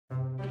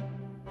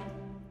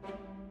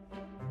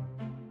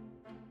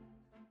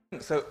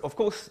So, of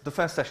course, the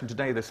first session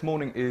today, this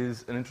morning,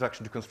 is an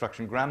introduction to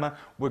construction grammar.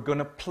 We're going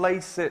to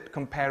place it,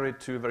 compare it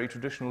to a very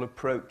traditional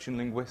approach in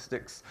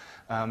linguistics.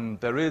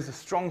 There is a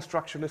strong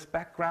structuralist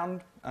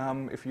background,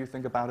 if you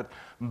think about it,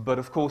 but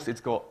of course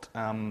it's got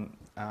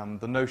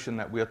the notion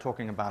that we are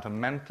talking about a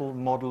mental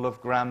model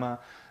of grammar.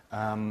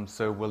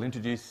 So we'll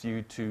introduce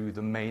you to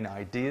the main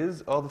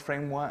ideas of the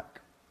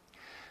framework.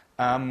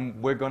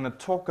 We're going to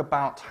talk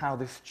about how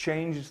this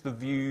changes the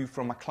view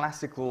from a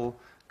classical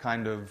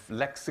kind of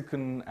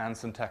lexicon and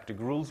syntactic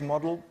rules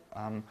model,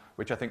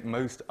 which I think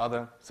most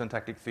other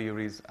syntactic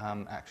theories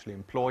actually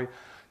employ,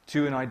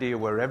 to an idea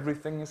where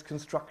everything is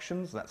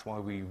constructions. That's why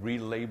we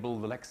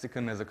relabel the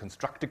lexicon as a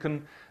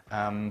constructicon.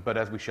 But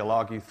as we shall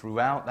argue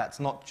throughout, that's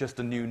not just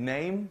a new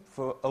name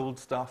for old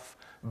stuff,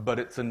 but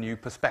it's a new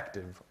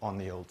perspective on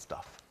the old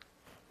stuff.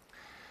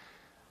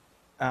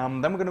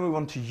 Then we're going to move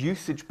on to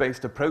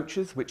usage-based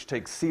approaches, which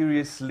take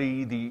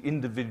seriously the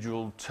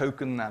individual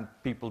token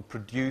that people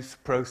produce,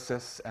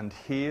 process, and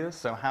hear.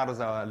 So how does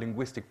our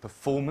linguistic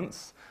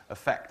performance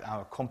affect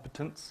our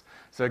competence?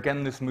 So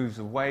again, this moves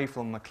away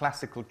from the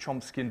classical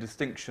Chomskyan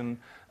distinction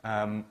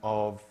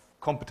of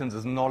competence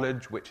as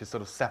knowledge, which is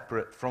sort of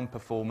separate from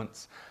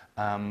performance.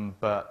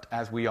 But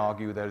as we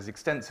argue, there is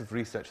extensive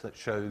research that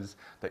shows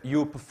that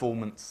your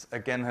performance,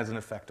 again, has an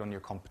effect on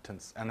your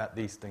competence, and that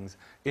these things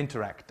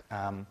interact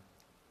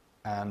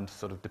and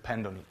sort of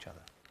depend on each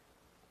other.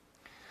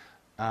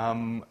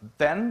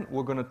 Then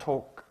we're going to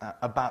talk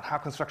about how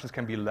constructions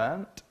can be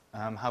learned,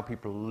 how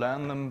people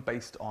learn them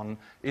based on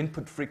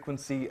input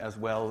frequency as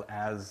well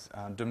as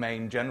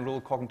domain general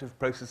cognitive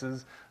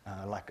processes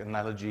like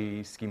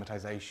analogy,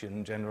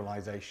 schematization,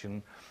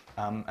 generalization.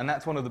 And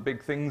that's one of the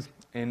big things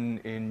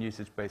in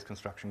usage-based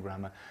construction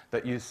grammar,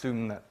 that you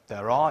assume that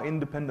there are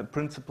independent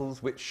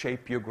principles which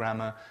shape your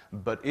grammar,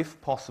 but if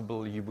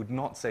possible, you would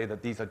not say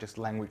that these are just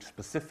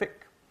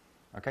language-specific.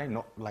 Okay,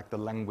 not like the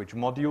language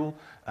module,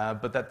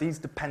 but that these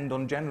depend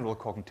on general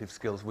cognitive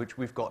skills, which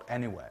we've got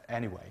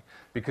anyway,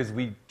 because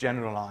we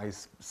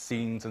generalize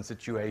scenes and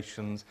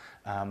situations,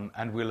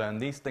 and we learn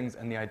these things,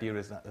 and the idea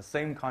is that the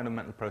same kind of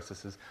mental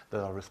processes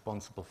that are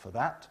responsible for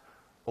that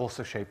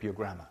also shape your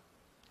grammar,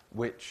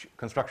 which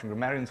construction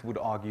grammarians would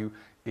argue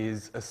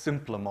is a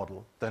simpler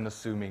model than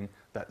assuming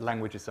that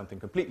language is something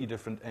completely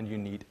different and you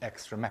need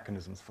extra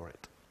mechanisms for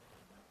it.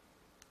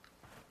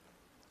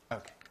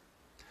 Okay,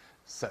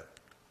 so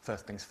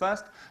first things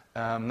first,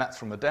 that's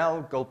from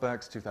Adele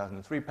Goldberg's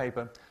 2003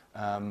 paper.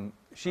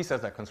 She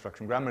says that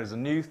construction grammar is a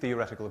new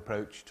theoretical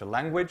approach to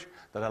language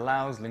that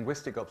allows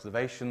linguistic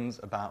observations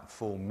about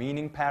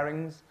form-meaning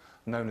pairings,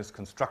 known as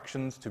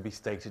constructions, to be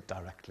stated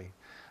directly.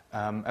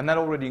 And that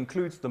already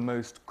includes the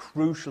most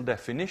crucial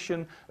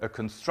definition. A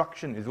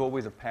construction is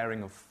always a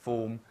pairing of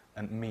form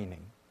and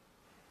meaning.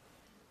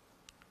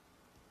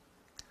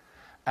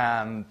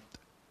 And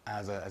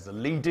as a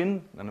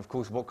lead-in, and of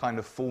course, what kind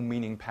of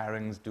form-meaning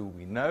pairings do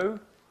we know?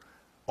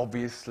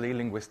 Obviously,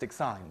 linguistic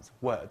signs,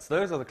 words.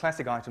 Those are the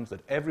classic items that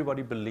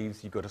everybody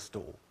believes you've got to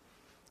store.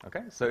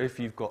 Okay? So if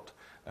you've got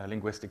a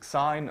linguistic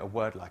sign, a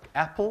word like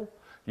apple,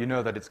 you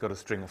know that it's got a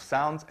string of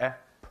sounds,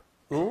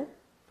 apple,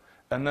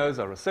 and those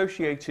are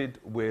associated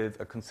with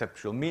a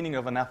conceptual meaning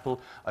of an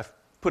apple. I've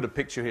put a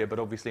picture here, but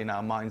obviously in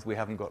our minds we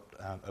haven't got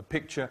a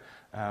picture.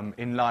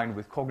 In line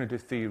with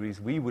cognitive theories,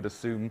 we would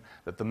assume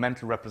that the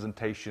mental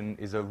representation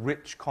is a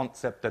rich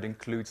concept that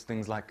includes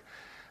things like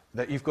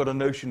that you've got a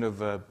notion of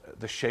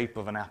the shape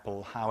of an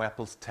apple, how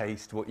apples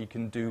taste, what you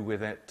can do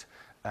with it,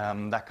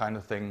 that kind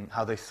of thing,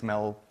 how they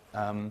smell.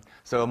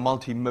 So a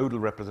multimodal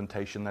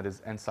representation that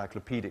is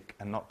encyclopedic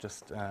and not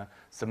just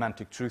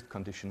semantic truth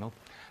conditional.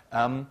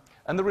 And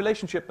the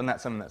relationship, and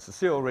that's something that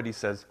Cecile already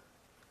says,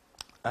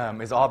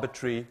 is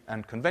arbitrary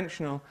and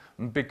conventional,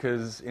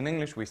 because in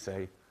English we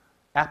say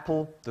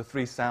apple, the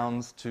three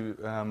sounds to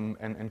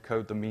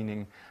encode the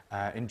meaning.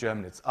 In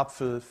German it's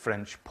Apfel,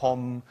 French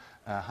Pomme,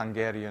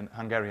 Hungarian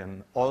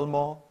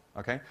Olmo.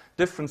 Okay?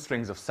 Different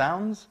strings of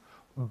sounds,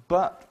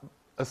 but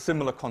a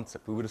similar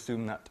concept. We would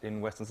assume that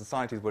in Western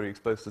societies where you're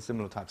exposed to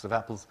similar types of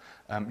apples,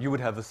 you would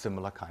have a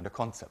similar kind of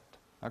concept.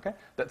 Okay?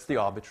 That's the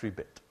arbitrary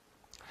bit.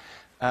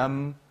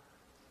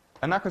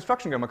 And now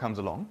construction grammar comes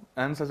along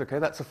and says, okay,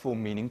 that's a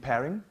form-meaning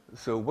pairing,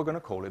 so we're going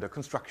to call it a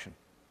construction.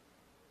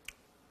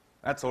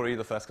 That's already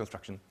the first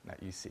construction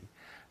that you see.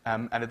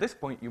 And at this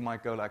point, you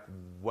might go like,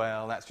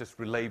 well, that's just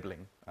relabeling.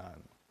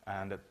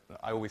 And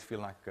I always feel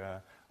like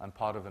I'm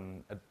part of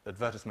an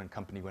advertisement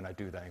company when I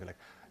do that. You're like,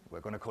 we're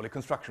going to call it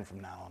construction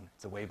from now on.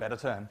 It's a way better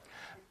term.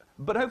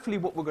 But hopefully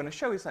what we're going to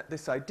show is that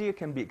this idea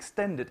can be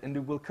extended and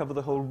it will cover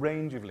the whole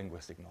range of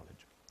linguistic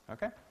knowledge.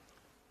 Okay?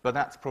 But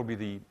that's probably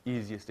the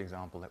easiest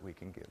example that we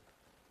can give.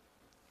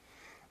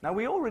 Now,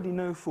 we already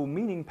know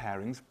form-meaning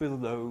pairings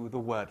below the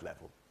word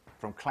level,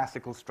 from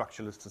classical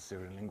structuralist to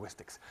Syrian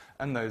linguistics,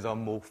 and those are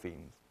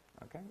morphemes.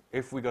 Okay?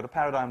 If we got a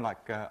paradigm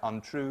like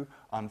untrue,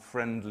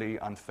 unfriendly,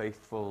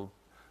 unfaithful,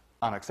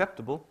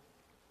 unacceptable,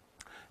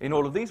 in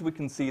all of these we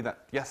can see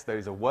that, yes, there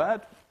is a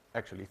word,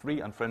 actually three,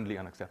 unfriendly,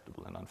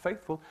 unacceptable, and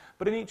unfaithful,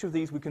 but in each of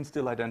these we can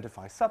still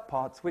identify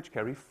subparts which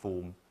carry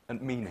form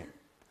and meaning.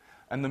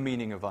 and the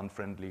meaning of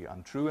unfriendly,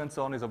 untrue, and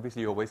so on is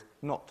obviously always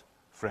not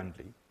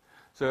friendly.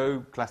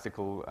 So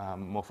classical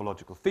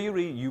morphological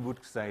theory, you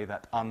would say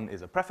that un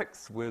is a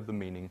prefix with the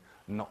meaning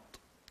not.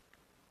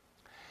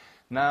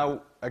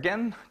 Now,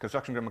 again,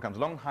 construction grammar comes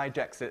along,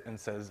 hijacks it, and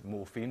says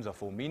morphemes are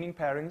full meaning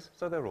pairings,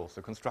 so they're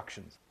also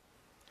constructions,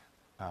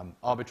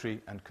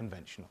 arbitrary and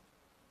conventional.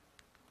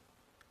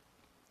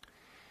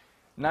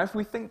 Now, if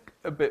we think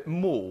a bit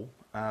more,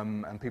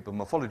 and people in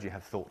morphology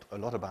have thought a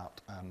lot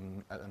about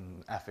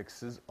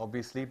affixes,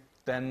 obviously,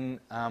 then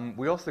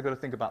we also got to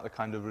think about the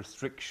kind of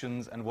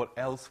restrictions and what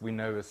else we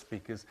know as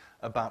speakers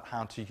about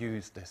how to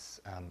use this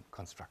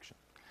construction.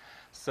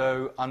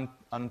 So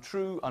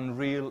untrue,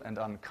 unreal, and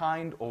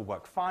unkind all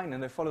work fine,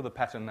 and they follow the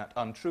pattern that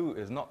untrue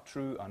is not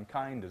true,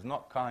 unkind is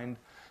not kind,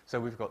 so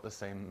we've got the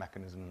same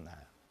mechanism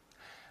there.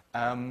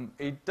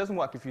 It doesn't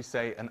work if you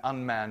say an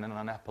unman and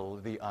an apple,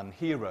 the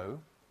unhero,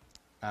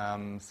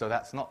 so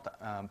that's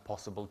not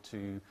possible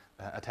to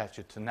attach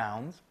it to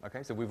nouns.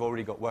 Okay, so we've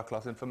already got word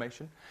class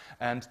information.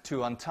 And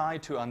to untie,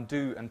 to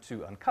undo, and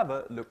to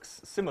uncover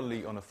looks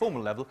similarly on a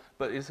formal level,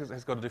 but it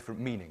has got a different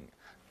meaning.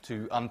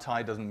 To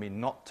untie doesn't mean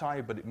not tie,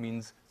 but it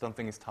means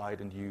something is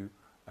tied and you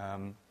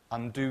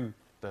undo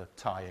the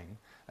tying.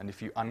 And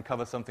if you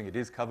uncover something, it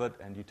is covered,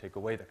 and you take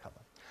away the cover.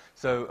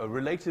 So a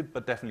related,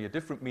 but definitely a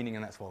different meaning,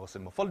 and that's why also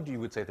in morphology you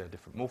would say there are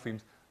different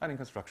morphemes, and in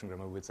construction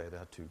grammar we would say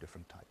there are two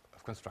different types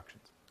of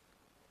constructions.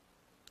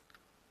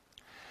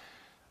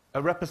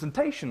 A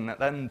representation that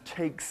then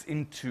takes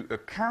into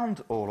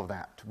account all of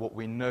that, what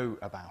we know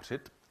about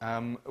it,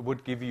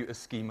 would give you a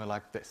schema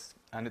like this.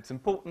 And it's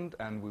important,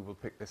 and we will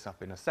pick this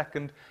up in a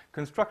second,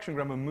 construction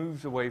grammar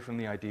moves away from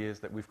the ideas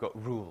that we've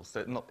got rules.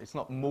 So it's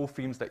not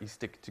morphemes that you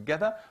stick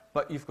together,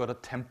 but you've got a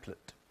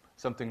template,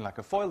 something like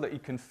a foil that you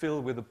can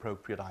fill with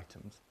appropriate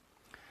items.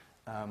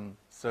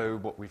 So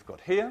what we've got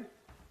here,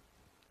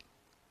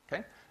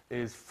 okay,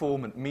 is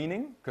form and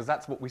meaning, because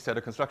that's what we said,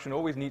 a construction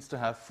always needs to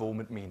have form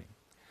and meaning.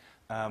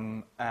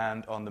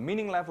 And on the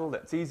meaning level,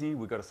 that's easy.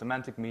 We've got a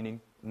semantic meaning,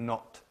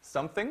 not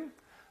something.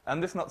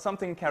 And this not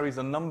something carries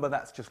a number.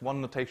 That's just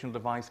one notational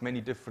device.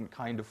 Many different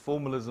kind of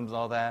formalisms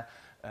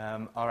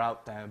are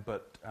out there.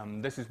 But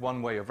this is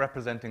one way of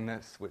representing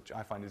this, which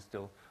I find is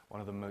still one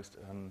of the most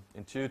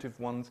intuitive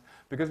ones.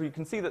 Because we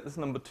can see that this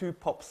number 2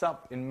 pops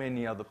up in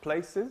many other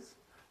places.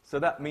 So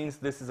that means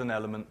this is an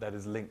element that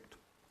is linked.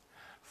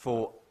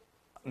 For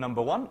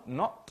number 1,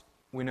 not,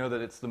 we know that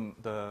it's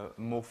the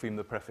morpheme,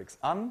 the prefix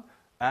un.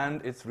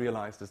 And it's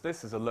realized as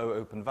this is a low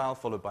open vowel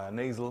followed by a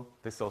nasal.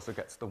 This also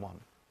gets the 1.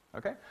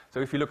 Okay? So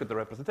if you look at the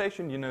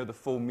representation, you know the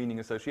form meaning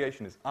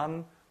association is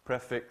un,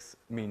 prefix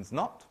means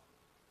not.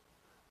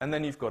 And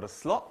then you've got a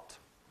slot,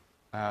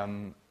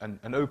 an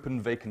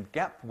open vacant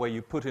gap where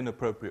you put in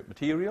appropriate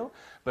material.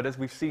 But as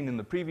we've seen in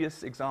the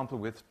previous example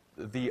with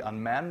the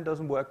unman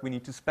doesn't work, we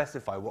need to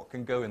specify what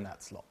can go in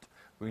that slot.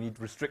 We need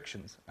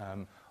restrictions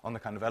on the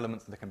kind of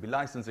elements that can be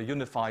licensed or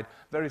unified,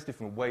 various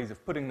different ways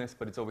of putting this,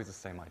 but it's always the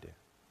same idea.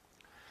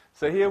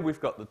 So here we've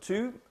got the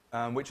 2,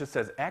 which just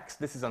says X.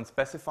 This is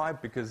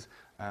unspecified because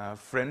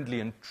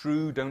friendly and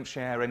true don't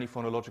share any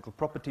phonological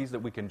properties that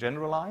we can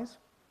generalize.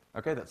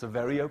 Okay, that's a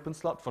very open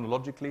slot.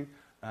 Phonologically,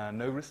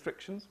 no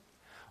restrictions.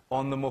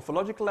 On the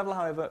morphological level,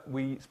 however,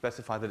 we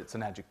specify that it's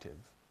an adjective.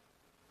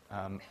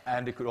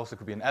 And it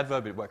could be an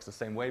adverb. It works the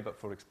same way, but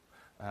for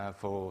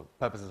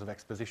purposes of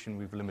exposition,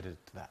 we've limited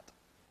it to that.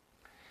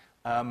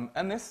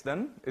 And this,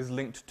 then, is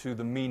linked to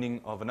the meaning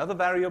of another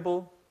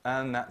variable,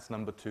 and that's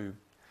number 2.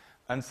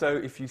 And so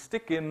if you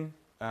stick in,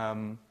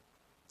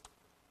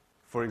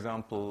 for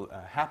example,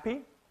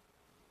 happy,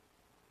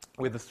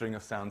 with a string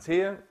of sounds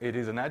here, it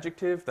is an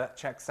adjective, that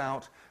checks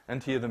out,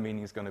 and here the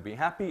meaning is going to be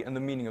happy, and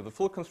the meaning of the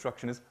full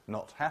construction is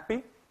not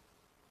happy,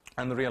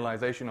 and the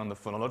realization on the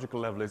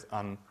phonological level is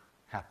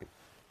unhappy.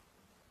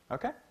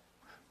 Okay?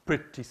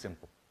 Pretty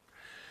simple.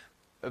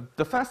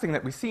 The first thing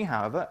that we see,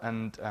 however,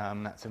 and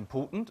that's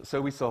important, so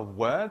we saw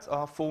words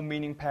are full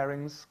meaning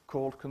pairings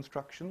called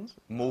constructions.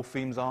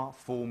 Morphemes are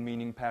full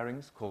meaning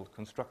pairings called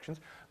constructions.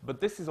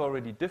 But this is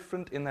already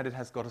different in that it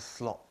has got a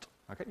slot.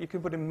 Okay? You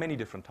can put in many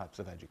different types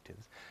of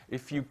adjectives.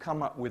 If you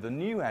come up with a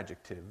new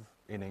adjective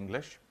in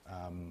English,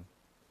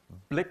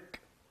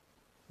 blick,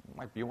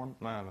 might be one,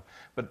 no.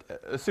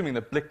 But assuming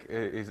that blick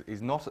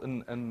is not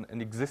an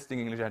existing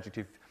English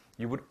adjective,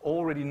 you would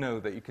already know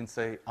that you can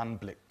say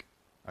unblick.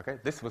 Okay,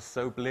 this was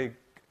so blig,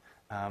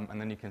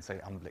 and then you can say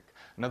unblick.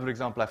 Another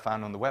example I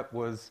found on the web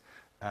was,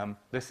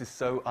 this is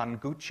so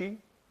un-Gucci,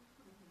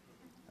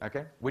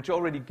 okay, which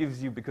already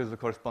gives you, because of the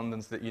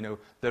correspondence, that you know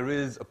there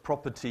is a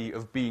property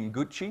of being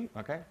Gucci,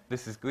 okay,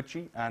 this is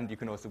Gucci, and you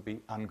can also be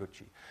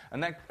un-Gucci.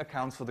 And that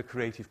accounts for the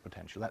creative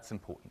potential, that's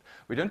important.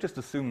 We don't just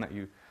assume that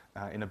you,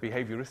 in a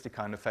behavioristic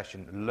kind of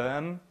fashion,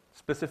 learn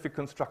specific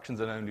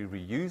constructions and only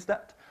reuse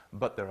that,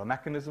 but there are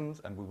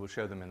mechanisms, and we will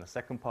show them in the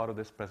second part of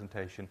this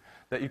presentation,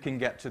 that you can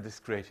get to this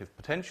creative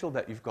potential,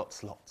 that you've got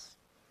slots.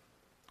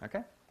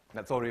 Okay?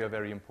 That's already a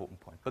very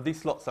important point. But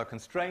these slots are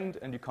constrained,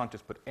 and you can't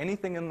just put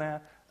anything in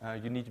there.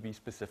 You need to be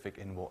specific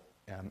in what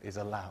is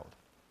allowed.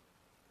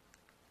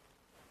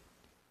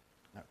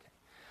 Okay.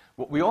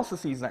 What we also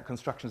see is that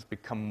constructions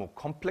become more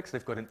complex.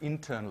 They've got an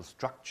internal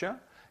structure.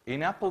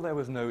 In Apple, there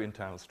was no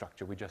internal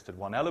structure. We just had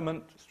one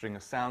element, string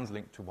of sounds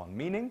linked to one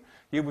meaning.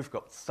 Here we've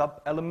got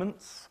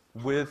sub-elements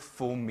with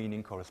form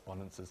meaning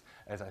correspondences.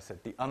 As I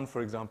said, the un,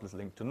 for example, is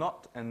linked to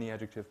not, and the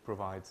adjective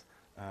provides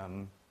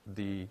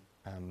the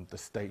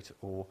state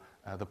or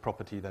the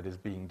property that is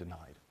being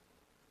denied.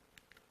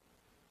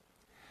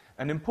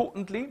 And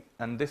importantly,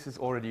 and this is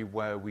already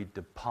where we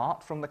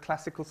depart from the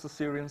classical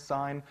Saussurean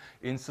sign,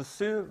 in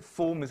Saussure,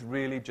 form is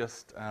really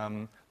just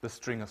the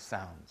string of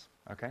sounds.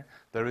 Okay?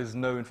 There is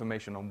no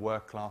information on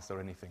word class or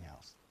anything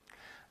else.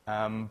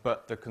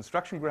 But the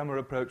construction grammar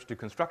approach to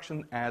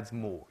construction adds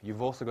more.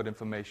 You've also got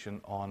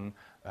information on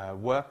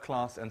word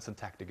class and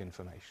syntactic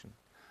information.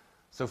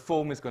 So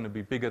form is going to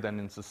be bigger than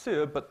in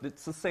Saussure, but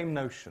it's the same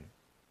notion.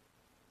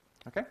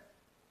 Okay?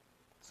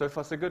 So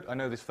far, so good. I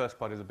know this first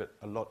part is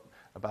a lot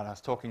about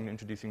us talking,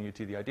 introducing you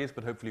to the ideas,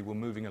 but hopefully we're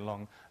moving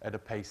along at a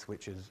pace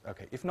which is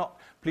okay. If not,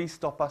 please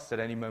stop us at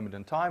any moment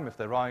in time. If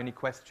there are any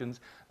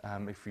questions,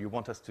 if you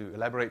want us to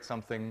elaborate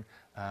something,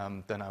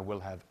 then I will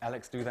have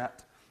Alex do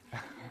that.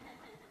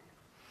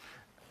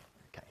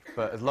 Okay,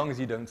 but as long as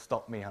you don't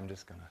stop me, I'm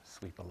just going to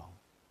sweep along.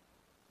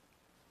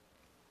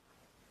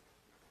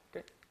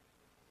 Okay,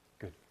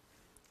 good.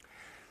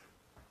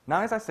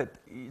 Now, as I said,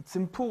 it's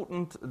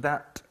important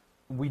that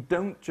we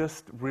don't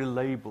just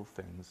relabel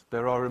things.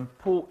 There are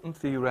important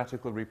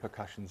theoretical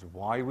repercussions of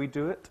why we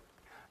do it.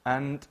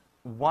 And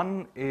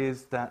one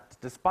is that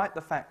despite the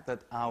fact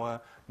that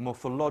our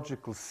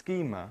morphological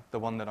schema, the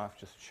one that I've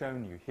just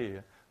shown you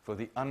here for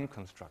the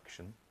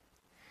unconstruction,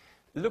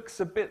 looks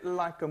a bit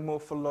like a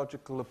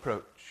morphological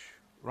approach,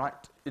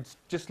 right? It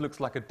just looks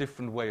like a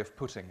different way of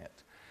putting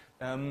it.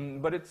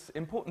 But it's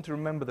important to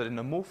remember that in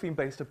a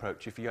morpheme-based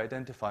approach, if you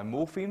identify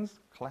morphemes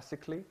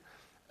classically,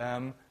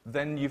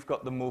 then you've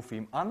got the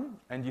morpheme un,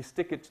 and you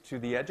stick it to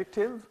the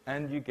adjective,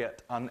 and you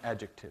get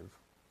unadjective.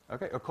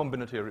 Okay? A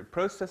combinatorial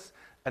process,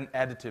 an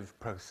additive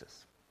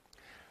process.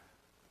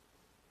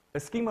 A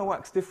schema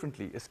works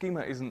differently. A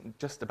schema isn't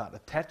just about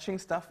attaching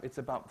stuff, it's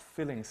about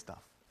filling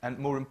stuff. And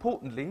more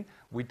importantly,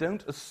 we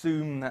don't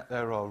assume that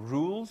there are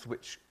rules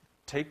which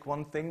take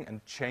one thing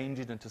and change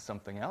it into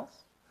something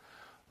else,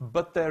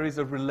 but there is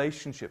a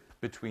relationship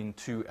between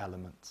two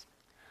elements.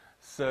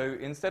 So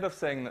instead of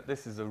saying that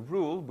this is a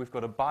rule, we've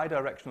got a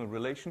bidirectional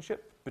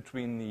relationship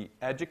between the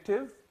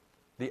adjective,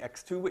 the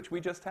x2 which we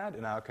just had,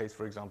 in our case,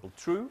 for example,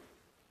 true.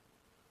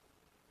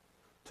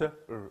 T,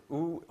 r,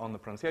 u on the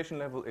pronunciation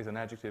level is an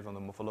adjective on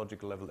the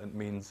morphological level and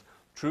means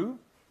true,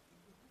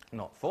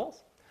 not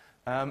false.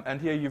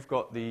 And here you've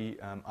got the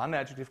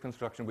unadjective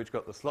construction which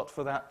got the slot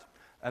for that,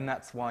 and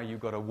that's why you've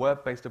got a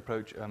word-based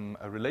approach,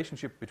 a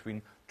relationship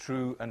between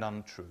true and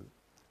untrue,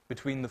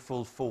 between the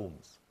full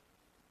forms.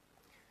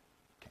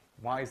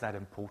 Why is that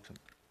important,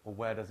 or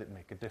where does it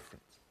make a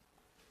difference?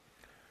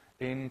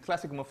 In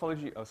classical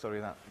morphology,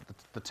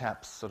 the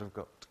tabs sort of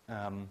got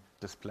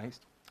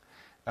displaced.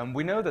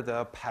 We know that there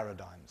are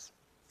paradigms,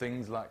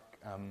 things like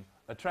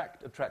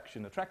attract,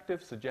 attraction,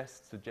 attractive,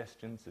 suggest,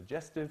 suggestion,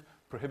 suggestive,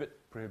 prohibit,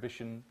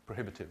 prohibition,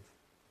 prohibitive.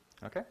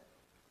 Okay?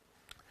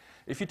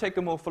 If you take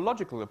a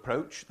morphological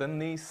approach, then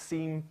these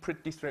seem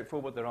pretty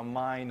straightforward. There are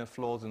minor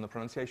flaws in the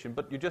pronunciation,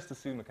 but you just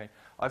assume, okay,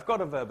 I've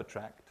got a verb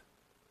attract,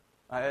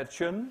 I add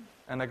tion,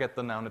 and I get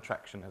the noun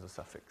attraction as a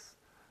suffix.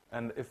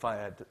 And if I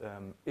add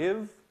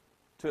iv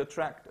to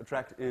attract,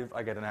 attractive,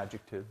 I get an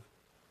adjective.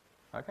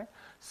 Okay?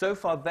 So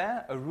far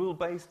there, a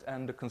rule-based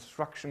and a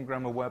construction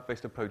grammar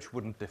word-based approach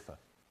wouldn't differ.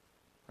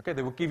 Okay?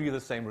 They would give you the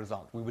same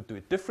result. We would do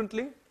it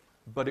differently,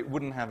 but it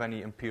wouldn't have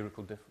any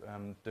empirical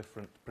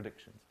different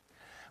predictions.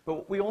 But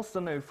what we also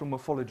know from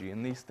morphology,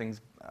 and these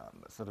things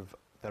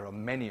there are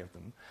many of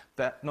them,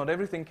 that not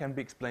everything can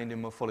be explained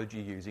in morphology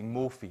using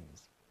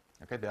morphemes.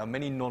 Okay, there are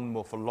many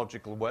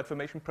non-morphological word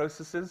formation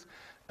processes.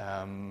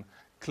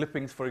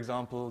 Clippings, for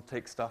example,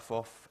 take stuff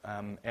off.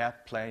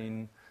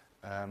 Airplane,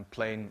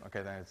 plane.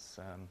 Okay, there's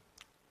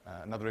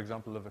another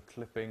example of a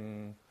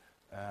clipping.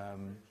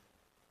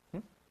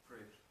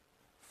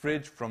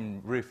 Fridge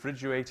from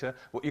refrigerator.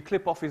 What you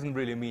clip off isn't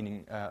really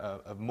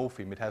a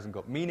morpheme. It hasn't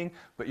got meaning,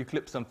 but you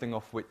clip something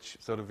off which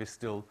sort of is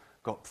still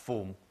got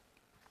form.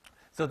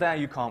 So there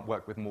you can't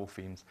work with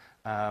morphemes.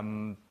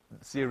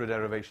 Zero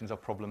derivations are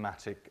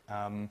problematic.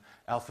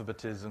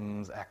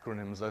 Alphabetisms,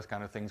 acronyms, those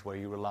kind of things where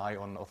you rely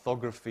on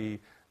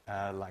orthography,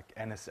 like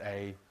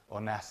NSA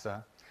or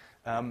NASA.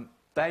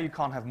 There you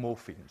can't have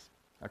morphemes,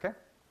 okay?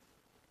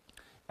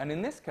 And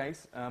in this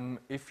case,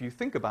 if you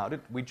think about it,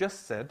 we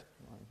just said,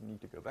 I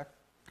need to go back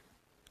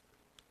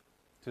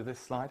to this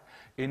slide.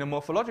 In a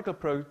morphological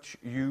approach,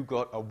 you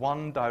got a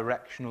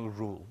one-directional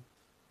rule.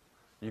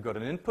 You got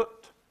an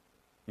input,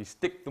 you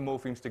stick the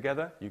morphemes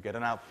together, you get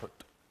an output.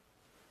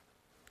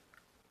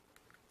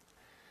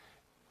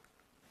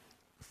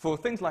 For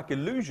things like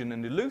illusion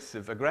and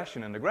elusive,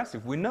 aggression and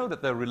aggressive, we know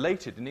that they're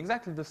related in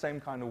exactly the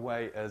same kind of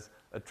way as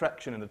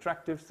attraction and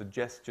attractive,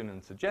 suggestion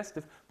and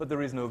suggestive, but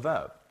there is no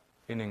verb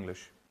in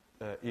English,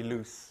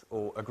 eluce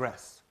or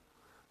aggress.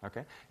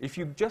 Okay? If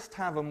you just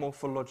have a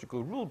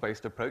morphological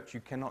rule-based approach,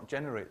 you cannot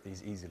generate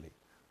these easily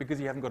because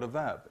you haven't got a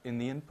verb in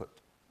the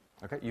input.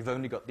 Okay? You've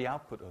only got the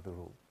output of the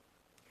rule.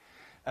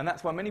 And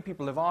that's why many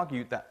people have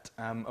argued that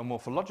a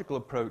morphological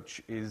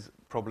approach is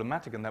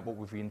problematic and that what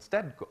we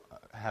instead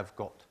have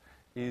got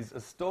is a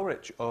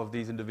storage of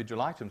these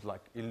individual items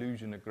like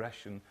illusion,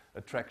 aggression,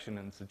 attraction,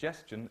 and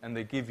suggestion, and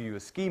they give you a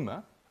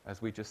schema,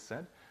 as we just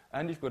said,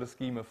 and you've got a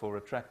schema for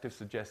attractive,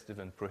 suggestive,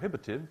 and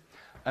prohibitive.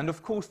 And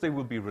of course they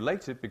will be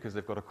related because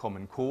they've got a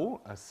common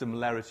core, a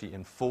similarity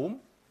in form,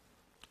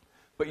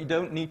 but you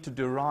don't need to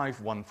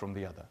derive one from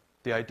the other.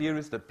 The idea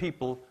is that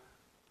people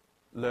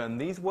learn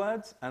these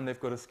words, and they've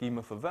got a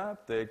schema for verb.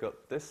 They've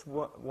got this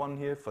one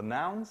here for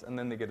nouns, and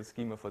then they get a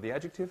schema for the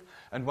adjective.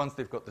 And once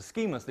they've got the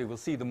schemas, they will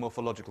see the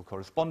morphological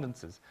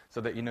correspondences,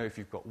 so that you know if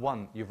you've got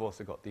one, you've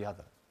also got the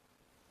other.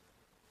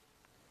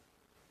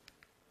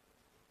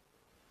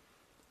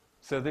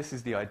 So this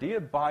is the idea,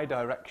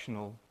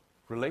 bidirectional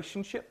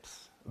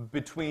relationships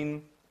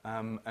between,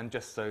 and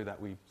just so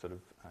that we sort of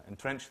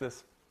entrench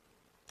this,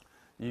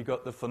 you've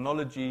got the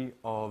phonology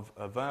of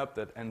a verb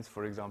that ends,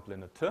 for example,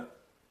 in a t,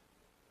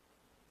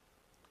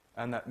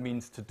 and that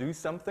means to do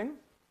something,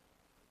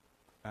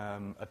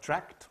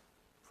 attract,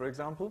 for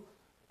example,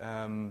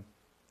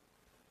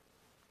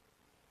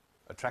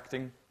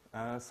 attracting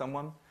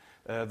someone.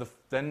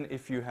 Then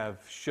if you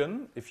have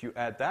shun, if you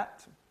add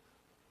that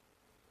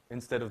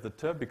instead of the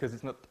t, because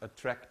it's not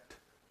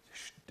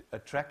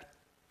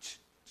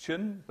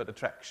attraction, but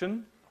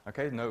attraction,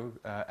 okay, no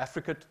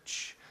affricate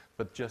sh,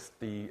 but just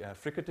the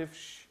fricative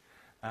sh.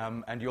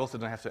 And you also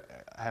don't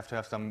have to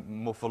have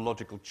some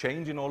morphological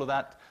change in all of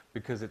that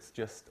because it's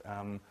just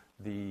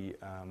the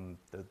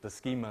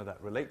schema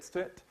that relates to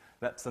it.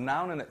 That's the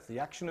noun and it's the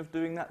action of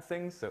doing that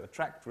thing. So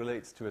attract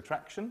relates to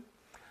attraction.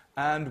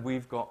 And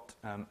we've got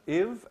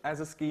iv as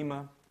a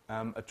schema,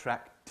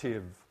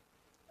 attractive.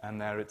 And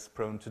there it's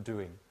prone to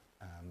doing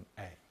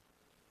a.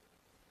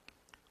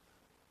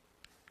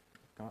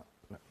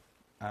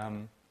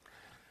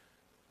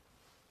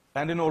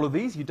 And in all of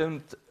these, you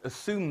don't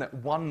assume that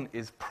one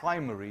is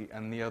primary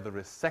and the other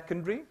is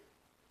secondary,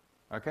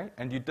 okay?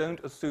 And you don't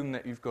assume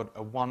that you've got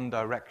a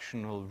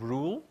one-directional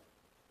rule.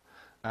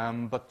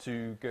 But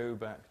to go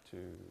back to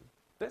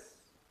this,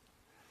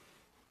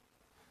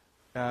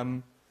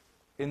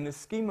 in the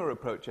schema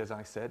approach, as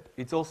I said,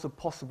 it's also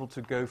possible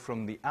to go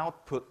from the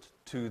output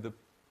to the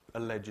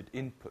alleged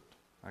input,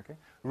 okay?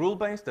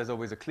 Rule-based, there's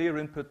always a clear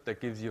input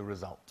that gives you a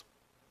result.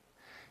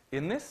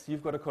 In this,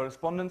 you've got a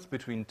correspondence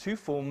between two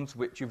forms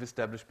which you've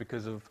established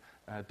because of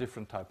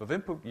different type of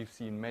input. You've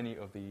seen many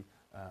of the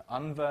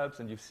unverbs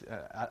and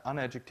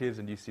unadjectives,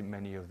 and you've seen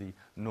many of the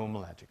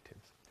normal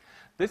adjectives.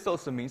 This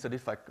also means that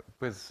if I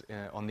was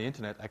on the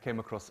internet, I came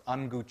across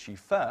ungucci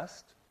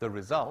first, the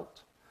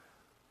result,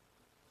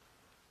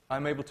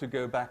 I'm able to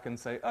go back and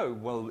say, oh,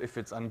 well, if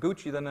it's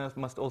ungucci, then it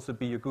must also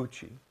be a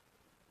Gucci.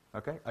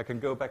 Okay? I can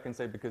go back and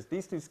say, because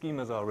these two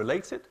schemas are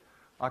related,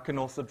 I can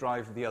also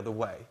drive the other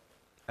way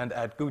and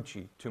add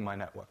Gucci to my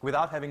network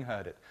without having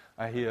heard it.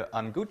 I hear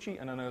un-Gucci,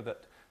 and I know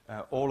that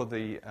all of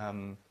the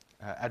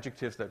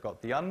adjectives that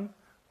got the un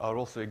are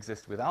also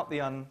exist without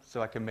the un,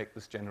 so I can make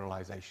this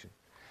generalization.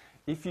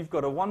 If you've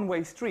got a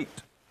one-way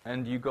street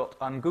and you got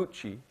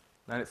un-Gucci,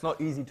 then it's not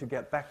easy to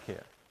get back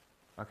here.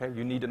 Okay?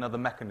 You need another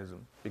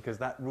mechanism, because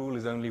that rule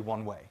is only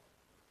one way.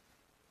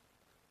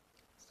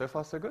 So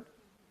far, so good?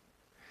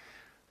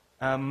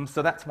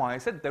 So that's why I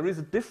said there is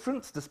a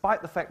difference,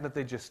 despite the fact that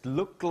they just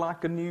look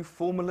like a new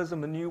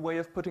formalism, a new way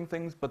of putting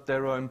things, but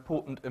there are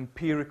important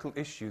empirical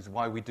issues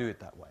why we do it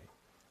that way,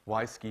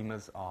 why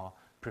schemas are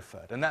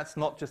preferred. And that's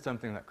not just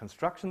something that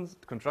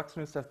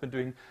constructionists have been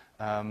doing.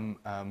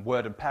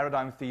 Word and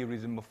paradigm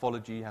theories in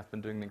morphology have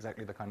been doing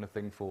exactly the kind of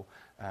thing for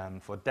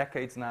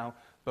decades now.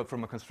 But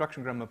from a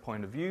construction grammar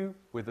point of view,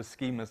 with the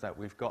schemas that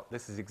we've got,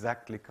 this is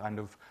exactly kind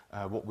of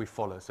what we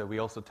follow. So we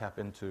also tap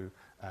into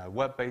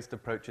word-based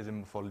approaches in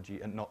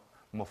morphology and not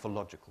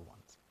morphological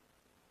ones.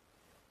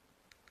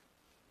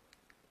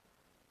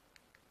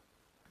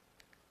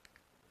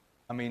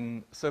 I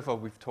mean, so far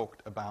we've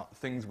talked about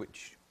things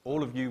which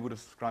all of you would have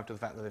subscribed to the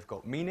fact that they've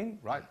got meaning,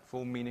 right?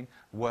 Form, meaning,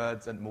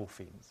 words, and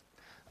morphemes.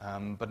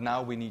 But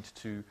now we need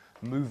to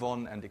move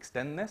on and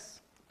extend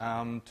this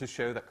to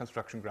show that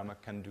construction grammar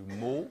can do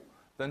more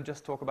than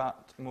just talk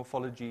about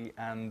morphology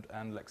and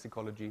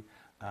lexicology,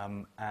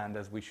 and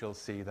as we shall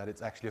see, that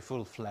it's actually a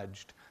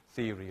full-fledged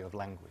theory of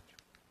language.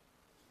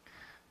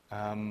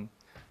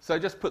 So I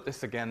just put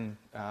this again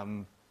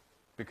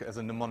as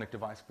a mnemonic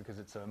device because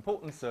it's so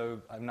important, so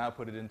I've now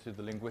put it into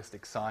the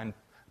linguistic sign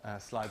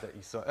slide that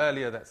you saw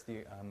earlier. That's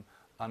the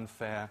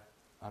unfair,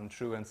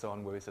 untrue, and so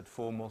on, where we said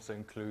form also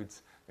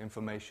includes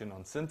information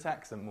on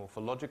syntax and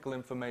morphological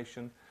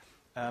information.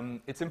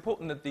 It's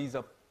important that these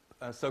are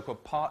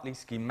so-called partly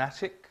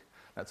schematic.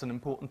 That's an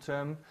important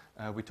term.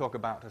 We talk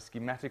about a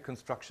schematic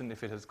construction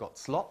if it has got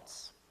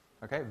slots,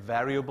 okay,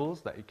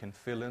 variables that you can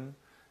fill in.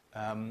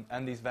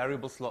 And these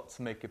variable slots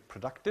make it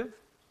productive.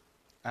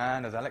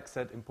 And as Alex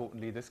said,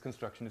 importantly, this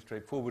construction is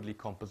straightforwardly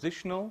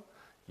compositional.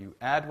 You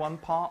add one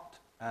part,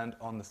 and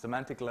on the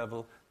semantic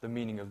level, the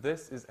meaning of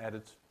this is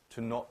added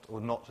to not, or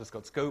not has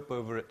got scope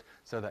over it,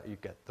 so that you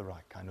get the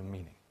right kind of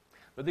meaning.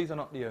 But these are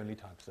not the only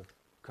types of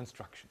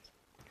constructions.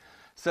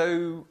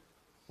 So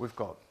we've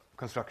got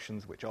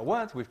constructions which are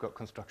words, we've got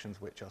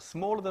constructions which are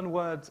smaller than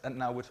words, and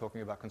now we're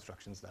talking about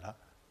constructions that are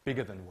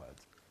bigger than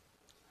words.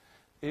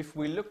 If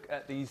we look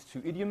at these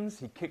two idioms,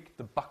 he kicked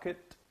the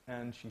bucket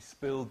and she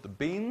spilled the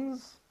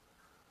beans.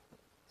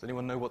 Does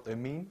anyone know what they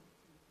mean?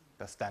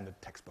 They're standard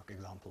textbook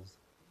examples.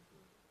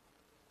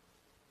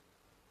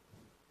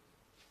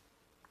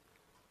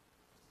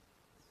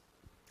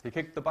 He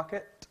kicked the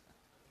bucket.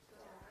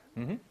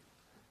 Mm-hmm.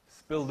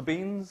 Spill the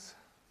beans.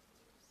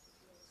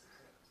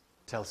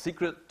 Tell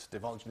secret,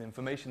 divulge the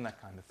information,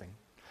 that kind of thing.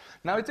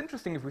 Now, it's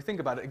interesting if we think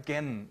about it.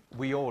 Again,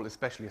 we all,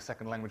 especially as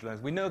second language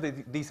learners, we know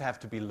that these have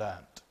to be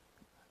learnt.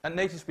 And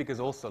native speakers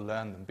also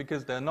learn them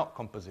because they're not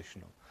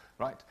compositional,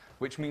 right?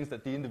 Which means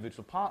that the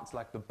individual parts,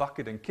 like the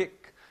bucket and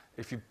kick,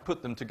 if you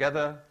put them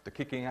together, the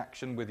kicking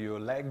action with your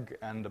leg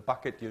and the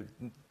bucket, you're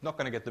not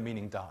going to get the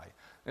meaning die.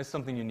 It's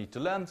something you need to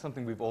learn,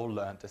 something we've all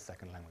learned as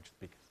second language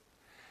speakers.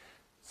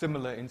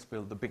 Similar in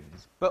spill the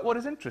beans. But what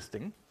is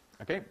interesting,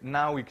 okay,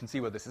 now we can see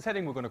where this is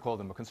heading. We're going to call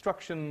them a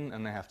construction,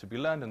 and they have to be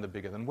learned, and they're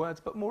bigger than words.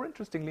 But more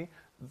interestingly,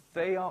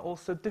 they are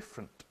also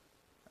different,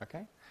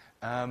 okay?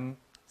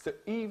 So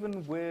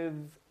even with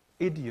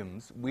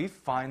idioms, we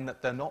find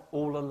that they're not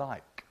all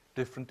alike,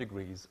 different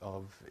degrees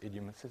of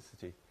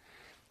idiomaticity.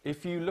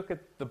 If you look at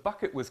the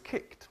bucket was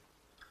kicked,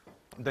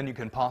 then you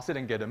can pass it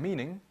and get a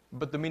meaning,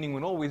 but the meaning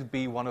will always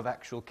be one of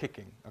actual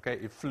kicking, okay?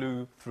 It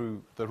flew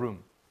through the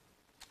room.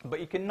 But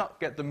you cannot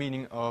get the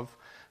meaning of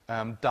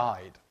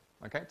died,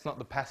 okay? It's not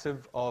the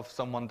passive of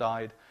someone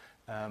died.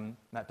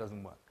 That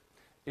doesn't work.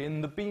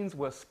 In the beans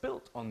were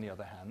spilt, on the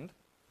other hand,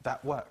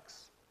 that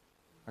works.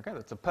 Okay,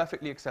 that's a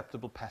perfectly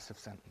acceptable passive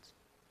sentence.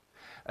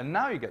 And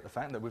now you get the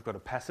fact that we've got a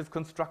passive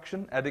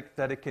construction,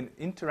 that it can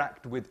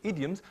interact with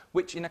idioms,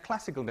 which in a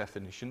classical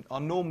definition are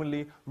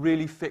normally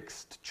really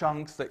fixed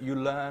chunks that you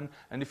learn,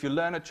 and if you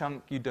learn a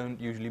chunk, you don't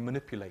usually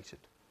manipulate it.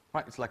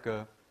 Right? It's like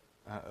a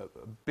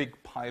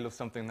big pile of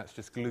something that's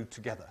just glued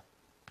together.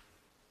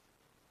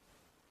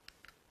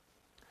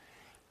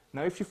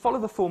 Now, if you follow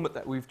the format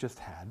that we've just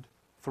had,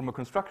 from a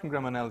construction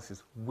grammar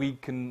analysis, we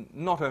can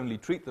not only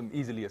treat them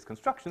easily as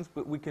constructions,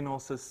 but we can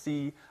also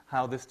see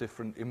how this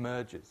difference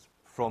emerges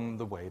from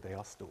the way they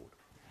are stored.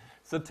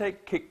 So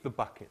take kick the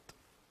bucket.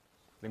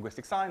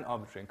 Linguistic sign,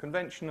 arbitrary and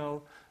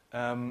conventional,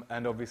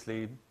 and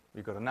obviously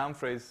you've got a noun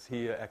phrase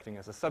here acting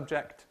as a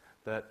subject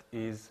that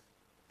is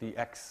the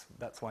X,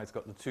 that's why it's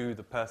got the two,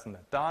 the person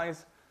that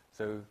dies.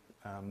 So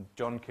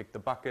John kicked the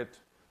bucket.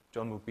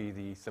 John will be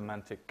the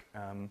semantic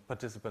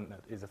participant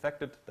that is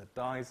affected, that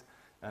dies,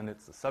 and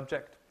it's the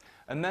subject.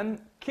 And then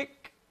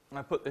kick,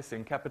 I put this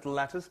in capital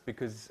letters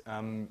because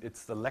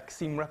it's the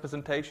lexeme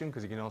representation,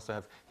 because you can also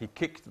have he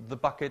kicked the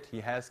bucket,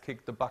 he has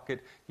kicked the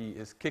bucket, he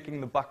is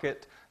kicking the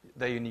bucket.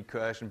 There you need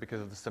coercion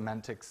because of the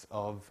semantics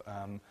of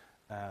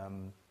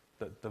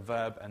the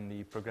verb and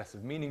the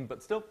progressive meaning,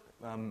 but still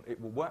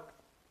it will work.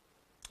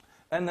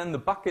 And then the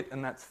bucket,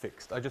 and that's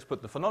fixed. I just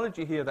put the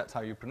phonology here, that's how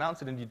you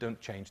pronounce it, and you don't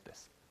change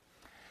this.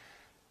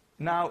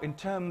 Now, in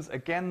terms,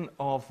 again,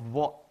 of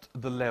what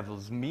the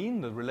levels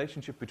mean, the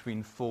relationship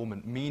between form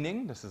and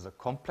meaning, this is a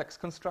complex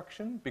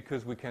construction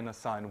because we can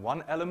assign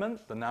one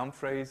element, the noun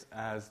phrase,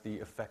 as the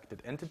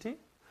affected entity,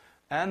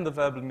 and the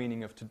verbal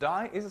meaning of to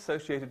die is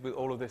associated with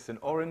all of this in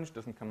orange.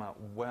 Doesn't come out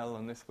well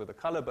on this with a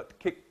color, but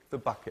kick the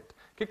bucket.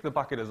 Kick the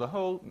bucket as a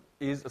whole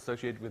is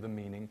associated with the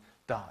meaning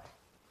die.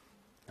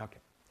 Okay.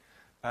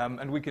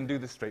 And we can do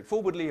this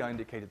straightforwardly. I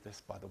indicated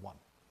this by the 1.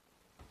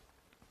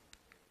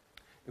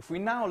 If we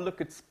now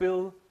look at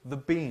spill the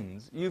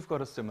beans, you've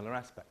got a similar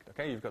aspect.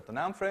 Okay, you've got the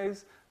noun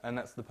phrase, and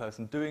that's the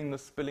person doing the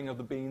spilling of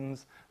the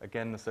beans.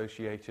 Again,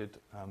 associated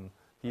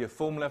here,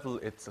 form level,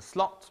 it's a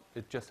slot.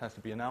 It just has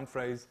to be a noun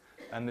phrase,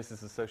 and this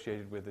is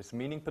associated with this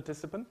meaning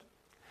participant.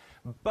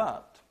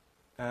 But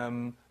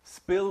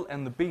spill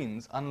and the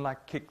beans,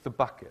 unlike kick the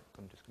bucket,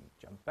 I'm just going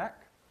to jump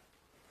back.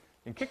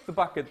 In kick the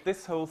bucket,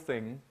 this whole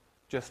thing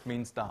just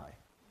means die.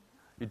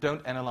 You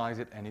don't analyze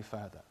it any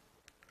further.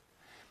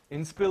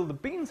 In spill the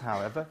beans,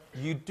 however,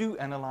 you do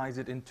analyze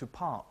it into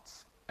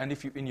parts. And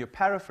if you, in your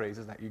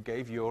paraphrases that you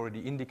gave, you already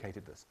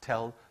indicated this.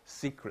 Tell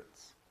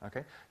secrets.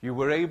 Okay? You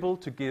were able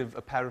to give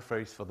a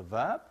paraphrase for the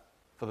verb,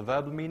 for the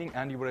verbal meaning,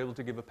 and you were able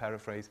to give a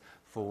paraphrase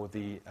for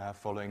the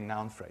following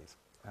noun phrase,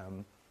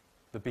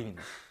 the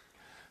beans.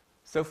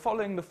 So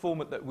following the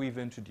format that we've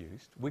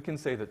introduced, we can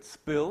say that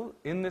spill,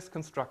 in this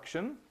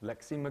construction,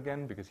 lexeme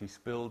again, because he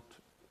spilled,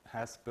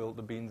 has spilled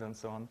the beans and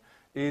so on,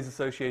 is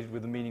associated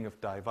with the meaning of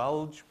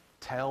divulge,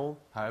 tell,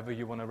 however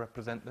you want to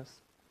represent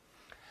this.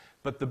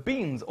 But the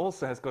beans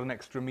also has got an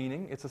extra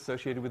meaning. It's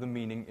associated with the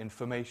meaning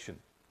information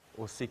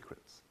or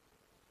secrets.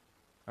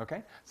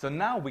 Okay? So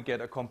now we get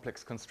a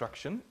complex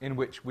construction in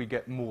which we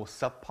get more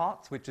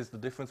subparts, which is the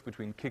difference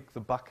between kick the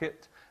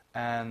bucket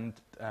and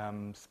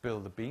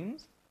spill the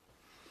beans.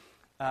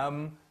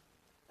 And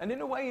in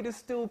a way, it is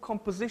still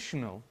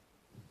compositional,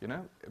 you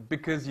know,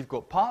 because you've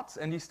got parts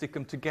and you stick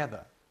them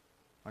together.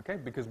 okay,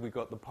 because we've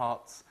got the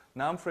parts,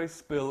 noun phrase,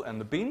 spill, and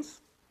the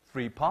beans,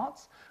 3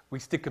 parts. We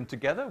stick them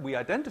together. We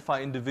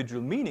identify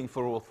individual meaning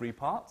for all 3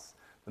 parts.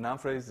 The noun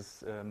phrase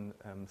is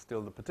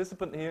still the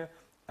participant here,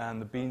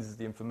 and the beans is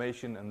the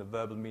information, and the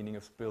verbal meaning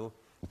of spill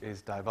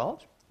is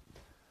divulge.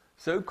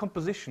 So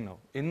compositional,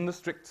 in the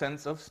strict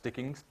sense of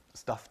sticking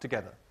stuff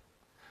together.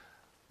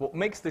 What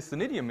makes this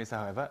an idiom is,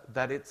 however,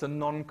 that it's a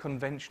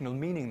non-conventional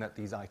meaning that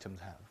these items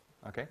have.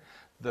 Okay?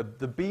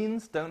 The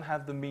beans don't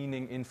have the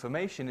meaning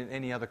information in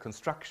any other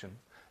construction.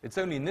 It's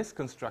only in this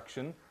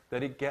construction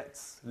that it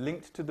gets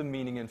linked to the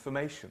meaning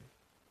information.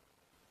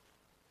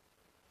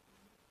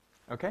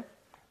 Okay?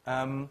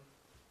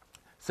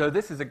 So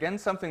this is again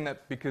something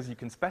that, because you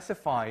can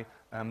specify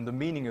the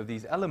meaning of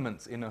these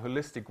elements in a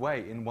holistic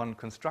way in one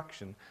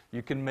construction,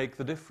 you can make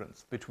the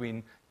difference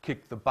between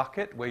kick the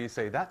bucket, where you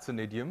say that's an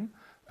idiom,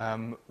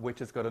 which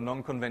has got a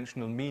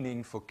non-conventional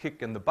meaning for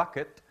kick and the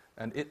bucket,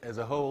 and it as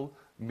a whole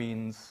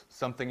means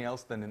something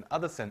else than in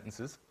other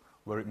sentences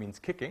where it means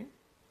kicking.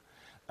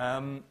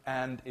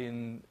 And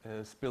in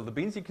spill the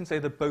beans, you can say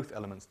that both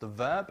elements, the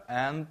verb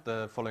and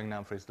the following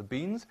noun phrase, the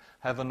beans,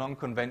 have a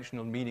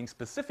non-conventional meaning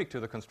specific to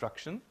the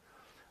construction.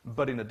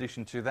 But in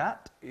addition to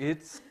that,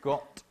 it's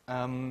got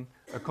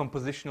a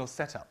compositional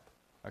setup.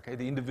 Okay?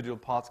 The individual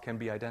parts can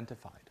be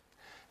identified.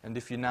 And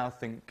if you now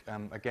think,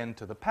 again,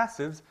 to the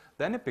passives,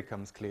 then it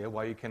becomes clear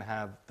why you can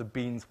have the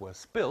beans were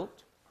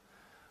spilt,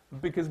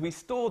 because we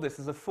store this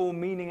as a full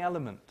meaning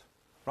element.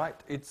 Right?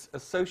 It's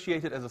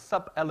associated as a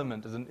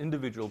sub-element, as an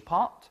individual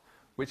part,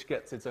 which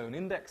gets its own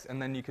index,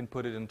 and then you can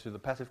put it into the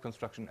passive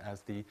construction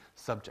as the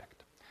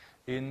subject.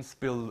 In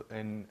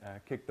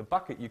kick the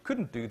bucket, you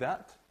couldn't do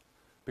that,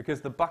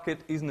 because the bucket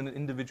isn't an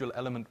individual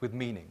element with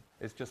meaning.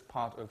 It's just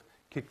part of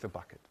kick the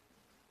bucket.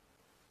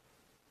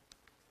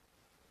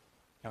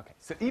 Okay,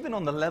 so even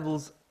on the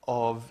levels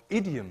of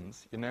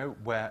idioms, you know,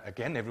 where,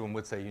 again, everyone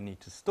would say you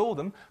need to store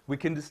them, we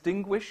can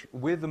distinguish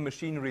with the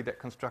machinery that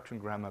construction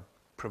grammar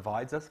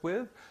provides us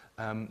with,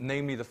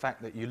 namely the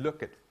fact that you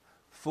look at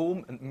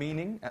form and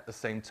meaning at the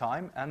same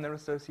time and their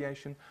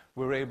association.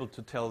 We're able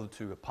to tell the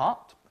two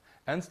apart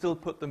and still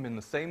put them in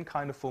the same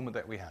kind of format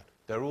that we had.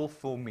 They're all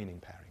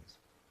form-meaning pairings.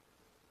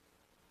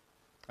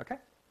 Okay?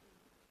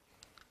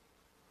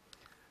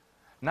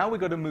 Now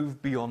we've got to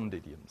move beyond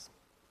idioms,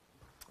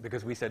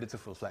 because we said it's a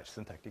full-fledged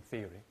syntactic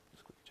theory.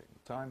 Just quickly checking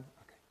the time.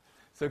 Okay.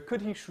 So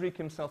could he shriek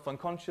himself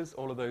unconscious?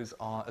 All of those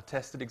are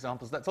attested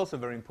examples. That's also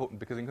very important,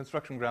 because in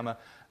construction grammar,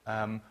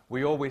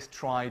 we always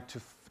try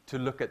to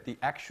look at the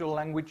actual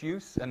language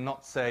use and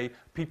not say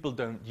people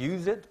don't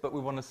use it, but we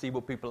want to see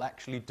what people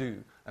actually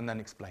do and then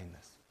explain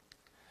this.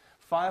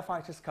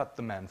 Firefighters cut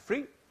the man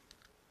free,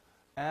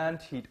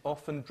 and he'd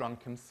often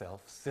drunk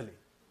himself silly.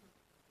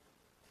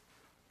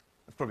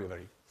 That's probably a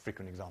very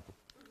frequent example.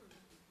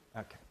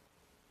 Okay.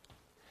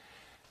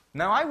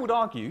 Now, I would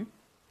argue,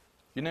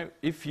 you know,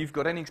 if you've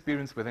got any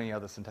experience with any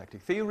other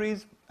syntactic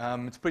theories,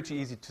 it's pretty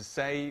easy to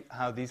say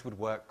how these would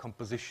work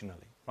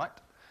compositionally, right?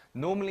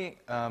 Normally,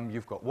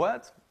 you've got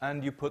words,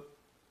 and you put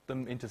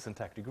them into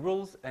syntactic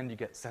rules, and you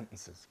get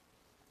sentences.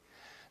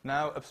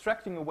 Now,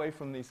 abstracting away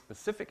from these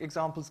specific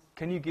examples,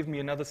 can you give me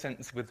another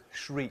sentence with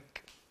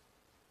shriek?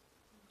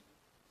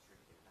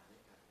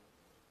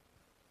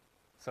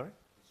 Sorry?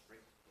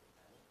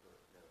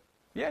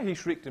 Yeah, he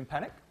shrieked in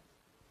panic.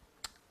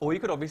 Or you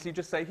could obviously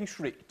just say he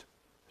shrieked.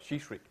 She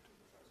shrieked.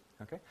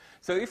 Okay?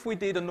 So if we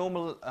did a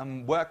normal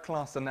work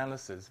class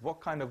analysis, what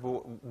kind of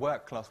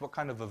work class, what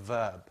kind of a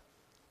verb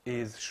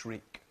is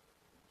shriek?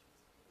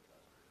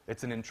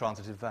 It's an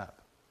intransitive verb.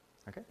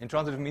 Okay?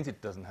 Intransitive means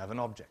it doesn't have an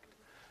object.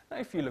 Now,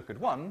 if you look at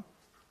one,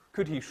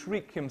 could he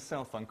shriek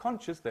himself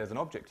unconscious? There's an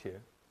object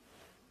here.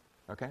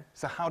 Okay?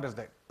 So how does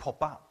that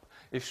pop up?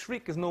 If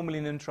shriek is normally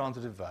an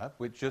intransitive verb,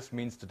 which just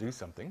means to do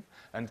something,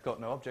 and it's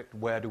got no object,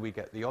 where do we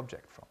get the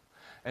object from?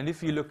 And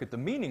if you look at the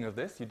meaning of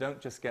this, you don't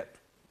just get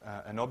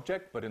an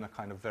object, but in a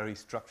kind of very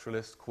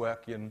structuralist,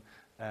 Quirkian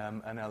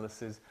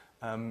analysis,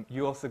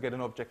 you also get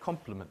an object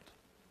complement,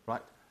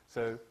 right?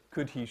 So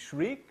could he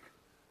shriek?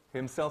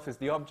 Himself is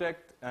the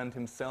object, and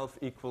himself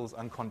equals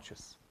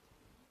unconscious.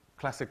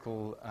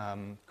 Classical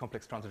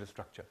complex transitive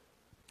structure.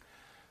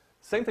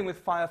 Same thing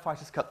with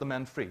firefighters cut the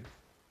man free.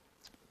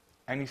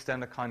 Any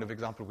standard kind of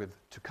example with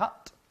to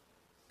cut?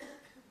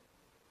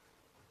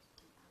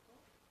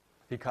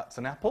 He cuts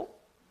an apple.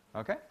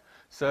 Okay?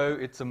 So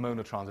it's a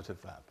monotransitive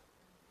verb.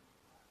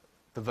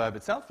 The verb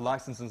itself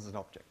licenses an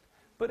object.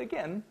 But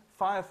again,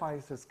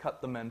 firefighters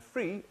cut the man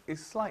free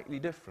is slightly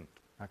different.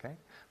 Okay?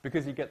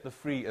 Because you get the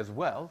free as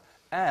well.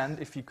 And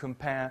if you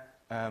compare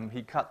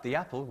he cut the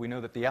apple, we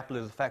know that the apple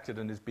is affected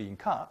and is being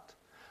cut.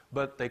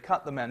 But they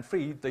cut the man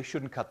free, they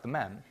shouldn't cut the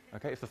man.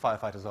 Okay? If the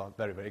firefighters are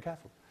very, very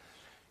careful.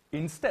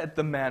 Instead,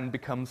 the man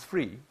becomes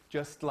free,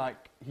 just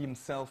like he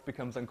himself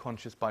becomes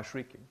unconscious by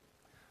shrieking.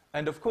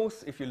 And of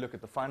course, if you look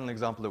at the final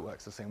example, it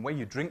works the same way.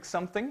 You drink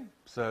something,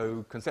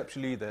 so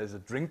conceptually there's a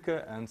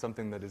drinker and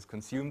something that is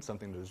consumed,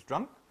 something that is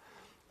drunk.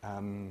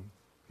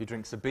 He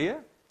drinks a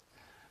beer,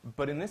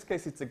 but in this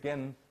case it's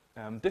again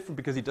different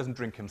because he doesn't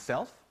drink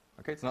himself.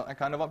 Okay, it's not that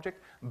kind of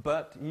object,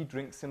 but he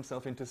drinks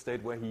himself into a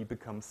state where he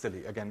becomes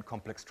silly. Again,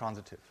 complex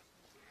transitive.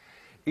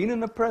 In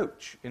an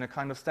approach, in a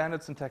kind of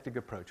standard syntactic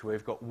approach, where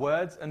you've got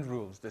words and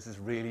rules, this is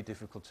really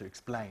difficult to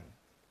explain.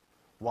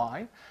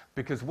 Why?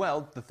 Because,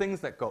 well, the things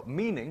that got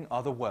meaning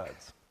are the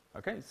words.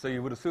 Okay, so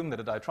you would assume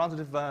that a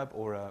ditransitive verb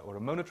or a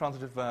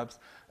monotransitive verb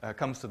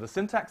comes to the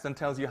syntax and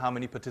tells you how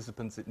many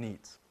participants it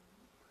needs.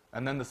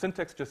 And then the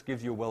syntax just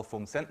gives you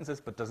well-formed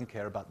sentences but doesn't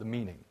care about the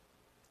meaning.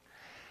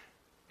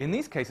 In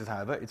these cases,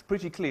 however, it's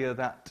pretty clear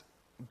that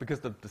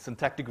because the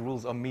syntactic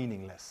rules are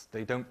meaningless,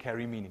 they don't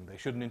carry meaning. They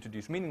shouldn't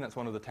introduce meaning. That's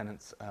one of the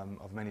tenets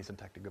of many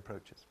syntactic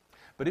approaches.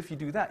 But if you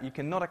do that, you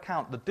cannot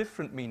account the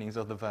different meanings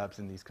of the verbs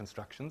in these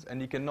constructions,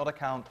 and you cannot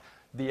account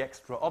the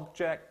extra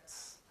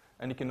objects,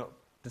 and you cannot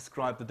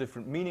describe the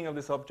different meaning of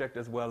this object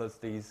as well as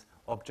these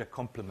object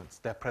complements.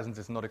 Their presence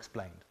is not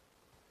explained.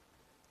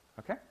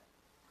 Okay?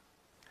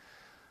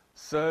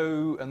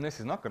 So, and this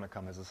is not going to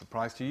come as a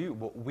surprise to you,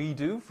 what we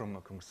do from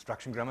a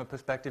construction grammar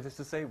perspective is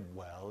to say,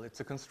 well, it's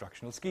a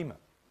constructional schema.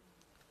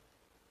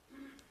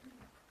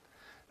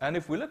 And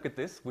if we look at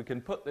this, we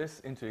can put this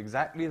into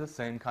exactly the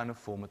same kind of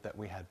format that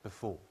we had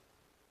before.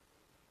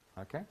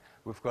 Okay?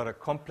 We've got a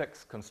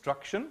complex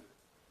construction.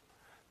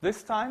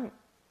 This time,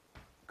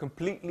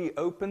 completely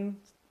open,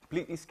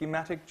 completely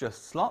schematic,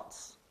 just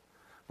slots.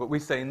 But we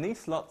say in these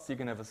slots, you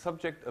can have a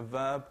subject, a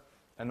verb,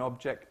 an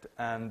object,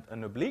 and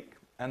an oblique.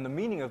 And the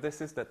meaning of this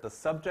is that the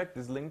subject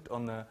is linked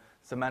on the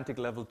semantic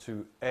level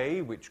to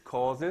A, which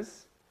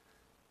causes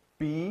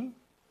B,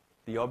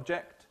 the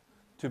object,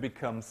 to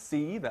become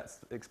C, that's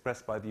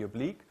expressed by the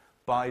oblique,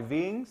 by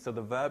being, so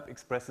the verb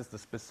expresses the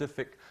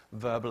specific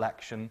verbal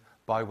action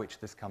by which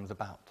this comes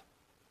about.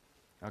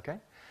 Okay?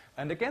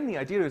 And again, the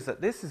idea is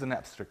that this is an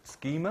abstract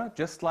schema,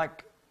 just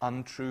like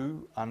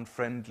untrue,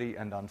 unfriendly,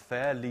 and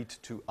unfair lead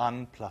to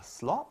un plus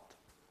slot.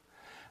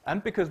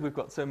 And because we've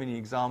got so many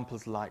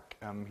examples like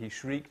he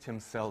shrieked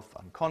himself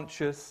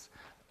unconscious,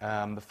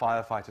 the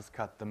firefighters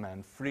cut the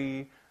man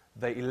free,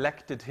 they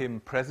elected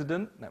him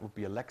president, that would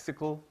be a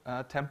lexical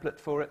template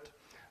for it.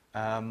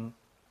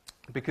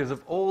 Because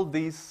of all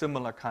these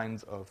similar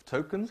kinds of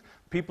tokens,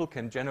 people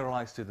can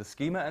generalize to the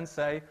schema and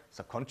say,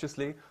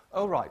 subconsciously,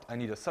 oh right, I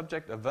need a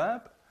subject, a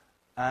verb,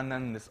 and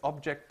then this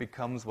object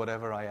becomes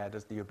whatever I add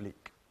as the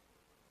oblique.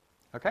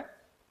 Okay?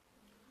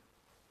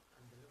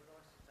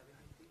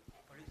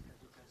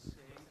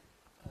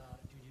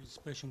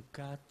 Expression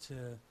cut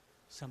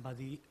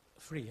somebody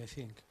free, I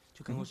think.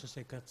 You can also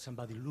say cut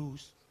somebody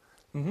loose.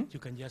 You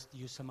can just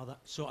use some other.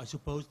 So I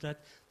suppose that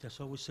there's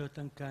always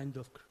certain kind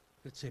of,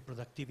 let's say,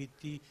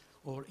 productivity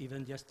or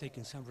even just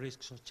taking some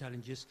risks or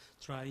challenges,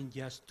 trying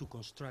just to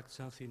construct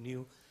something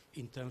new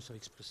in terms of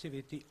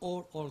expressivity,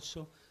 or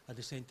also at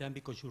the same time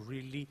because you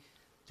really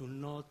do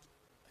not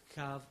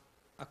have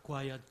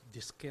acquired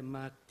the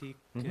schematic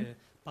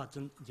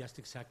pattern just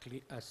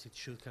exactly as it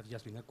should have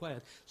just been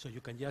acquired. So you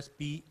can just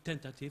be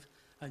tentative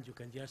and you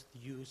can just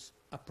use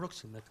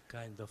approximate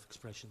kind of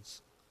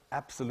expressions.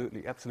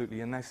 Absolutely,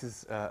 absolutely. And this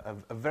is a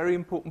very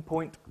important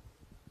point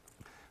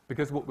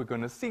because what we're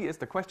going to see is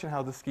the question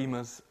how the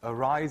schemas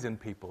arise in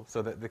people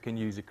so that they can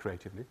use it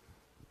creatively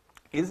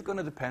is going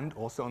to depend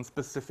also on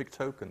specific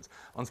tokens,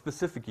 on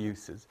specific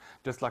uses.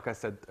 Just like I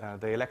said,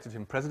 they elected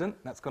him president.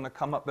 That's going to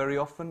come up very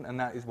often, and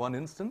that is one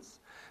instance.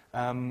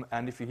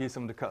 And if you hear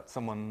someone cut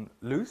someone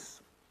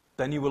loose,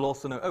 then you will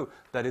also know, oh,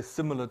 that is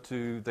similar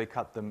to they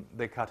cut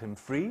him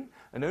free.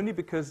 And only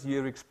because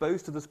you're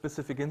exposed to the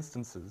specific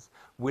instances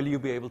will you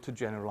be able to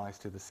generalize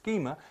to the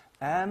schema.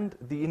 And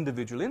the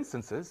individual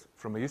instances,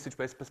 from a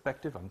usage-based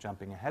perspective, I'm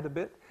jumping ahead a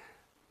bit,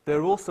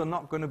 they're also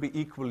not going to be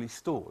equally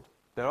stored.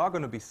 There are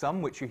going to be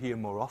some which you hear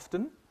more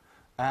often,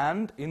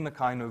 and in the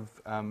kind of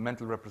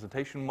mental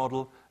representation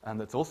model, and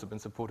that's also been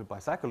supported by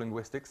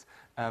psycholinguistics,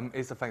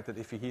 is the fact that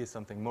if you hear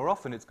something more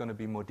often, it's going to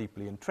be more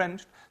deeply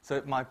entrenched, so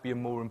it might be a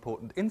more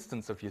important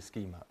instance of your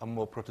schema, a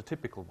more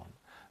prototypical one.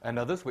 And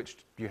others, which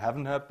you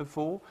haven't heard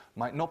before,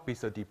 might not be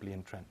so deeply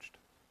entrenched.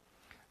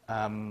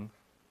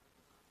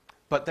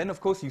 But then,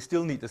 of course, you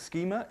still need the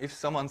schema. If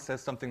someone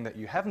says something that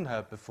you haven't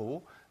heard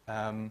before,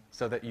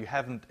 so that you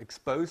haven't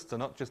exposed, so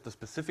not just the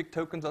specific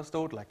tokens are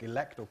stored, like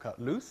elect or cut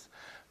loose,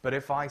 but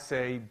if I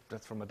say,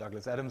 that's from a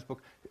Douglas Adams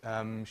book,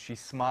 she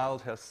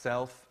smiled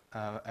herself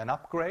an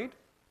upgrade,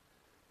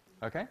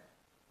 okay?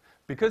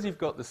 Because you've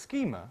got the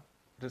schema,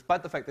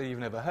 despite the fact that you've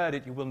never heard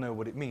it, you will know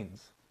what it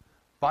means.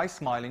 By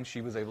smiling,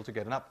 she was able to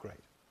get an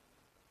upgrade.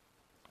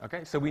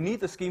 Okay, so we need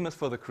the schemas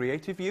for the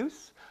creative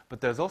use,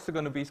 but there's also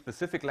going to be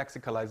specific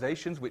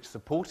lexicalizations which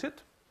support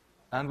it,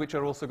 and which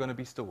are also going to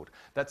be stored.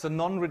 That's a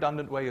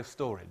non-redundant way of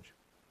storage.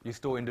 You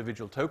store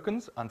individual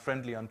tokens,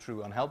 unfriendly,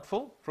 untrue,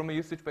 unhelpful, from a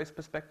usage-based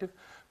perspective,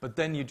 but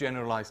then you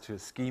generalize to a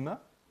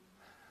schema.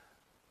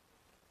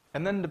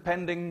 And then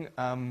depending,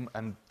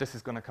 and this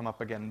is going to come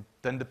up again,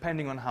 then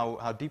depending on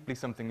how deeply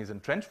something is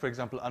entrenched, for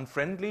example,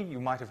 unfriendly,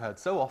 you might have heard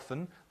so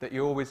often that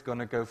you're always going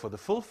to go for the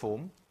full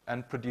form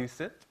and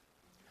produce it.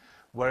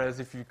 Whereas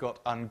if you've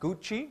got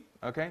Angucci,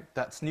 okay,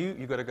 that's new,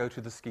 you've got to go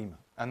to the schema.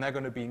 And they're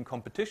going to be in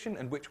competition,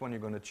 and which one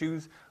you're going to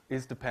choose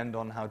is depend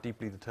on how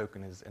deeply the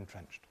token is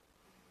entrenched.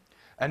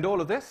 And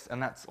all of this,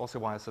 and that's also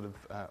why I sort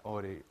of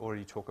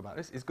already talk about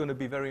this, is going to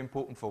be very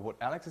important for what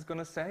Alex is going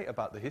to say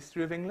about the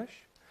history of English,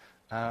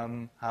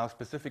 how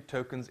specific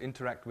tokens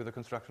interact with the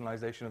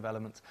constructionalization of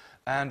elements,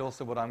 and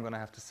also what I'm going to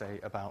have to say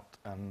about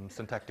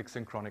syntactic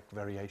synchronic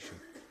variation,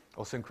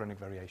 or synchronic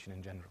variation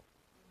in general.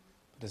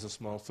 There's a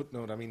small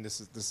footnote. I mean, this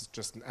is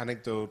just an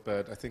anecdote,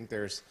 but I think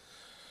there's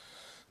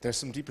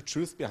some deeper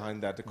truth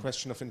behind that. The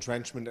question of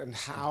entrenchment and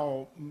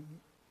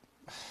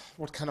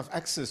what kind of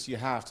access you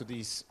have to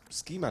these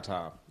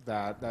schemata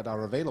that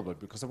are available.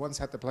 Because I once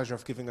had the pleasure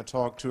of giving a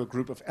talk to a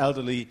group of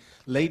elderly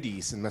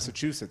ladies in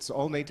Massachusetts,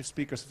 all native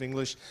speakers of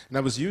English, and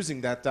I was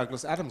using that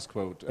Douglas Adams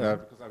quote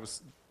because I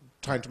was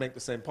trying to make the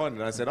same point,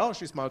 and I said, oh,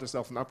 she smiled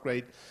herself an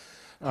upgrade,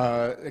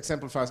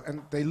 exemplifies,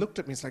 and they looked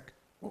at me, it's like,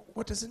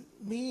 what does it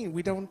mean?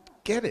 We don't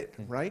get it,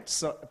 right?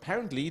 So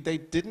apparently they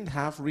didn't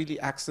have really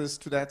access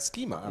to that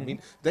schema. I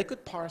mean, they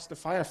could parse the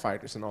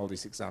firefighters in all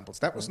these examples.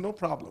 That was no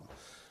problem.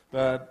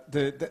 But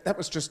that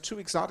was just too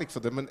exotic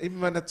for them. And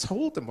even when I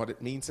told them what it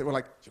means, they were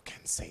like, you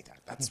can't say that.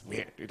 That's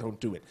weird. You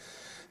don't do it.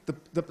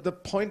 The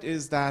point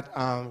is that,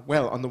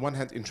 well, on the one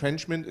hand,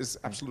 entrenchment is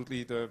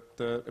absolutely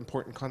the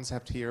important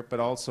concept here, but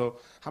also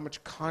how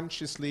much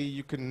consciously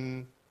you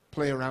can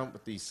play around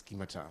with these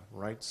schemata,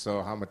 right?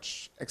 So how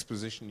much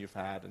exposition you've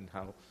had and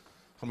how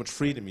much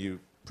freedom you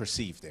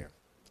perceive there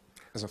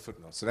as a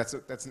footnote. So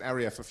that's an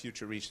area for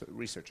future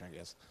research, I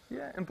guess.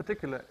 Yeah, in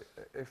particular,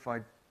 if I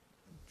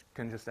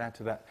can just add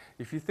to that,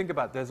 if you think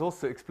about, there's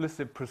also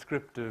explicit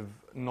prescriptive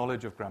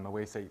knowledge of grammar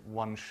where you say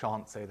one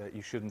shan't say that,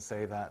 you shouldn't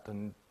say that,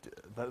 and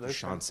you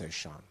shan't say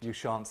shan't. You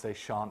shan't say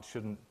shan't,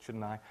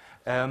 shouldn't I?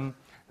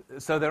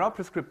 So there are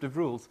prescriptive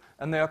rules,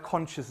 and they are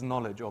conscious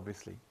knowledge,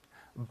 obviously.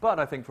 But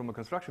I think from a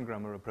construction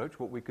grammar approach,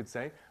 what we could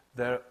say,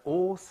 there are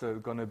also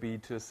going to be,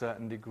 to a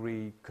certain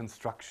degree,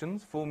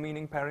 constructions for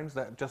meaning pairings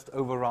that just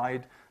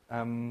override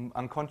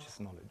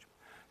unconscious knowledge.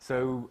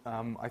 So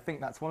I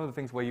think that's one of the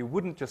things where you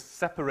wouldn't just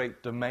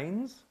separate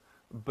domains,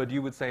 but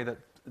you would say that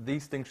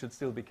these things should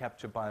still be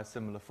captured by a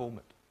similar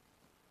format.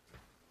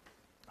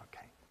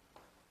 Okay.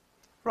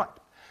 Right.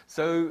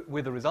 So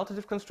with a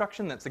resultative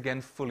construction, that's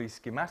again fully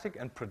schematic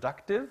and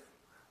productive.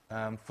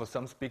 For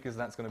some speakers,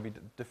 that's going to be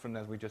different,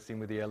 as we just seen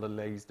with the elder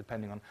ladies,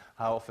 depending on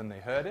how often they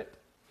heard it.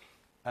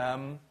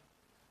 And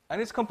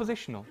it's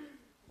compositional.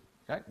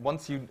 Okay?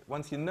 Once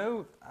you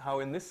know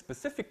how in this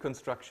specific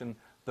construction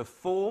the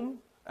form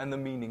and the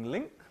meaning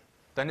link,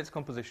 then it's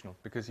compositional,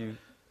 because you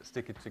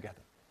stick it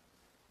together.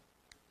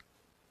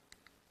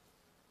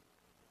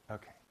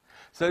 Okay.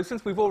 So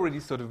since we've already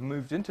sort of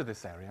moved into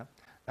this area,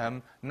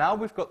 now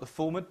we've got the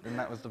format, and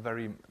that was the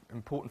very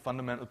important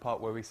fundamental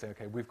part where we say,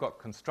 okay, we've got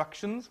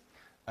constructions,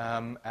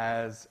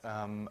 as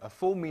a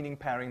full meaning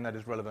pairing that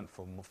is relevant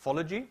for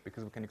morphology,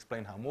 because we can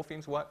explain how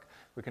morphemes work,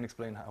 we can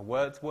explain how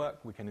words work,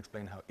 we can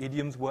explain how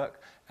idioms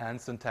work, and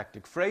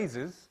syntactic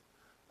phrases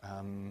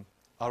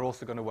are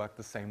also going to work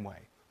the same way.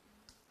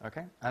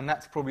 Okay? And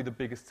that's probably the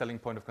biggest selling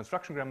point of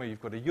construction grammar.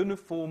 You've got a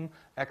uniform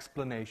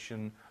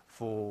explanation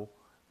for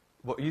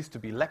what used to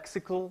be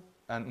lexical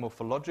and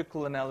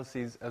morphological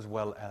analyses, as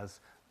well as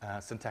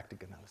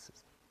syntactic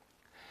analysis.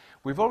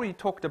 We've already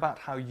talked about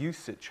how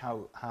usage,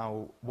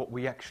 how what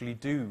we actually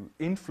do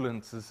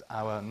influences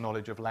our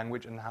knowledge of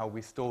language and how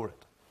we store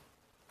it.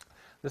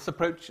 This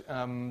approach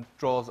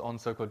draws on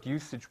so-called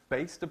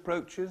usage-based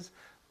approaches.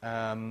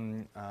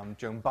 Joan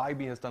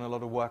Bybee has done a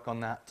lot of work on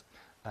that,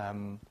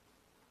 and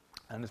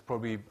is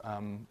probably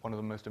one of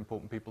the most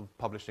important people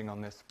publishing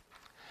on this.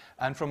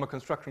 And from a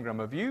construction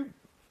grammar view,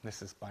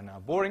 this is by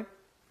now boring,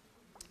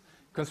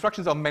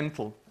 constructions are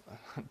mental.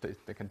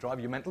 They can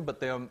drive you mental, but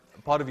they are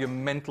part of your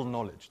mental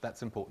knowledge.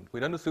 That's important. We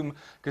don't assume,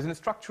 because in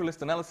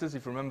structuralist analysis,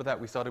 if you remember that,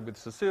 we started with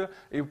Saussure,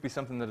 it would be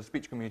something that a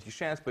speech community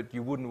shares, but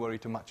you wouldn't worry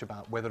too much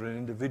about whether an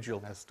individual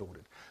has stored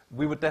it.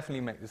 We would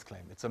definitely make this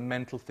claim. It's a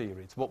mental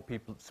theory. It's what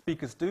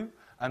speakers do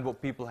and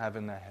what people have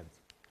in their heads.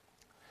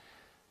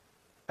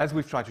 As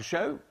we've tried to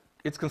show,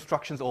 it's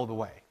constructions all the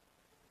way.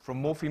 From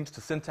morphemes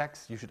to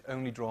syntax, you should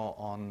only draw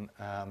on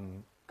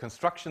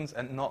constructions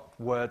and not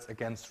words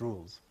against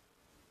rules.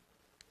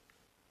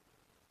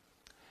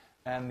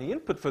 And the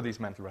input for these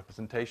mental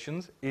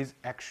representations is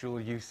actual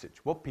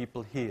usage, what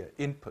people hear,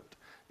 input.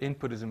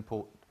 Input is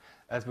important.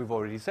 As we've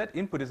already said,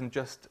 input isn't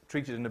just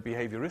treated in a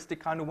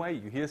behavioristic kind of way.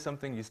 You hear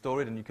something, you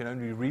store it, and you can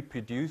only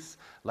reproduce,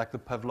 like the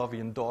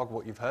Pavlovian dog,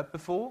 what you've heard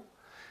before.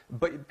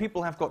 But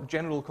people have got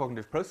general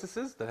cognitive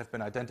processes that have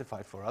been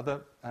identified for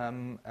other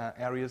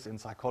areas in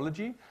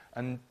psychology,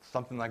 and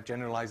something like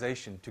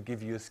generalization to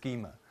give you a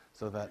schema,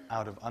 so that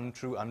out of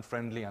untrue,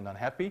 unfriendly, and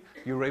unhappy,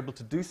 you're able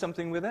to do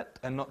something with it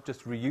and not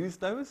just reuse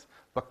those,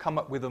 but come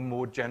up with a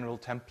more general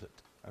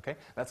template. Okay?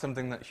 That's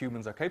something that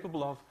humans are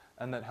capable of,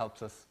 and that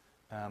helps us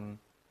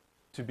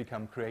to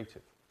become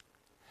creative.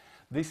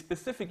 The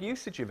specific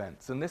usage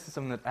events, and this is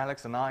something that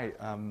Alex and I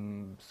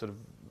sort of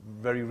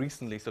very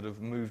recently sort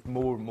of moved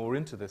more and more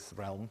into this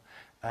realm,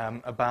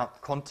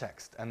 about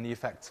context and the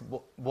effects,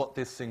 what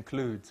this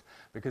includes.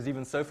 Because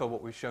even so far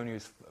what we've shown you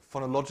is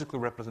phonological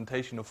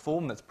representation of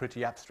form that's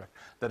pretty abstract,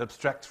 that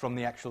abstracts from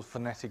the actual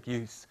phonetic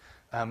use,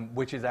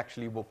 which is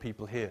actually what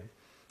people hear.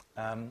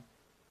 And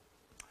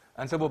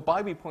so what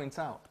Bybee points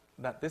out,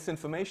 that this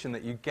information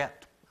that you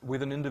get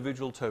with an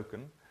individual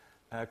token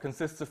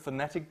consists of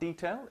phonetic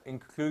detail,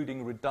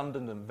 including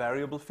redundant and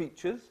variable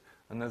features,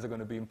 and those are going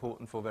to be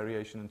important for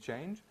variation and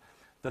change.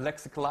 The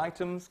lexical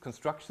items,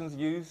 constructions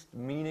used,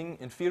 meaning,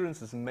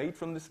 inferences made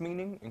from this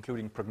meaning,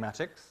 including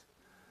pragmatics,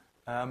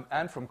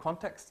 and from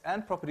context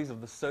and properties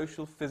of the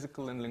social,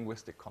 physical, and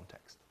linguistic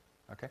context.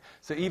 Okay?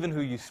 So even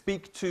who you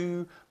speak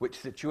to, which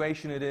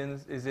situation it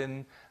is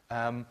in,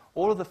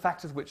 all of the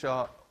factors which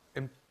are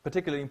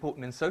particularly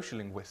important in social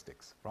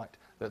linguistics, right?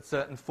 That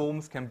certain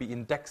forms can be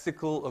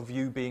indexical of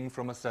you being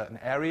from a certain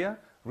area,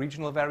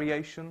 regional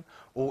variation,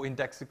 or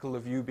indexical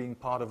of you being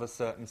part of a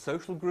certain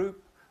social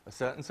group, a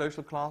certain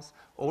social class.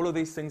 All of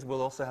these things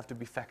will also have to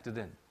be factored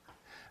in.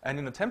 And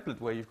in a template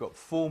where you've got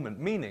form and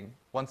meaning,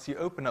 once you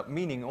open up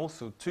meaning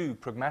also to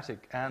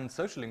pragmatic and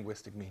social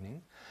linguistic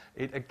meaning,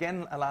 it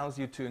again allows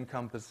you to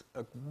encompass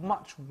a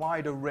much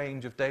wider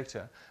range of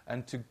data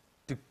and to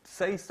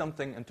say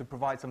something and to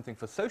provide something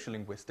for social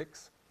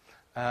linguistics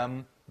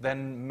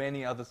than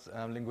many other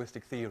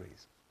linguistic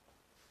theories.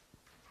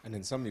 And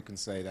in some you can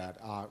say that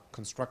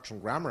construction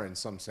grammar in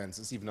some sense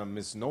is even a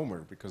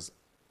misnomer, because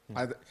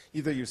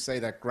either you say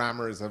that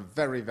grammar is a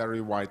very,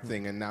 very wide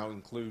thing and now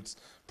includes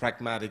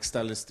pragmatic,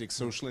 stylistic,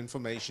 social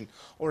information,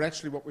 or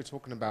actually what we're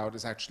talking about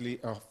is actually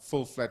a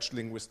full-fledged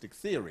linguistic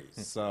theory.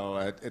 So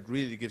it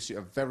really gives you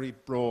a very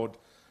broad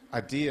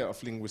idea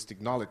of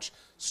linguistic knowledge,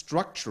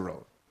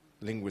 structural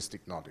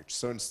linguistic knowledge.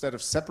 So instead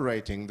of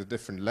separating the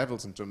different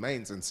levels and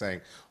domains and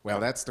saying, well,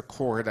 that's the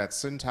core, that's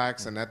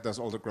syntax, and that does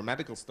all the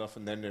grammatical stuff,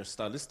 and then there's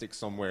stylistic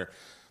somewhere,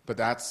 but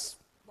that's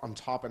on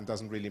top and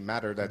doesn't really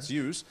matter, that's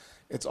use.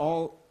 It's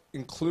all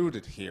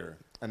included here,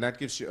 and that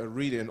gives you a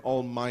really an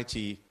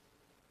almighty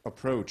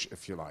approach,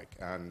 if you like.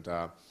 And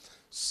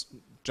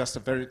just a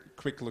very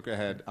quick look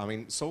ahead. I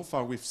mean, so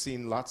far we've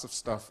seen lots of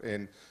stuff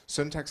in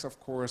syntax, of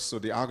course, so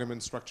the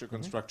argument structure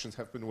constructions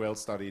have been well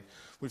studied.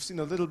 We've seen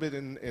a little bit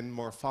in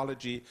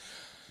morphology.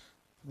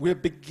 We're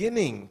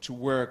beginning to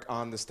work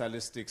on the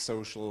stylistic,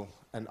 social,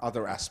 and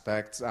other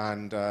aspects,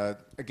 and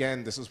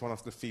again, this is one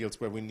of the fields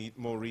where we need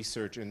more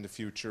research in the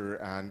future,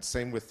 and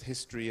same with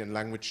history and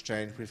language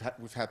change.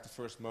 We've had the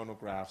first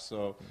monograph,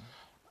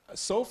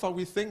 so far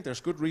we think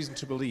there's good reason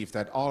to believe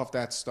that all of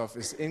that stuff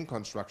is in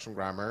construction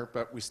grammar,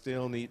 but we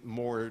still need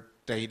more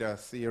data,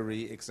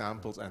 theory,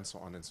 examples, and so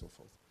on and so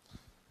forth.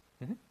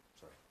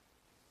 Sorry.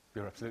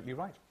 You're absolutely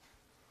right.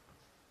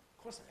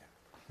 Of course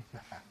I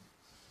am.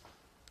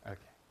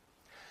 Okay.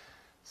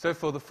 So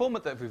for the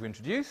format that we've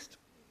introduced,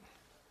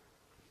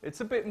 it's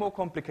a bit more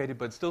complicated,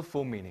 but still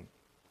full meaning.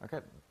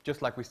 Okay,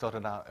 just like we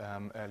started out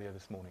earlier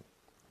this morning.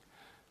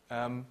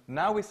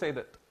 Now we say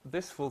that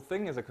this full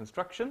thing is a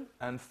construction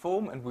and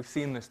form, and we've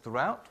seen this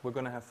throughout. We're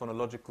going to have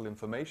phonological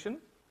information,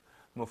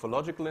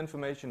 morphological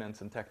information, and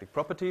syntactic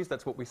properties.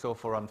 That's what we saw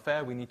for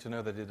unfair. We need to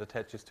know that it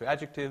attaches to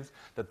adjectives,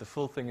 that the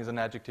full thing is an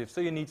adjective,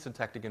 so you need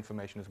syntactic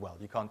information as well.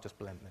 You can't just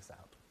blend this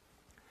out.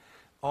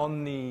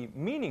 On the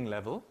meaning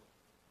level,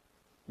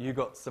 you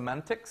got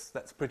semantics.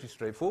 That's pretty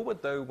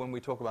straightforward, though when we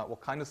talk about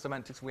what kind of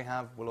semantics we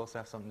have, we'll also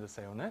have something to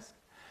say on this.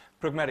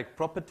 Pragmatic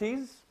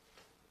properties,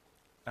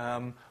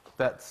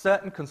 that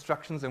certain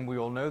constructions, and we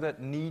all know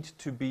that, need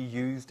to be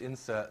used in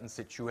certain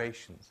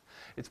situations.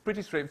 It's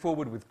pretty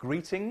straightforward with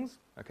greetings.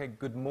 Okay,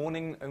 good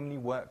morning only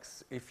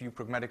works if you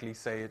pragmatically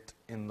say it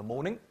in the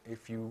morning.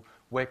 If you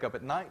wake up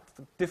at night,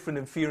 different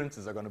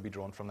inferences are going to be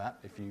drawn from that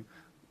if you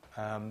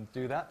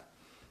do that.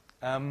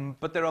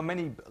 But there are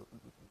many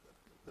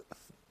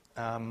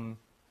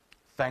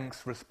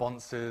thanks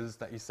responses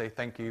that you say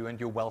thank you and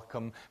you're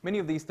welcome. Many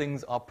of these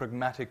things are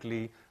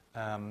pragmatically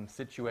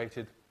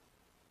situated,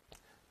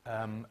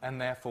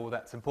 and therefore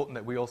that's important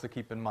that we also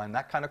keep in mind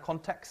that kind of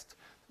context,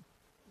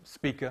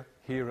 speaker,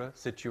 hearer,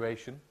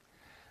 situation.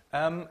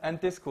 And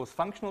discourse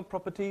functional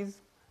properties,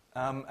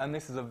 and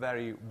this is a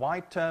very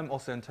wide term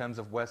also in terms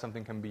of where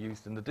something can be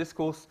used in the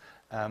discourse,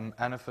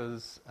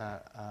 anaphors,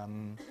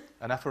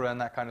 anaphora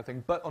and that kind of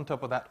thing, but on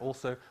top of that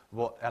also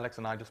what Alex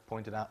and I just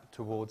pointed out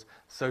towards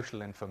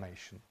social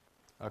information.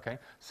 Okay,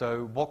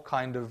 so what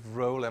kind of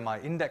role am I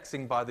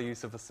indexing by the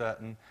use of a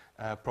certain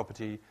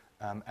property,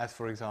 as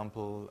for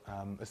example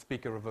a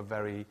speaker of a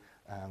very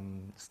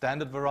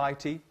standard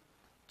variety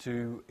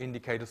to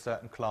indicate a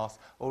certain class,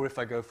 or if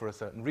I go for a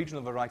certain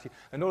regional variety,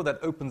 and all that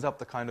opens up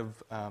the kind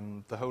of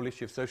the whole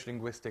issue of social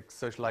linguistics,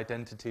 social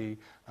identity,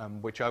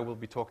 which I will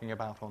be talking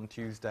about on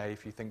Tuesday.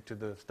 If you think to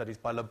the studies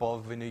by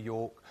Labov in New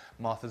York,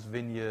 Martha's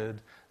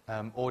Vineyard,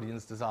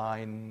 audience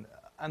design,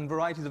 and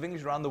varieties of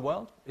English around the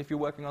world, if you're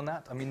working on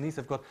that. I mean, these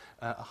have got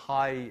a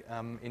high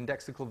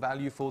indexical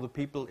value for the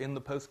people in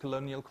the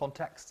post-colonial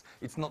context.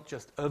 It's not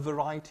just a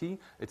variety,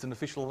 it's an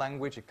official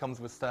language, it comes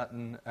with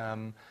certain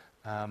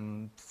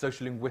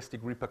social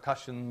linguistic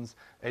repercussions,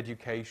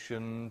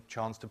 education,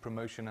 chance to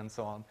promotion, and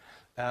so on.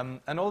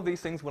 And all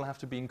these things will have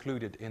to be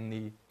included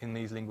in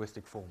these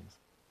linguistic forms.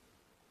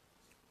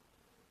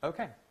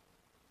 Okay.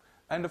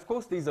 And of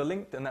course, these are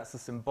linked, and that's the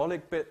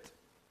symbolic bit,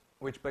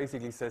 which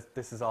basically says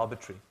this is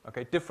arbitrary.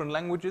 Okay, different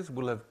languages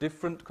will have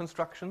different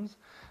constructions.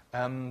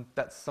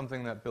 That's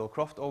something that Bill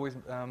Croft always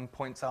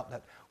points out,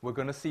 that we're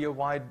going to see a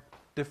wide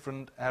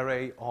different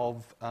array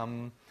of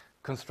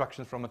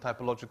constructions from a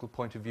typological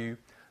point of view.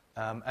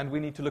 And we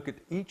need to look at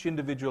each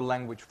individual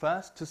language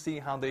first to see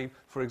how they,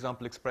 for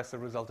example, express a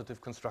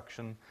resultative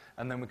construction.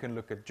 And then we can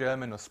look at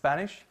German or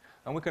Spanish,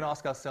 and we can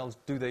ask ourselves,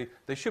 they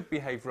should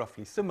behave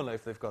roughly similar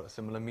if they've got a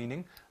similar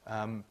meaning,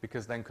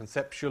 because then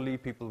conceptually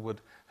people would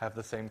have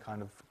the same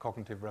kind of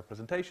cognitive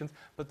representations,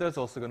 but there's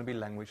also going to be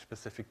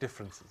language-specific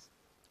differences.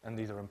 And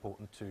these are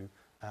important to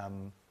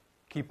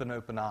keep an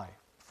open eye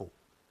for.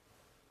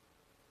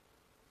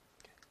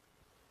 Okay.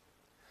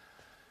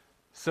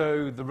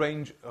 So the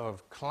range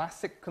of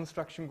classic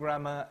construction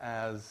grammar,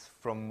 as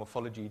from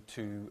morphology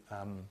to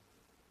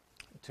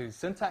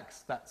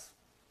syntax, that's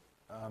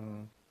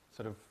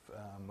sort of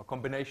a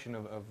combination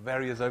of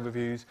various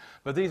overviews,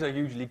 but these are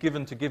usually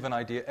given to give an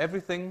idea.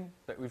 Everything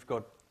that we've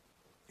got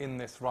in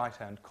this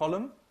right-hand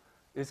column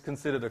is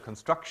considered a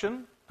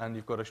construction, and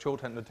you've got a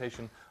shorthand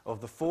notation of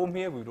the form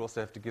here. We would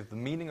also have to give the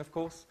meaning, of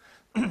course.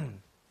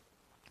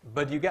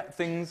 But you get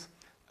things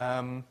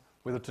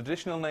with a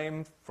traditional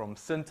name from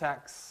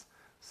syntax,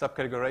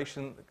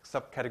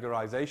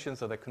 subcategorization,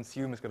 so that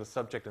consume has got a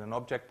subject and an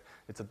object.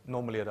 It's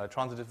normally a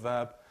ditransitive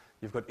verb.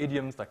 You've got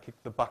idioms like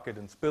kick the bucket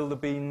and spill the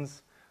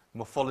beans,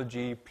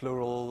 morphology,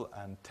 plural,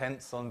 and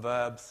tense on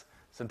verbs,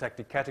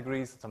 syntactic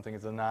categories, something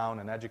is a noun,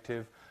 an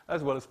adjective,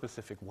 as well as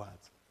specific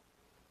words.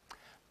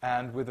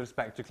 And with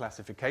respect to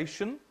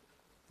classification,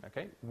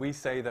 okay, we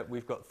say that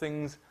we've got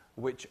things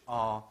which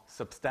are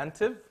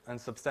substantive,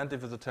 and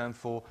substantive is a term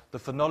for the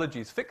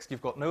phonology is fixed.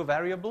 You've got no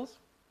variables.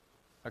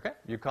 Okay,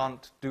 you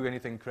can't do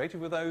anything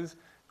creative with those.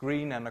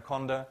 Green,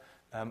 anaconda,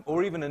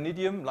 or even an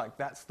idiom, like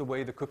that's the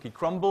way the cookie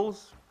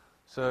crumbles.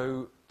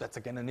 So that's,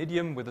 again, an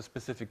idiom with a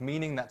specific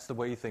meaning. That's the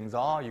way things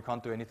are. You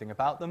can't do anything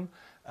about them.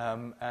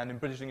 And in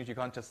British English, you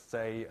can't just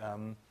say,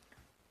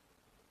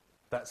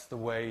 that's the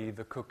way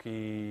the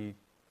cookie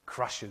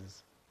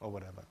crushes, or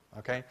whatever.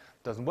 Okay?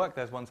 Doesn't work.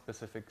 There's one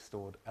specific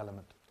stored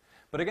element.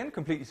 But again,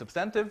 completely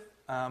substantive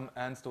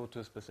and stored to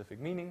a specific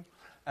meaning.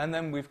 And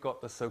then we've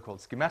got the so-called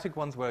schematic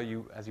ones, where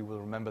you, as you will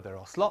remember, there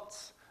are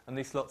slots. And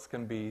these slots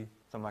can be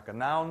something like a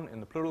noun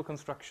in the plural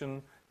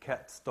construction,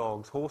 cats,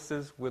 dogs,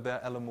 horses with their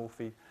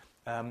allomorphy,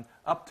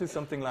 up to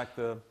something like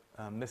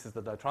this is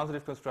the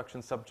ditransitive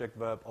construction, subject,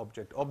 verb,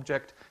 object,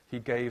 object. He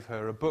gave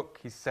her a book.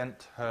 He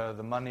sent her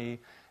the money.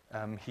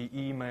 He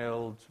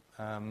emailed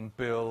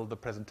Bill the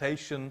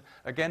presentation.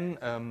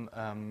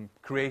 Again,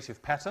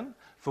 creative pattern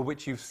for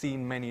which you've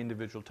seen many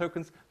individual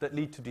tokens that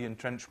lead to the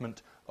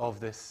entrenchment of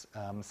this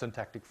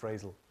syntactic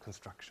phrasal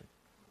construction.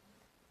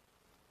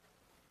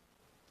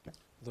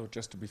 Though,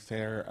 just to be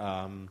fair,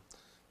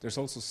 there's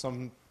also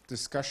some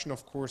discussion,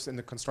 of course, in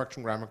the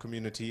construction grammar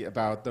community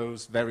about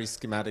those very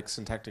schematic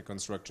syntactic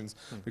constructions,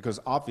 because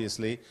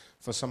obviously,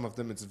 for some of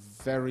them, it's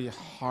very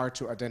hard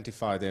to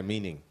identify their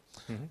meaning.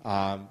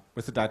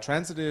 With the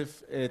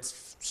ditransitive,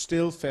 it's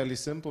still fairly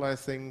simple, I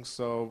think,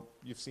 so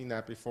you've seen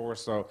that before,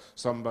 so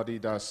somebody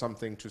does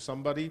something to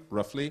somebody,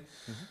 roughly.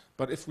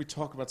 But if we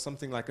talk about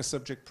something like a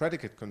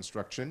subject-predicate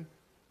construction,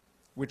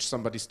 which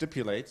somebody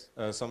stipulates,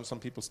 some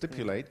people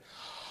stipulate,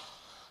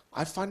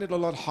 I find it a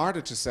lot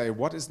harder to say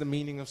what is the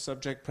meaning of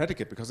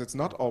subject-predicate, because it's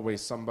not always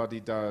somebody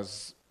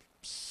does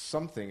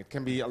something. It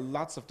can be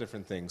lots of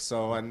different things.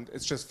 So, and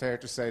it's just fair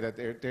to say that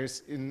there's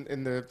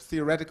in the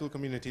theoretical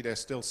community, there's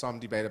still some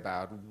debate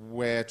about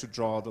where to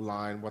draw the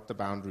line, what the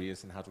boundary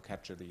is, and how to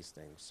capture these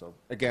things. So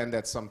again,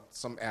 that's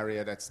some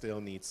area that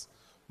still needs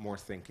more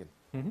thinking.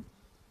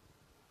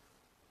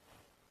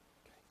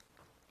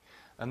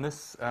 And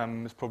this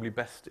is probably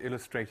best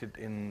illustrated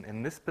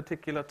in this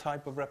particular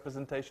type of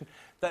representation.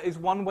 That is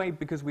one way,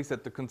 because we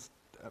said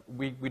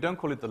we don't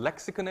call it the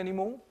lexicon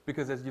anymore,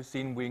 because as you've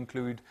seen, we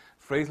include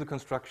phrasal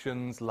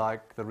constructions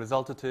like the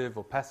resultative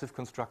or passive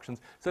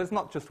constructions. So it's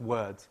not just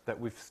words that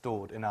we've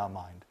stored in our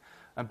mind.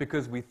 And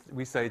because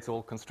we say it's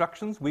all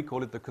constructions, we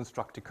call it the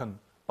constructicon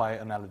by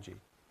analogy.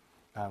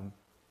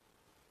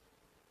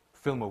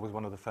 Fillmore was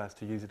one of the first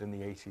to use it in the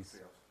 80s.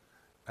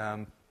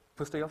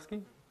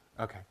 Pustoyevsky?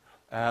 Okay.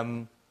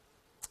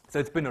 So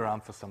it's been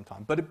around for some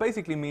time. But it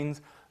basically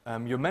means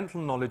your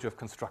mental knowledge of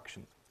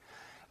constructions.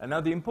 And now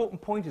the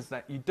important point is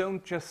that you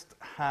don't just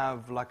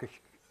have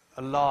like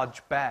a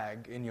large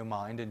bag in your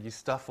mind and you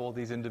stuff all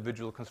these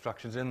individual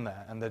constructions in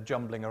there and they're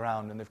jumbling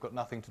around and they've got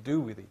nothing to do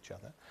with each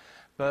other.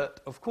 But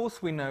of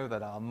course we know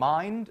that our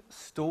mind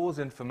stores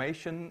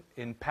information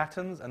in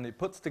patterns and it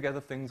puts together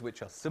things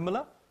which are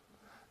similar.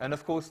 And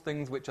of course,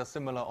 things which are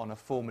similar on a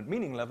form and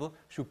meaning level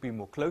should be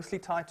more closely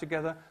tied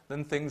together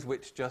than things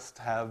which just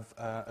have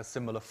a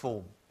similar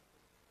form.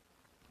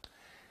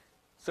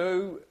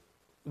 So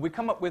we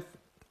come up with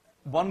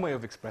one way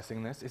of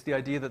expressing this is the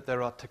idea that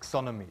there are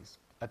taxonomies.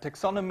 A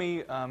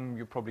taxonomy,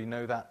 you probably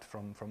know that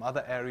from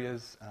other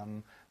areas,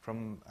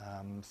 from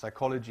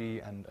psychology,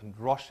 and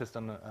Roche has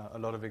done a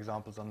lot of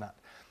examples on that.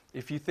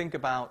 If you think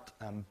about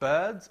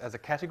birds as a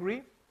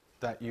category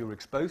that you're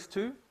exposed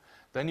to,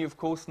 then you of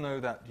course know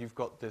that you've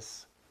got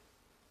this,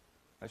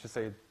 let's just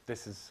say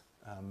this is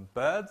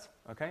birds,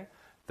 okay?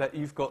 That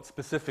you've got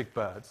specific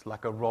birds,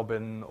 like a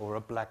robin or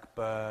a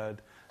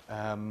blackbird,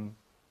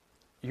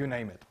 you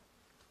name it.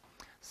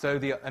 So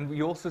and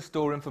we also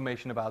store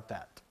information about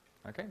that.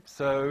 Okay?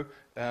 So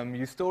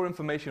you store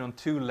information on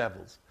two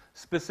levels.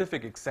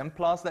 Specific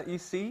exemplars that you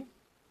see,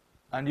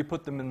 and you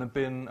put them in the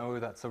bin. Oh,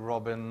 that's a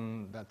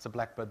robin, that's a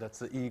blackbird,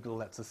 that's an eagle,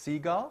 that's a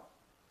seagull.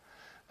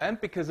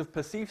 And because of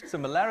perceived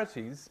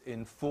similarities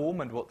in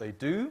form and what they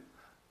do,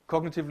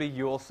 cognitively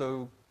you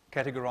also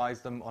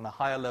categorize them on a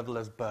higher level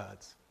as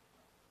birds.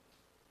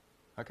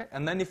 Okay?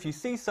 And then if you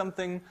see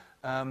something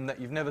that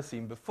you've never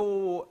seen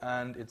before,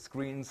 and it's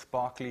green,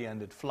 sparkly,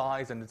 and it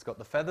flies, and it's got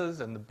the feathers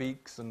and the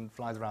beaks and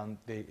flies around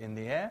in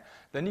the air,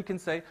 then you can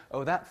say,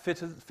 oh, that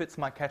fits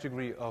my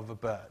category of a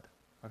bird.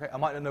 Okay? I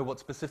might not know what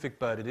specific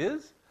bird it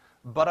is,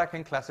 but I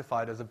can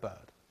classify it as a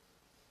bird.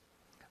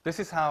 This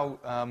is how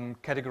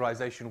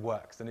categorization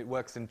works, and it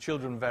works in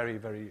children very,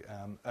 very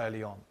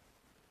early on.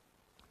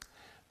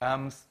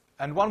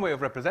 And one way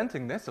of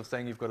representing this, of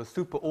saying you've got a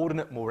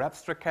superordinate, more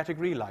abstract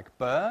category like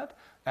bird,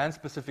 and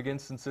specific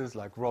instances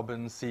like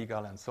robin,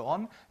 seagull, and so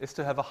on, is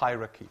to have a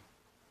hierarchy.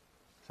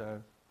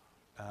 So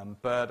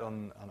bird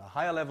on a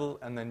higher level,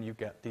 and then you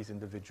get these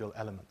individual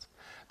elements.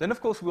 Then,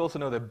 of course, we also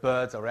know that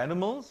birds are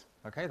animals.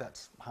 Okay,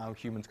 that's how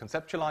humans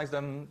conceptualize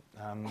them.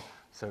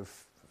 So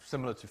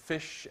similar to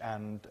fish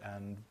and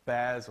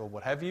bears or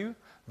what have you,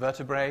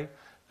 vertebrae.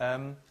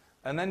 And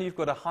then you've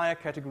got a higher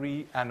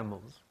category,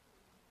 animals.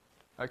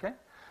 Okay?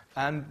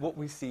 And what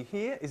we see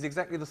here is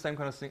exactly the same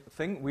kind of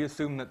thing. We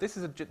assume that this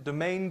is a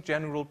domain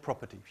general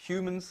property.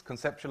 Humans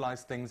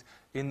conceptualize things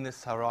in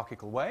this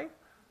hierarchical way.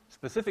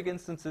 Specific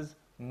instances,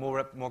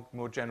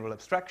 more general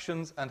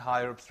abstractions, and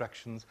higher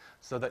abstractions,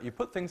 so that you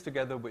put things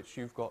together which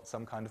you've got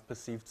some kind of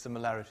perceived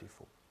similarity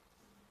for.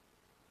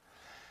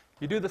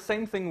 You do the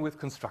same thing with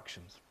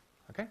constructions.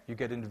 Okay? You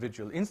get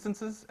individual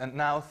instances, and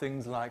now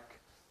things like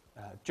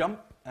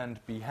jump and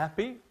be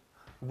happy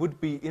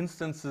would be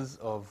instances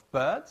of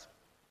birds.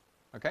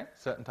 Okay,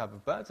 certain type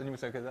of birds, and you would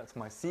say, okay, that's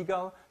my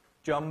seagull,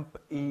 jump,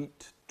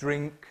 eat,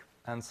 drink,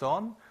 and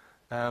so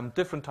on.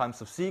 Different types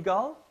of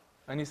seagull,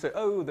 and you say,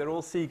 oh, they're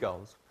all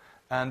seagulls.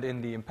 And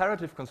in the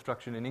imperative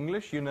construction in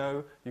English, you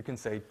know, you can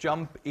say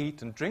jump,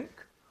 eat, and drink.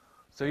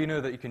 So you know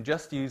that you can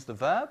just use the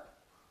verb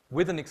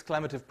with an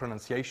exclamative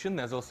pronunciation.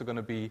 There's also going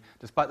to be,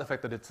 despite the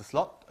fact that it's a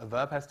slot, a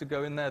verb has to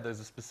go in there. There's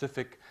a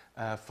specific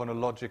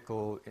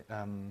phonological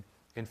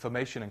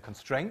information and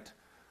constraint,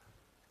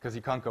 because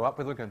you can't go up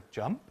with it, you can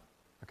jump.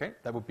 Okay,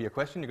 that would be a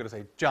question. You've got to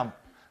say jump.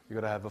 You've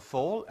got to have a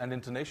fall, and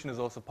intonation is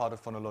also part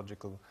of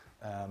phonological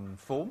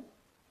form.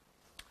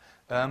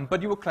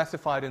 But you will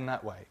classify it in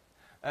that way.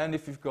 And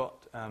if you've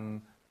got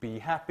be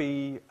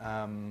happy,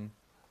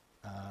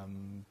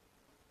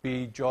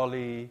 be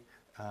jolly,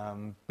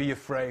 be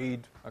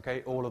afraid,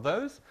 okay, all of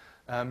those,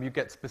 you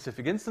get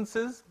specific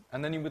instances,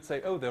 and then you would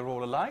say, oh, they're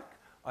all alike.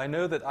 I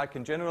know that I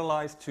can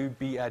generalize to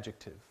be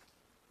adjective.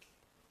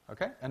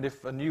 Okay, and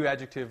if a new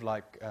adjective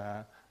like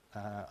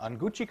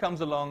Angucci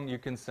comes along, you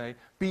can say,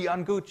 be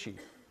Angucci.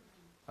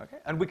 Okay?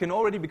 And we can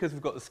already, because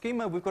we've got the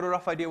schema, we've got a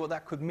rough idea what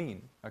that could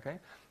mean. Okay?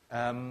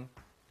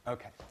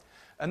 Okay.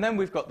 And then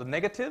we've got the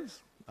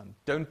negatives.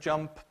 Don't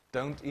jump,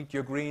 don't eat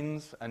your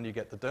greens, and you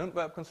get the don't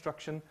verb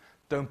construction.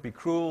 Don't be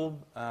cruel,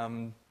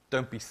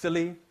 don't be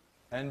silly,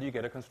 and you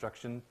get a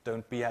construction,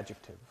 don't be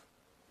adjective.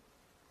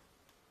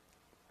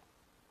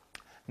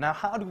 Now,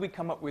 how do we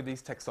come up with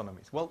these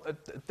taxonomies? Well,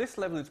 at this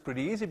level, it's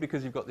pretty easy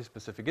because you've got these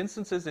specific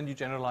instances, and you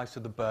generalize to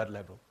the bird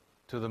level,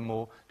 to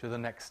the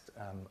next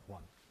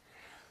one.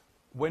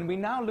 When we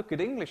now look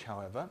at English,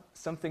 however,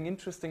 something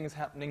interesting is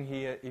happening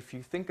here if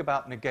you think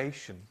about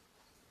negation,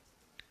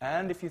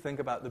 and if you think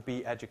about the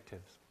be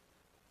adjectives.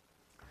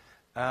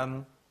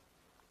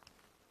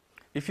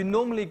 If you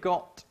normally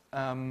got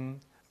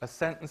a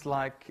sentence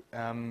like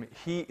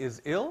he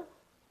is ill,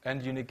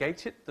 and you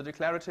negate it, the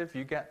declarative,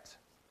 you get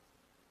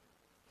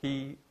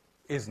he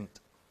isn't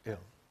ill.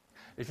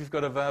 If you've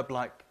got a verb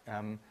like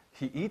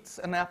he eats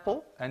an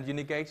apple, and you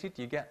negate it,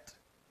 you get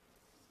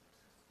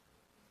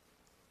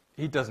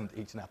he doesn't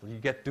eat an apple. You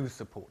get do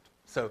support.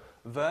 So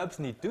verbs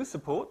need do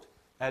support,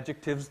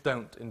 adjectives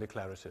don't in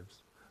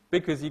declaratives,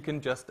 because you can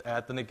just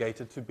add the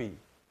negator to be.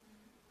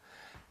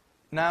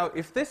 Now,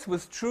 if this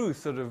was true,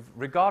 sort of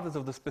regardless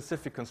of the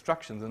specific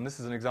constructions, and this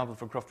is an example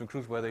from Croft and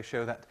Cruz where they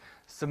show that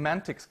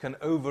semantics can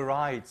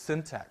override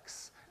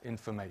syntax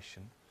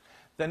information,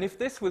 then if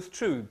this was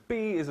true,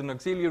 be is an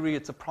auxiliary,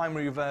 it's a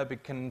primary verb,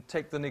 it can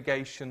take the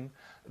negation,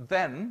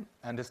 then,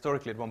 and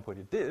historically at one point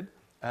it did,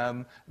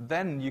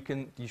 then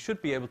you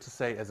should be able to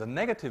say as a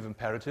negative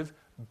imperative,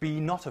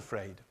 be not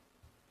afraid.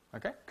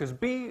 Okay? Because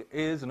be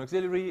is an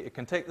auxiliary, it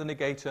can take the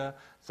negator,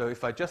 so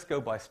if I just go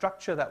by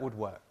structure, that would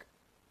work.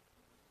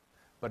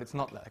 but it's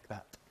not like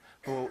that.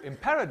 For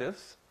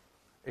imperatives,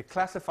 it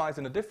classifies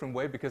in a different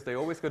way because they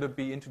always got to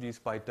be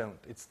introduced by don't.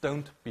 It's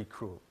don't be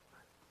cruel,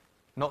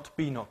 not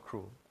be not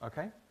cruel,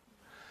 okay?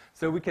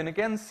 So we can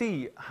again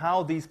see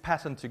how these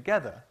pattern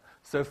together.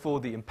 So for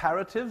the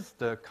imperatives,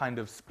 the kind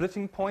of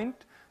splitting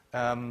point,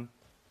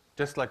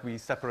 just like we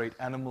separate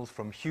animals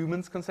from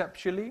humans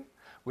conceptually,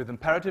 with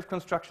imperative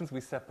constructions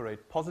we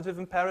separate positive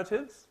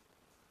imperatives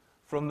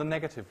from the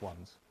negative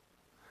ones.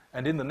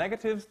 And in the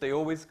negatives, they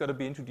always got to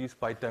be introduced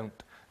by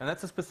don't. And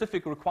that's a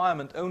specific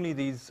requirement only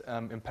these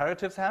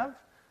imperatives have,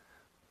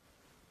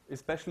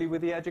 especially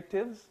with the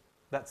adjectives.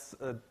 That's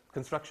a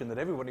construction that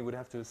everybody would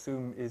have to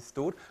assume is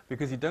stored,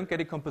 because you don't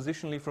get it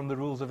compositionally from the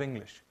rules of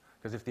English.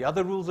 Because if the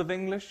other rules of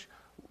English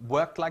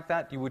worked like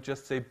that, you would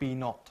just say be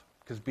not,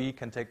 because be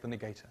can take the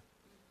negator.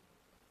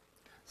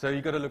 So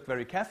you've got to look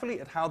very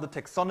carefully at how the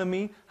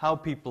taxonomy, how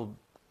people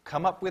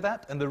come up with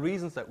that, and the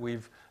reasons that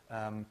we've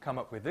come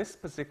up with this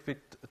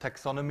specific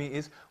taxonomy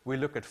is we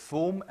look at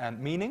form and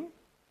meaning.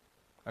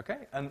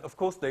 Okay? And of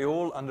course, they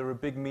all under a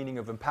big meaning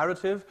of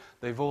imperative.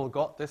 They've all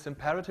got this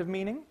imperative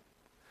meaning.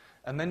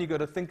 And then you've got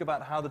to think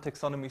about how the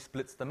taxonomy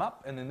splits them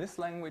up. And in this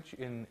language,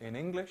 in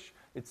English,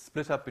 it's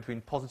split up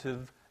between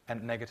positive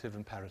and negative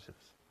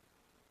imperatives.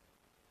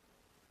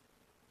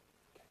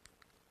 Okay.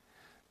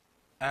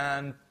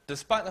 And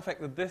despite the fact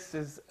that this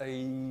is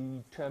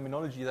a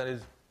terminology that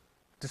is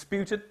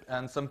disputed,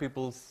 and some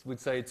people would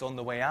say it's on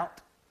the way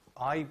out,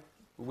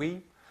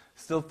 we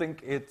still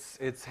think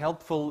it's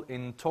helpful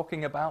in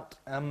talking about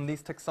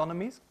these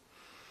taxonomies.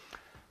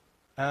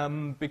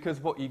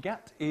 Because what you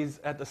get is,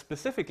 at a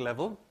specific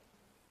level,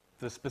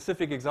 the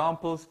specific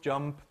examples,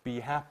 jump, be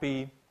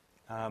happy,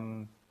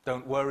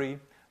 don't worry,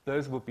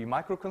 those would be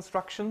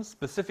microconstructions,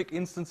 specific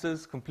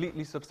instances,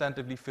 completely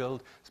substantively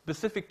filled,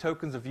 specific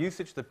tokens of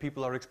usage that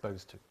people are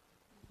exposed to.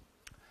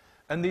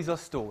 And these are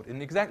stored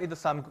in exactly the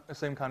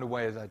same kind of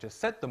way as I just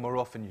said. The more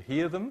often you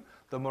hear them,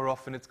 the more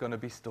often it's going to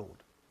be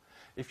stored.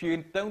 If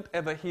you don't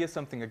ever hear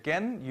something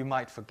again, you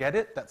might forget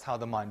it. That's how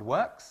the mind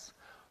works.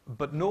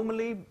 But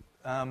normally,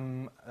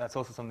 that's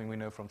also something we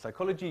know from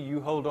psychology, you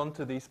hold on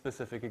to these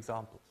specific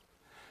examples.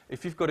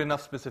 If you've got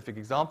enough specific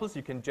examples,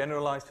 you can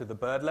generalize to the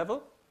bird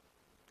level.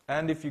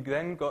 And if you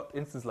then got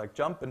instances like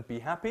jump and be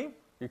happy,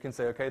 you can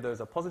say, okay,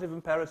 those are positive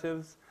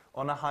imperatives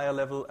on a higher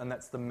level, and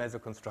that's the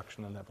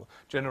mesoconstructional level.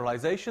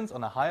 Generalizations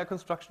on a higher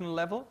constructional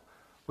level,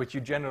 which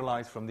you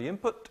generalize from the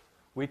input,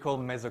 we call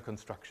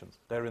mesoconstructions.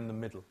 They're in the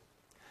middle.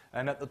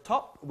 And at the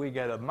top, we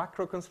get a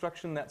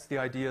macroconstruction. That's the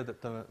idea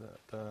that the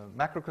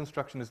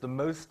macroconstruction is the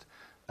most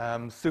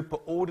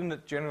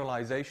superordinate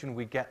generalization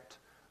we get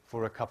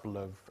for a couple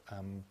of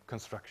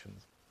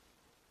constructions.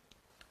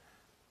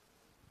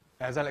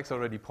 As Alex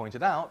already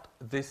pointed out,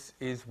 this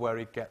is where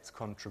it gets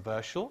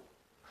controversial.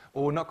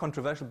 Or not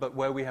controversial, but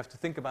where we have to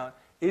think about,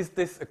 is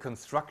this a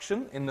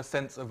construction in the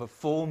sense of a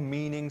form,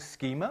 meaning,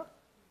 schema?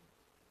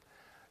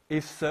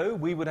 If so,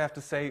 we would have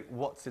to say,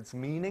 what's its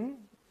meaning?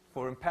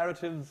 For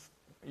imperatives,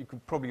 you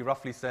could probably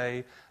roughly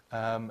say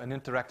an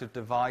interactive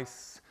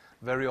device,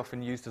 very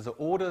often used as an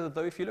order,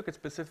 though if you look at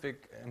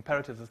specific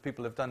imperatives, as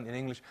people have done in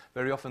English,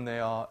 very often they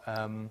are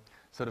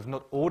sort of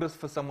not orders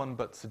for someone,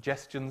 but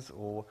suggestions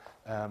or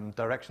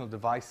directional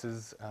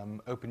devices,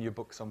 open your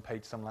books on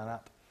page, something like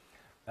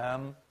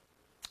that.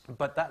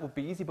 But that would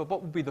be easy, but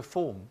what would be the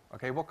form?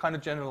 Okay, what kind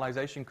of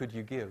generalization could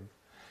you give?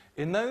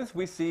 In those,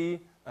 we see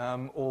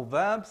all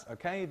verbs,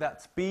 okay,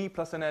 that's be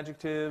plus an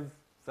adjective,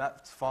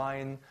 that's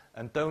fine,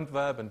 and don't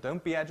verb and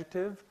don't be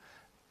adjective.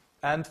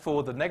 And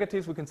for the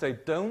negatives, we can say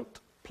don't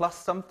plus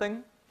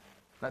something,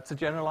 that's a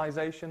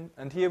generalization.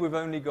 And here we've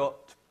only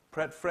got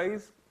pret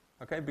phrase,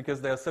 okay,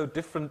 because they're so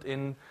different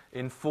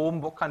in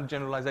form, what kind of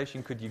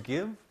generalization could you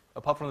give,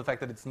 apart from the fact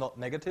that it's not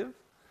negative?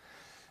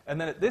 And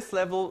then at this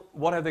level,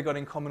 what have they got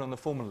in common on the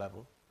formal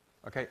level?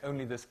 Okay,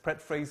 only this pret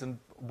phrase, and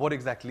what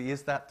exactly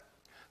is that?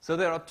 So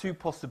there are two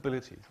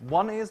possibilities.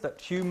 One is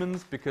that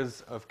humans,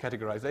 because of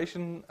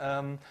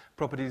categorization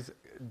properties,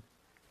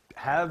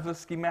 have a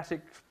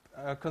schematic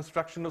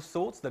construction of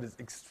sorts that is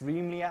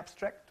extremely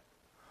abstract,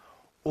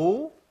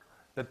 or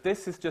that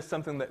this is just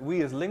something that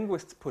we as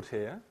linguists put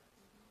here,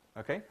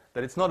 okay,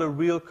 that it's not a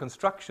real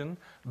construction,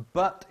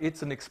 but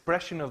it's an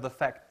expression of the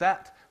fact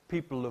that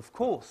people, of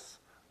course,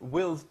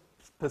 will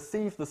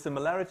perceive the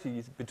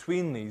similarities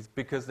between these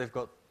because they've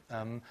got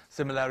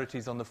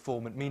similarities on the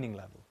form and meaning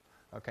level.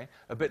 Okay,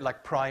 a bit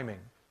like priming,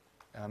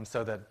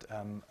 so that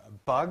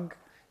bug,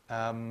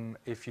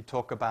 if you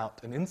talk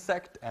about an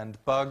insect,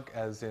 and bug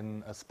as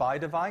in a spy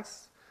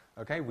device,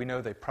 okay, we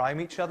know they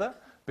prime each other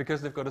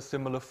because they've got a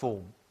similar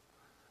form.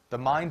 The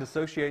mind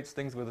associates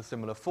things with a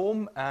similar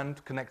form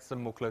and connects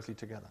them more closely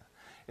together.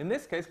 In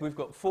this case, we've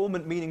got form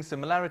and meaning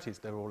similarities.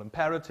 They're all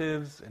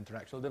imperatives,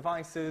 interactional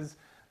devices,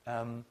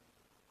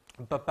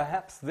 but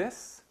perhaps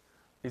this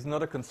is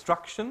not a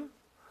construction,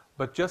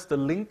 but just a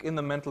link in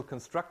the mental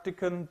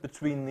constructicon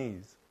between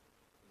these.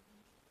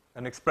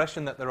 An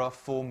expression that there are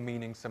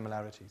form-meaning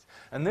similarities.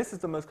 And this is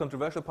the most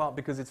controversial part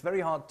because it's very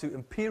hard to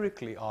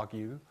empirically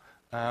argue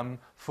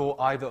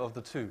for either of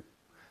the two.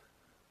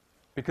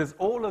 Because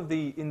all of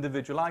the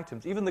individual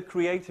items, even the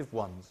creative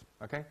ones,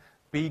 okay,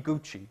 be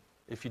Gucci,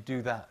 if you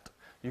do that,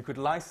 you could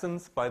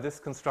license by this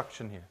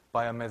construction here,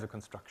 by a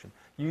mesoconstruction.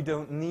 You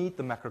don't need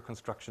the macro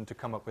construction to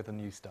come up with the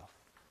new stuff.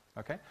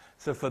 Okay?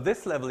 So for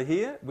this level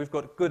here, we've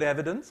got good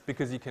evidence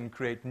because you can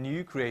create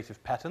new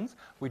creative patterns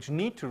which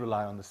need to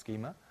rely on the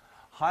schema.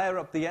 Higher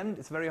up the end,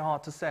 it's very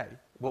hard to say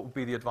what would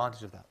be the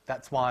advantage of that.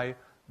 That's why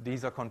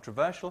these are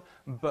controversial,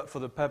 but for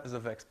the purpose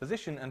of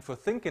exposition and for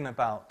thinking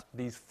about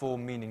these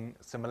form meaning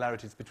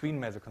similarities between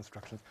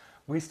mesoconstructions,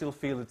 we still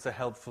feel it's a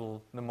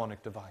helpful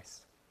mnemonic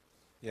device.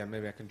 Yeah,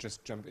 maybe I can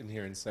just jump in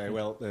here and say,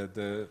 well,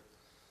 the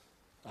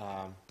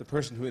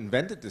person who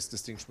invented this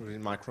distinction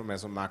between micro,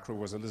 meso, macro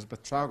was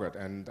Elizabeth Traugott,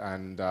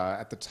 and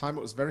at the time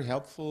it was very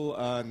helpful.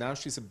 Now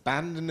she's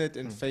abandoned it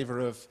in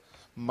favor of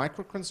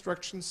micro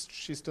constructions.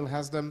 She still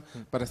has them,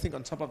 but I think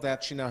on top of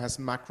that she now has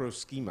macro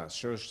schemas.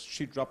 So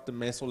she dropped the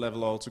meso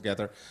level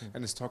altogether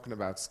and is talking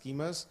about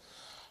schemas.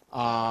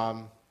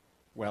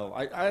 Well,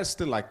 I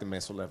still like the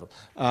meso level.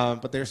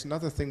 But there's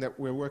another thing that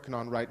we're working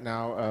on right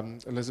now,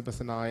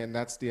 Elizabeth and I, and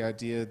that's the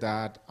idea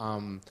that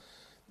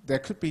there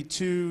could be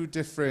two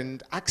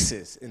different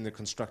axes in the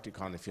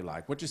constructicon, if you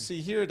like. What you see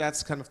here,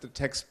 that's kind of the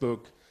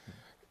textbook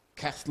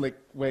Catholic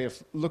way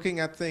of looking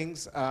at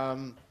things,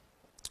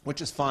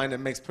 which is fine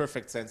and makes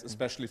perfect sense,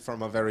 especially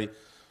from a very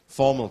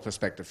formal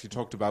perspective. You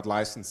talked about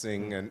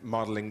licensing and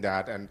modeling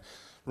that and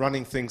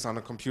running things on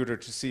a computer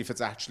to see if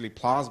it's actually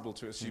plausible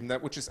to assume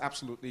that, which is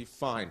absolutely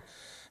fine.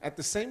 At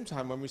the same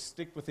time, when we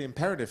stick with the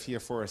imperative here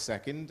for a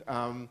second,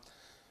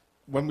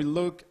 when we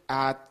look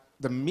at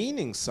the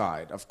meaning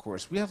side, of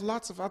course, we have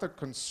lots of other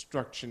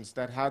constructions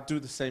that do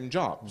the same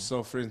job.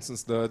 So, for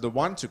instance, the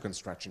want-to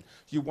construction.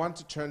 You want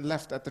to turn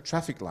left at the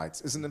traffic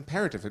lights is an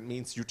imperative. It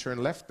means you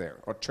turn left there,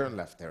 or turn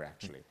left there,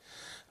 actually.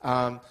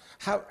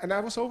 And I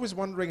was always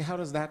wondering, how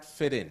does that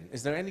fit in?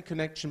 Is there any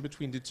connection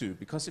between the two?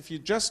 Because if you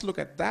just look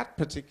at that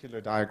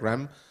particular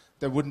diagram,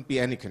 there wouldn't be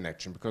any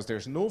connection, because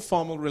there's no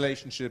formal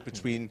relationship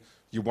between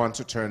you want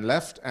to turn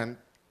left and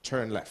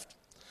turn left.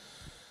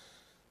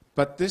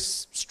 But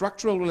this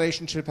structural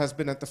relationship has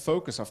been at the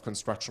focus of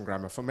construction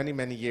grammar for many,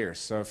 many years.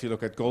 So if you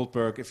look at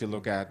Goldberg, if you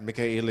look at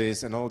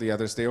Michaelis and all the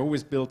others, they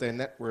always build their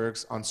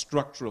networks on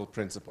structural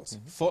principles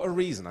for a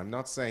reason. I'm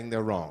not saying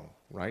they're wrong,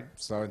 right?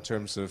 So in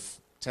terms of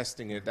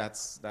testing it,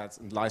 that's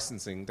and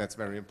licensing, that's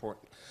very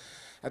important.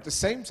 At the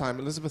same time,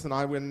 Elizabeth and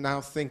I were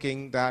now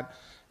thinking that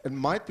it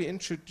might be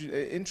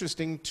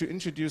interesting to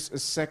introduce a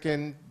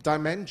second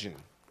dimension,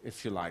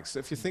 if you like. So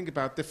if you think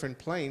about different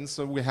planes,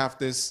 so we have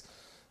this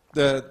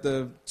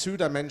the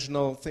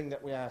two-dimensional thing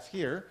that we have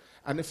here,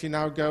 and if you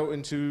now go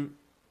into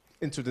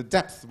the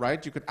depth,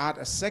 right, you could add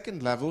a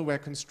second level where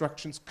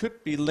constructions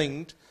could be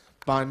linked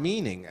by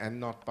meaning and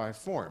not by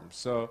form.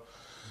 So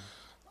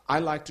I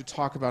like to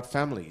talk about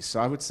families. So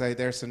I would say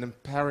there's an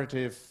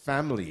imperative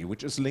family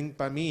which is linked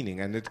by meaning,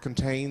 and it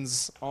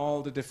contains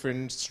all the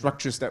different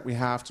structures that we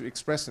have to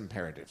express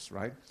imperatives,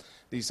 right?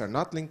 These are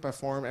not linked by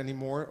form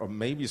anymore, or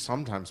maybe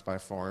sometimes by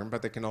form,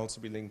 but they can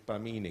also be linked by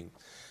meaning.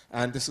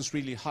 And this is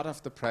really hot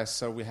off the press,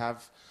 so we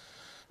have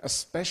a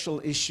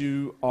special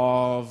issue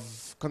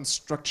of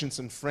constructions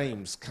and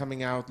frames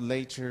coming out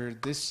later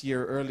this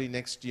year, early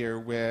next year,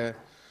 where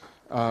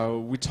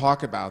we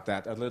talk about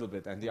that a little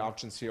bit, and the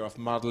options here of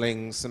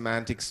modeling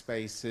semantic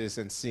spaces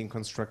and seeing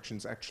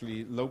constructions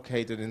actually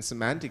located in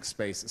semantic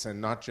spaces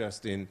and not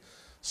just in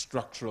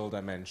structural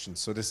dimensions.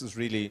 So this is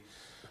really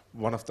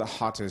one of the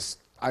hottest,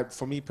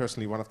 for me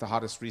personally, one of the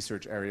hottest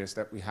research areas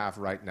that we have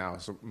right now.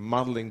 So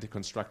modeling the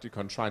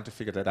constructicon, trying to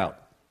figure that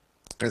out.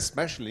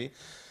 Especially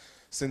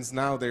since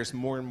now there's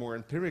more and more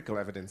empirical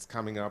evidence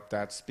coming up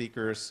that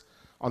speakers,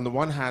 on the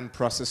one hand,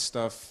 process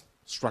stuff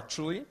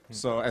structurally.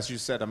 So as you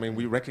said, I mean,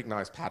 we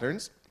recognize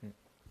patterns.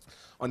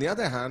 On the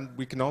other hand,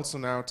 we can also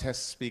now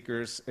test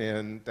speakers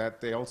in that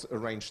they also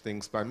arrange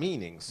things by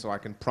meaning. So I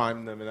can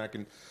prime them and I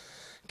can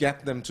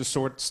get them to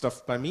sort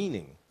stuff by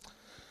meaning.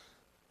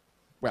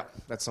 Well,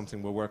 that's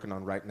something we're working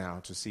on right now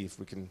to see if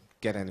we can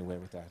get anywhere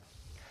with that.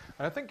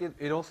 And I think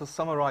it also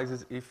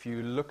summarizes, if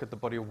you look at the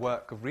body of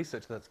work of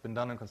research that's been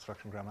done in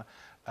construction grammar,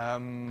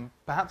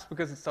 perhaps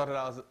because it started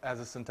out as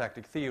a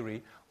syntactic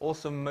theory,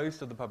 also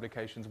most of the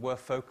publications were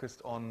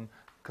focused on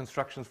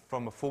constructions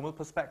from a formal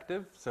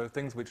perspective, so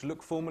things which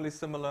look formally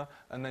similar,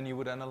 and then you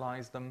would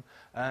analyze them.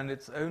 And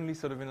it's only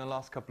sort of in the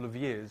last couple of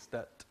years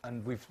that,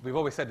 and we've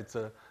always said it's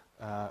a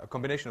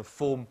combination of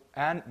form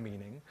and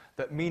meaning,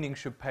 that meaning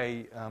should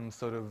play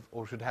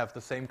or should have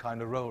the same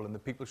kind of role, and the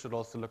people should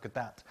also look at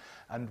that.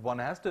 And one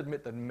has to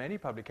admit that many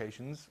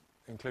publications,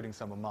 including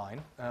some of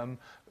mine,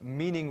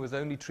 meaning was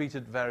only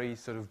treated very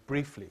sort of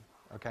briefly.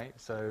 Okay,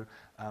 so,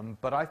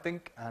 but I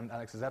think, and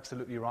Alex is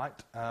absolutely right,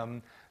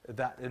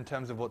 that in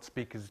terms of what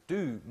speakers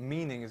do,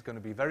 meaning is going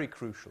to be very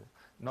crucial,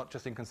 not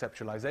just in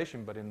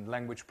conceptualization, but in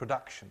language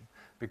production,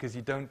 because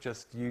you don't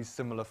just use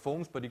similar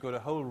forms, but you've got a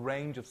whole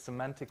range of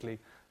semantically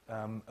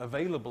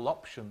available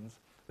options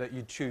that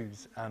you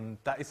choose, and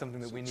that is something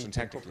that we need to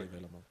syntactically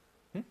available.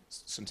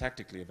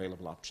 Syntactically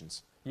available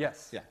options.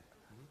 Yes. Yeah.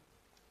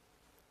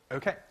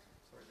 Okay.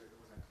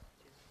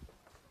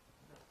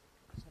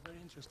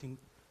 interesting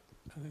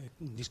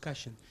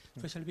discussion.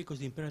 Especially because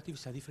the imperative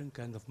is a different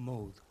kind of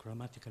mode,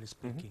 grammatically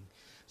speaking.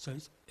 So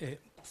it's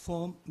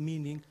form,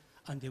 meaning,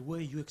 and the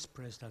way you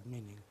express that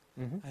meaning.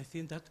 I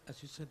think that,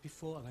 as you said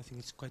before, and I think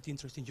it's quite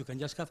interesting, you can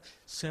just have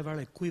several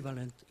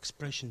equivalent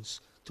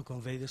expressions to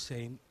convey the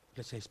same,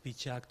 let's say,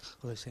 speech act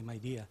or the same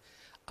idea.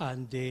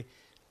 And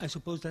I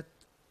suppose that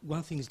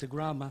one thing is the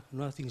grammar,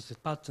 another thing is the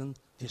pattern,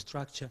 the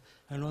structure,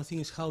 another thing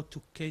is how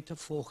to cater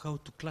for, how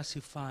to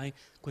classify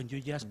when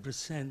you just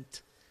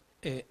present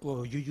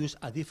or you use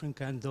a different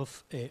kind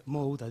of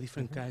mode, a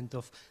different kind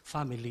of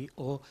family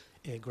or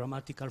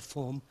grammatical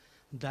form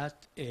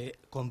that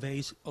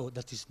conveys or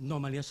that is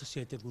normally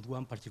associated with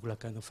one particular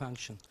kind of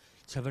function.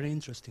 It's a very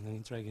interesting and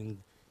intriguing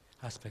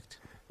aspect.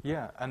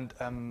 Yeah, and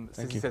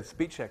since you said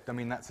speech act, I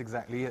mean, that's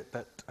exactly it.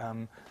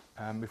 That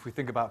if we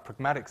think about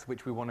pragmatics,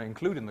 which we want to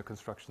include in the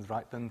constructions,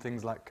 right, then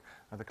things like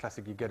the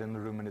classic "you get in the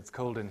room and it's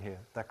cold in here,"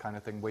 that kind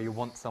of thing, where you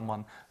want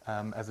someone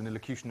as an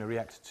illocutionary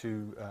act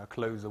to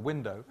close a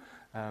window,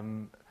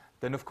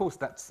 then of course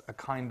that's a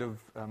kind of,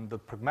 the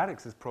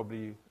pragmatics is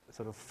probably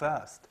sort of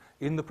first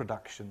in the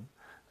production,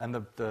 and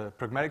the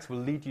pragmatics will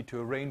lead you to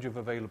a range of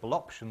available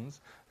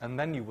options, and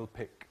then you will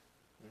pick.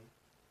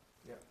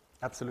 Yeah,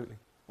 absolutely.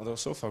 Although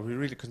so far we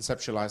really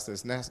conceptualize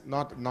this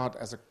not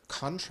as a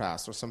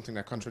contrast or something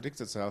that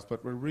contradicts itself,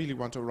 but we really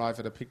want to arrive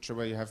at a picture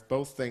where you have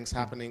both things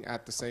happening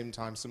at the same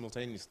time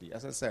simultaneously.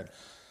 As I said,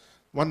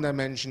 one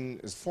dimension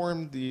is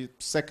form, the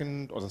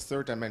second or the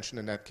third dimension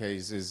in that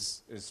case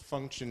is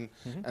function,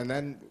 and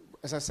then,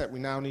 as I said, we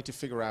now need to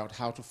figure out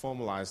how to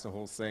formalize the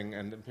whole thing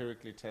and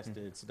empirically test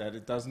it so that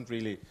it doesn't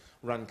really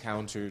run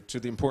counter to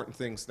the important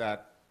things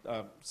that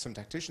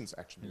syntacticians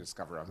actually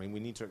discover. I mean, we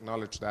need to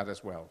acknowledge that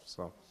as well.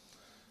 So.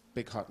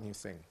 Big hot new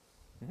thing.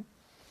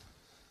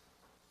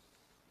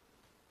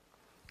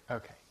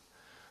 Okay.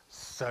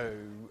 So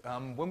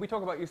when we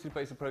talk about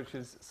usage-based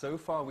approaches, so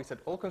far we said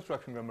all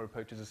construction grammar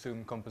approaches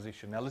assume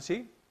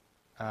compositionality.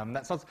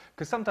 That's not,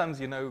 because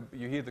sometimes, you know,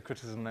 you hear the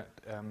criticism that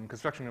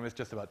construction grammar is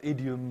just about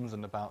idioms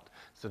and about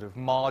sort of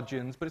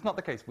margins, but it's not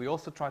the case. We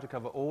also try to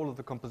cover all of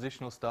the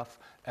compositional stuff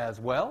as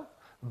well,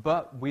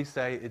 but we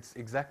say it's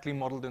exactly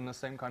modeled in the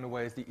same kind of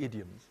way as the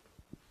idioms.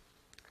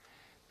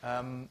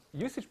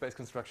 Usage-based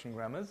construction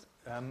grammars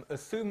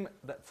assume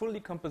that fully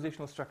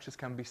compositional structures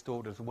can be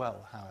stored as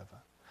well, however.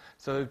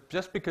 So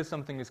just because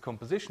something is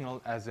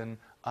compositional, as in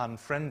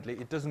unfriendly,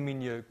 it doesn't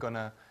mean you're going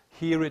to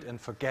hear it and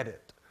forget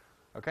it.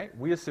 Okay?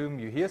 We assume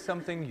you hear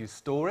something, you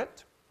store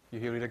it, you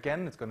hear it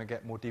again, it's going to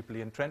get more deeply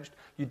entrenched.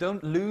 You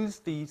don't lose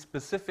the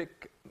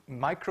specific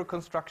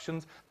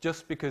micro-constructions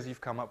just because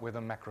you've come up with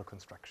a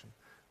macro-construction.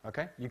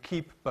 Okay? You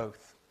keep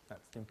both.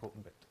 That's the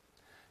important bit.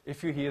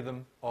 If you hear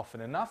them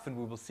often enough, and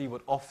we will see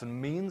what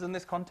often means in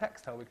this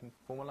context, how we can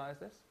formalize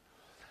this.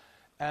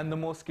 And the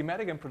more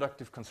schematic and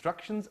productive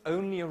constructions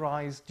only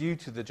arise due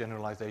to the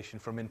generalization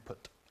from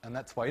input. And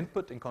that's why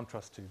input, in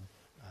contrast to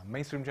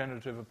mainstream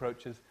generative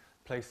approaches,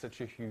 plays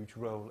such a huge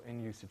role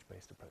in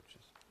usage-based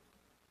approaches.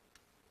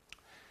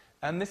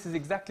 And this is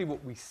exactly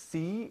what we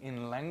see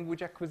in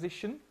language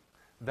acquisition,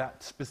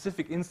 that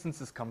specific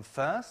instances come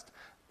first.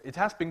 It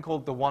has been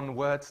called the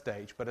one-word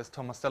stage, but as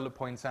Tomasello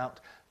points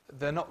out,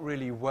 they're not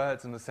really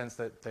words in the sense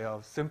that they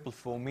are simple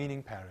form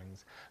meaning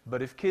pairings.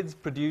 But if kids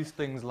produce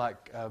things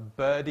like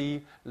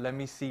birdie, let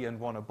me see, and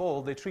want a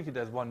ball, they treat it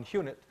as one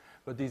unit,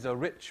 but these are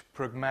rich,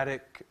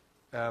 pragmatic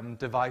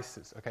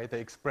devices. Okay?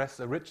 They express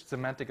a rich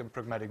semantic and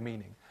pragmatic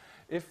meaning.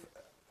 If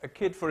a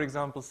kid, for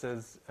example,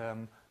 says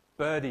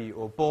birdie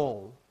or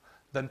ball,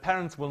 then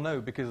parents will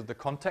know because of the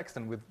context,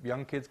 and with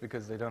young kids,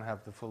 because they don't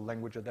have the full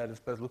language at their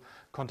disposal,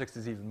 context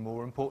is even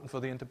more important for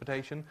the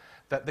interpretation,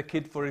 that the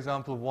kid, for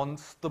example,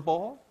 wants the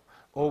ball,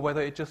 or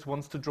whether it just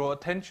wants to draw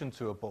attention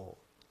to a ball.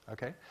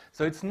 Okay?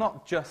 So it's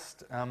not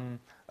just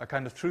a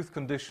kind of truth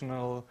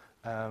conditional,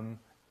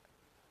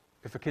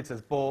 if a kid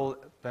says ball,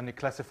 then it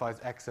classifies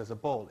X as a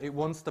ball. It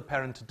wants the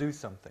parent to do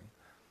something.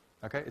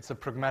 Okay? It's a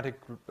pragmatic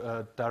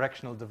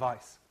directional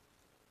device.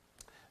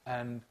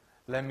 And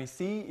let me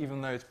see,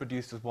 even though it's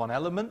produced as one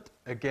element,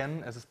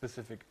 again, as a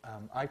specific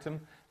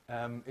item,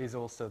 is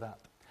also that.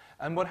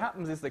 And what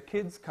happens is the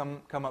kids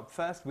come up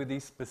first with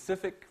these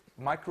specific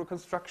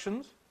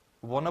micro-constructions,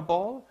 want a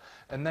ball,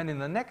 and then in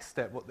the next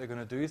step, what they're going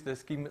to do is they're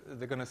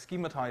going to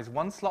schematize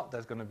one slot.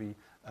 There's going to be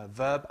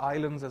verb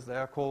islands, as they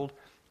are called,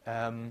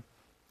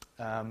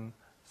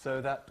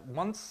 so that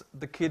once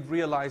the kid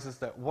realizes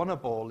that want a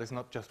ball is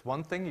not just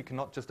one thing, you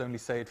cannot just only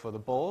say it for the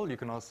ball, you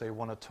can also say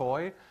want a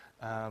toy,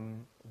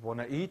 want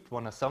to eat,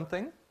 want to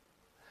something,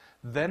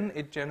 then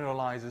it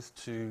generalizes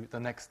to the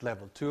next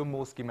level, to a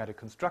more schematic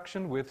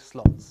construction with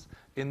slots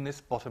in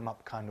this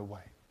bottom-up kind of way.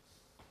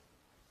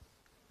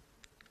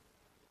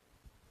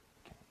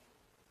 Okay.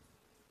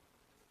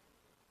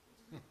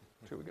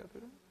 Should we go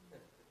through them?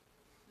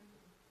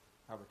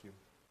 How about you?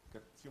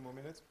 Got a few more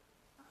minutes?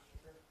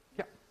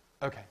 Yeah,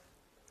 okay.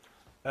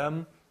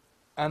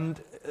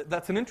 And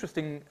that's an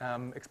interesting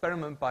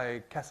experiment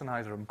by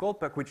Kassenheiser and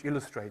Goldberg, which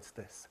illustrates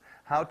this.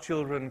 How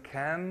children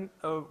can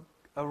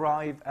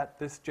arrive at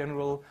this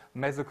general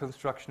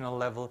mesoconstructional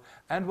level,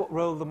 and what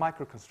role the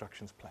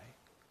microconstructions play.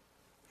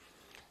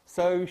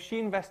 So she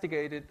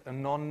investigated a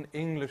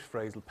non-English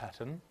phrasal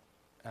pattern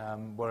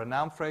where a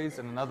noun phrase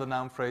and another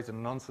noun phrase and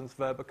a nonsense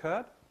verb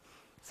occurred.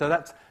 So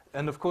that's,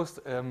 and of course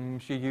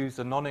she used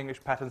a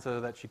non-English pattern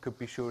so that she could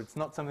be sure it's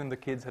not something the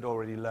kids had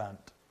already learned.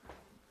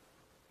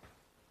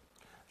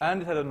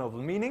 And it had a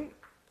novel meaning,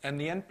 and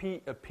the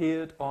NP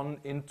appeared on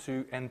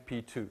into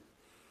NP2.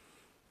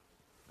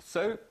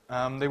 So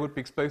they would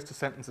be exposed to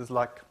sentences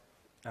like,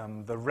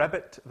 the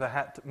rabbit, the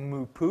hat,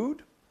 moo-pooed,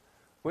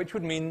 which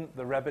would mean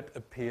the rabbit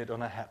appeared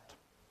on a hat.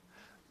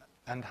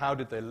 And how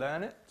did they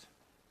learn it?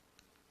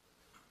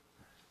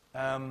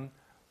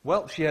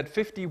 Well, she had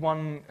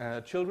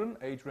 51 children,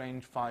 age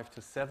range 5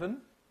 to 7.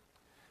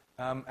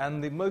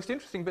 And the most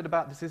interesting bit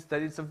about this is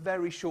that it's a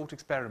very short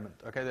experiment.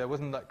 Okay, there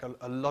wasn't like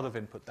a lot of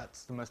input.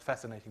 That's the most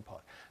fascinating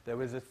part. There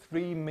was a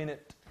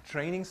 3-minute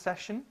training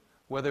session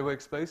where they were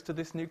exposed to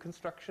this new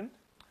construction.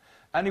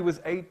 And it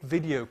was 8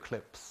 video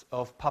clips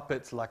of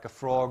puppets like a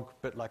frog, a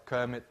bit like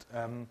Kermit,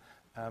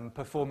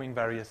 performing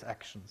various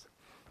actions.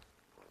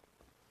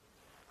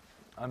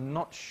 I'm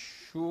not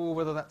sure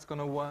whether that's going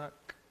to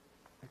work,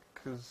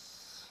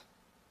 because...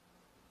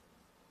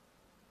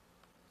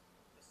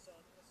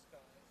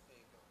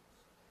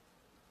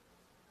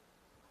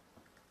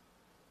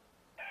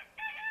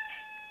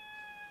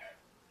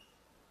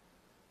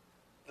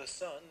 The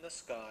sun, the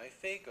sky,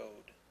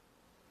 fagoed.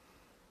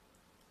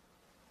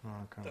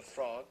 Okay. The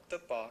frog, the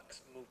box,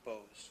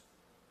 moopos.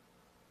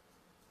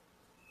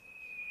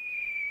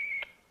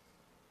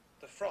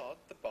 The frog,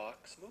 the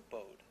box,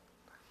 moopoed.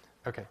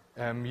 Okay,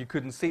 you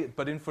couldn't see it,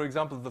 but in, for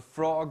example, the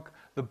frog,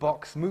 the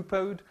box,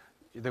 moopoed,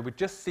 they would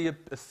just see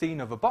a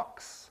scene of a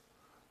box,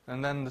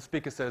 and then the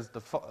speaker says the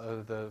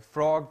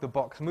frog, the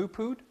box,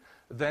 moopooed.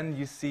 Then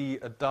you see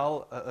a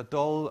doll,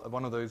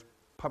 one of those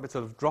puppets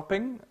sort of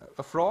dropping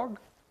a frog,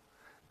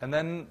 and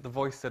then the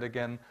voice said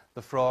again,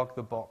 the frog,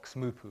 the box,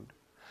 moopooed.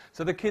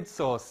 So the kids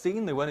saw a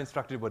scene, they weren't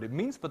instructed what it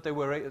means, but they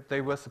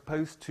were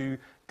supposed to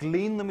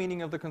glean the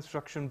meaning of the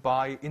construction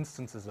by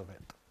instances of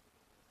it.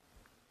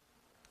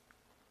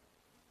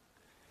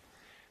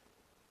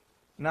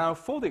 Now,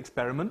 for the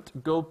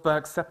experiment,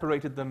 Goldberg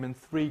separated them in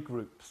 3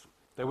 groups.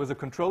 There was a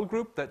control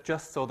group that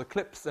just saw the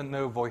clips and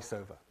no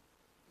voiceover.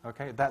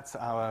 Okay, that's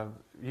our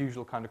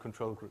usual kind of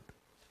control group.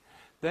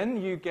 Then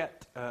you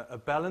get a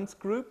balanced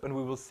group, and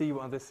we will see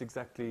what this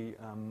exactly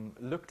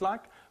looked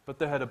like. But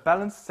they had a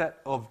balanced set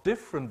of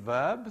different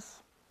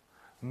verbs,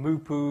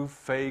 moopoo,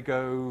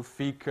 fago,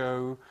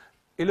 fico,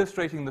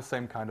 illustrating the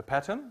same kind of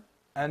pattern.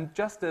 And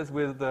just as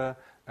with the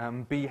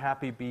be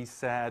happy, be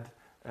sad,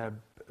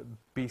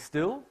 be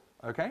still,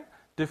 okay,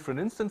 different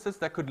instances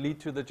that could lead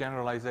to the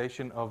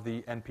generalization of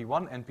the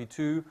NP1,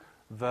 NP2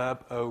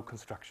 verb O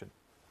construction.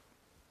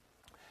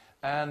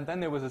 And then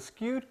there was a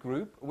skewed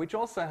group, which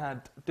also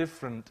had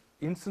different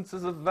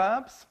instances of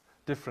verbs,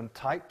 different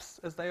types,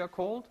 as they are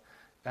called,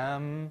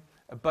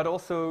 but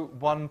also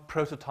one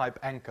prototype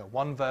anchor,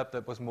 one verb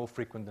that was more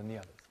frequent than the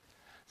others.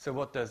 So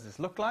what does this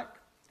look like?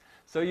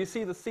 So you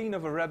see the scene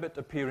of a rabbit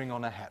appearing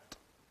on a hat.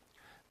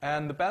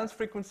 And the balanced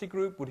frequency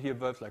group would hear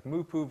verbs like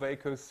moopoo,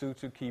 vako,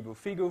 sutu, kibu,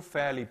 figo,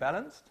 fairly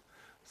balanced.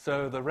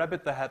 So the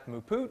rabbit, the hat,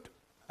 moopooed,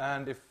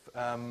 and if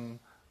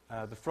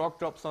the frog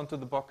drops onto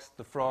the box,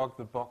 the frog,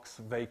 the box,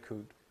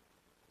 vakued.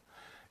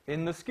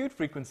 In the skewed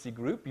frequency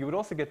group, you would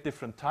also get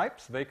different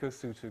types, vako,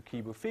 sutu,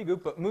 kibu,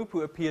 figu, but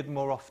moopoo appeared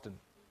more often.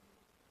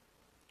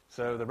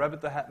 So the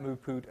rabbit, the hat,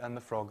 moopooed, and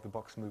the frog, the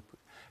box, moopooed.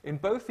 In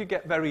both, you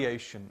get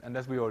variation, and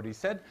as we already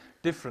said,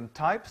 different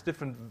types,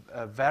 different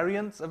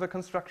variants of a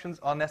constructions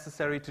are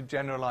necessary to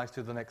generalize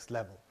to the next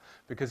level,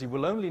 because you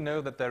will only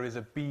know that there is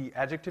a be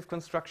adjective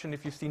construction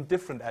if you've seen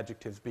different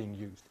adjectives being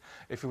used.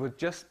 If it would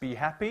just be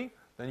happy,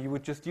 then you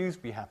would just use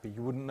be happy.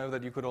 You wouldn't know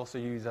that you could also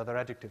use other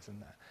adjectives in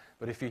there.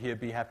 But if you hear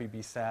be happy,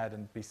 be sad,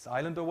 and be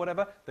silent or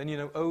whatever, then you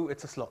know, oh,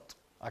 it's a slot.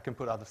 I can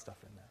put other stuff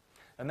in there.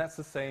 And that's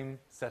the same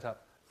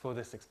setup for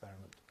this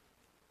experiment.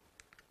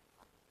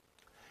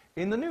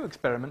 In the new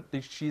experiment,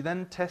 she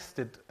then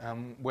tested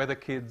whether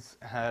kids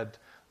had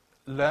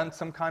learned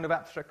some kind of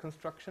abstract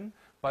construction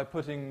by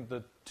putting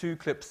the 2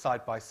 clips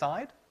side by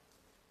side.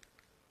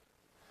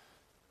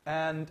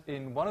 And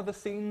in one of the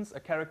scenes,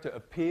 a character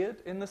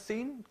appeared in the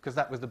scene, because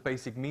that was the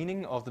basic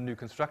meaning of the new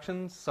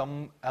construction.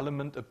 Some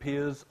element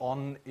appears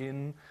on,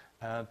 in,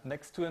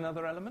 next to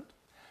another element.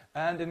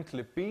 And in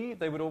clip B,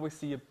 they would always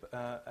see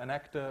an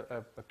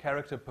actor, a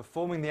character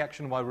performing the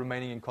action while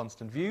remaining in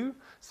constant view,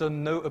 so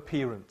no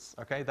appearance.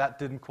 Okay, that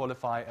didn't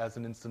qualify as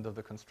an instant of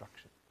the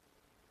construction.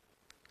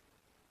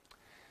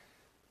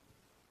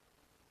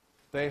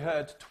 They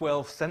heard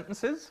 12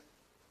 sentences.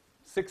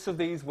 6 of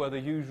these were the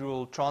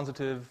usual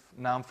transitive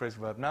noun phrase,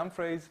 verb, noun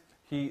phrase.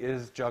 He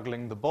is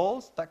juggling the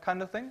balls, that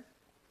kind of thing.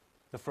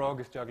 The frog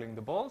is juggling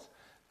the balls.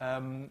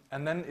 And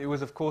then it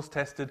was, of course,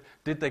 tested,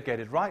 did they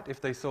get it right?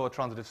 If they saw a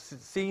transitive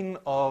scene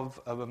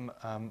of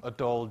a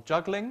doll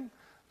juggling,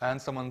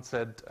 and someone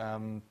said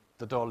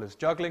the doll is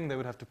juggling, they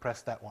would have to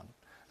press that one,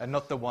 and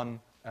not the one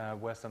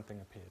where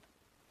something appeared.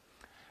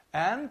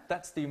 And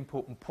that's the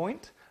important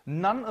point.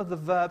 None of the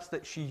verbs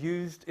that she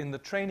used in the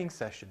training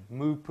session,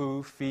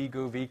 mupu,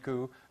 figu,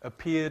 viku,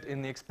 appeared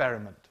in the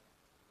experiment.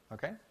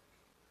 Okay?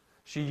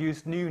 She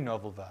used new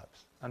novel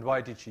verbs. And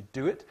why did she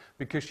do it?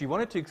 Because she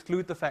wanted to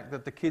exclude the fact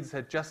that the kids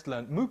had just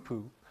learned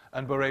mupu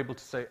and were able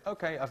to say,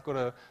 okay, I've got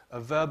a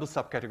verbal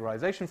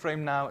subcategorization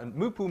frame now, and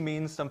mupu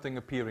means something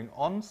appearing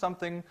on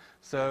something,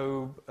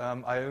 so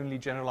I only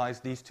generalize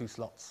these two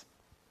slots.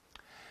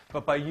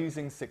 But by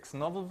using 6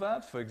 novel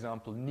verbs, for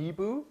example,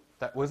 nibu,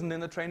 that wasn't in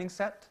the training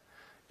set,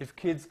 if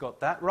kids got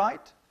that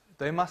right,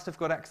 they must have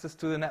got access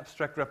to an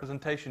abstract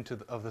representation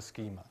of the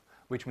schema,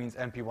 which means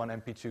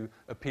MP1, MP2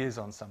 appears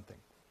on something.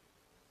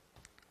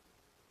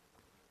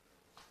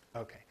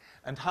 Okay.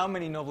 And how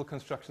many novel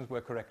constructions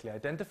were correctly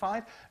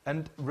identified?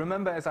 And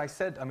remember, as I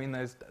said, I mean,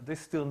 this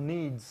still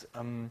needs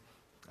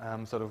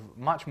sort of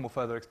much more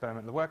further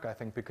experimental work, I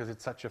think, because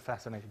it's such a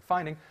fascinating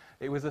finding.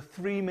 It was a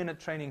 3-minute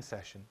training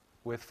session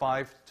with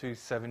 5 to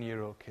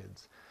 7-year-old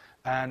kids.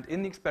 And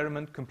in the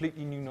experiment,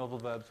 completely new novel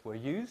verbs were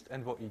used.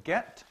 And what you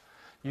get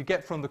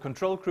from the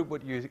control group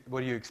what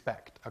you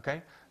expect.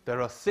 Okay?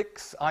 There are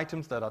 6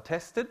 items that are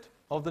tested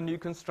of the new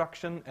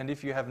construction. And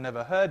if you have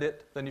never heard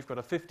it, then you've got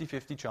a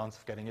 50-50 chance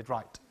of getting it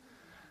right.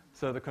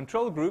 So the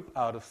control group,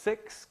 out of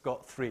 6,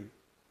 got 3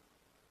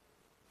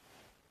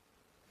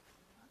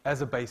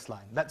 as a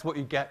baseline. That's what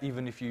you get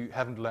even if you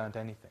haven't learned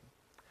anything.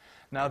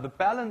 Now, the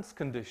balance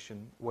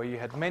condition, where you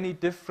had many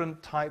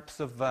different types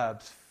of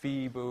verbs,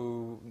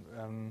 fibu,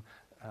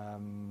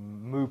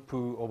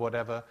 mupu, or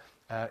whatever,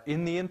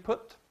 in the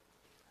input,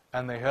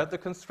 and they heard the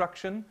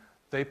construction,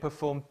 they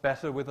performed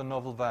better with the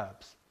novel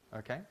verbs.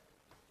 Okay?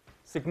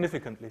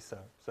 Significantly so.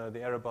 So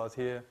the error bars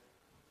here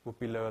would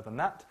be lower than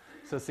that.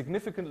 So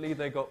significantly,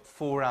 they got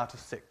 4 out of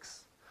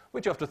 6,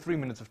 which after 3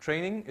 minutes of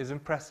training is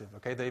impressive.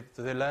 Okay,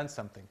 they learned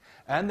something.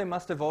 And they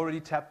must have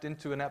already tapped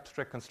into an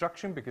abstract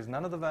construction because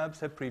none of the verbs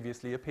had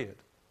previously appeared.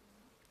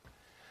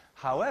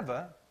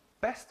 However,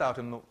 best out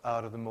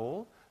of them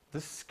all,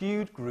 the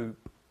skewed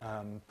group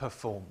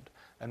performed.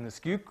 And the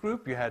skewed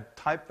group, you had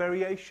type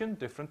variation,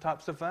 different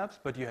types of verbs,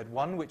 but you had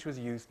one which was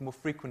used more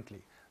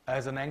frequently,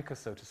 as an anchor,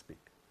 so to speak.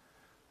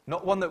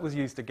 Not one that was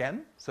used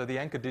again, so the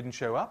anchor didn't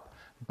show up,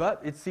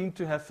 but it seemed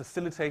to have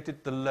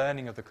facilitated the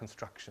learning of the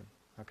construction.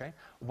 Okay?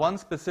 One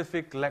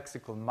specific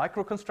lexical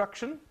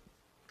microconstruction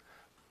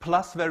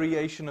plus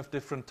variation of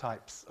different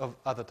types of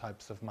other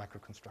types of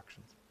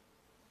microconstructions.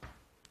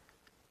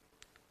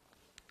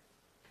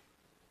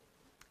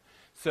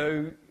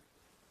 So,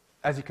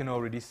 as you can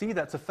already see,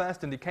 that's a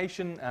first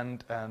indication,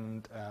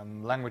 and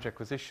language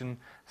acquisition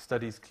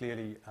studies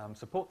clearly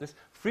support this.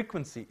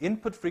 Frequency,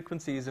 input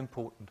frequency is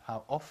important.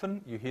 How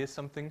often you hear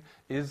something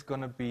is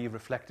going to be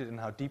reflected in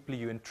how deeply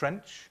you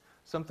entrench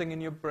something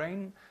in your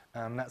brain.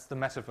 That's the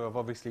metaphor of,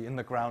 obviously, in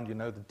the ground, you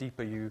know, the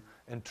deeper you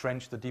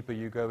entrench, the deeper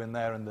you go in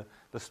there, and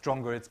the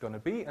stronger it's going to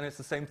be. And it's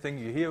the same thing.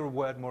 You hear a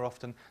word more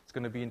often, it's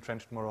going to be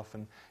entrenched more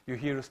often. You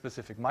hear a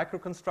specific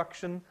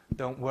microconstruction,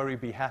 don't worry,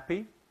 be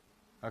happy.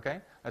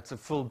 Okay? That's a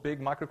full, big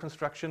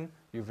microconstruction.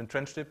 You've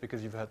entrenched it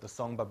because you've heard the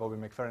song by Bobby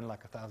McFerrin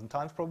like 1,000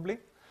 times, probably.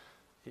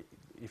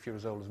 If you're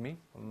as old as me.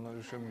 I'm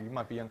not sure, you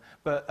might be young.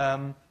 But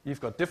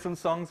you've got different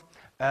songs.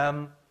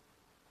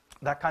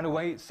 That kind of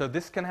way. So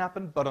this can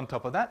happen. But on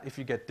top of that, if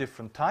you get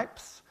different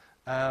types,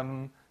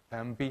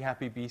 be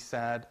happy, be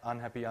sad,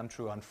 unhappy,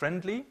 untrue,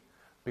 unfriendly,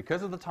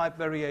 because of the type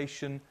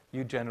variation,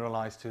 you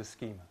generalize to a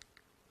schema.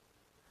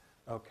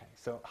 Okay,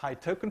 so high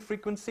token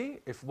frequency.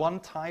 If one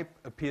type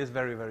appears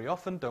very, very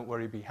often, don't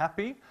worry, be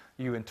happy.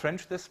 You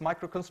entrench this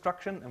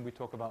microconstruction, and we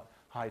talk about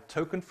high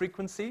token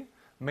frequency.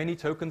 Many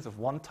tokens of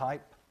one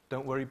type,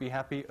 don't worry, be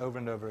happy, over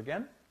and over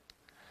again.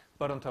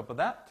 But on top of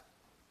that,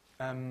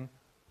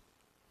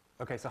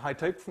 okay, so high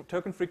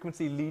token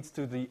frequency leads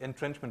to the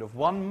entrenchment of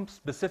one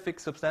specific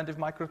substantive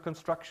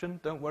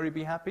microconstruction, don't worry,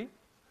 be happy.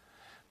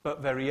 But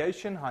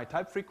variation, high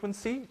type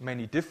frequency,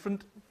 many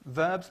different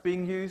verbs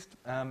being used,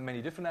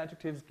 many different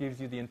adjectives, gives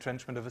you the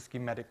entrenchment of a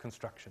schematic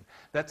construction.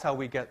 That's how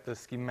we get the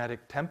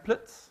schematic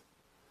templates,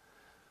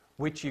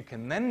 which you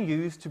can then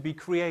use to be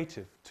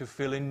creative, to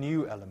fill in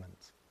new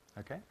elements.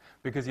 Okay?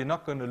 Because you're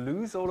not going to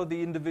lose all of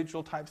the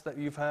individual types that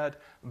you've heard,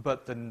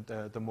 but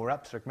the more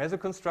abstract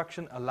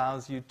mesoconstruction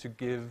allows you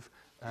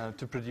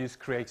to produce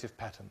creative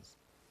patterns.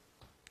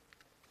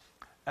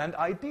 And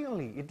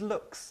ideally, it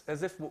looks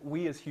as if what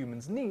we as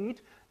humans need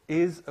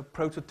is a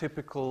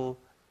prototypical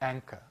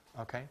anchor.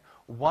 Okay?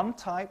 One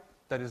type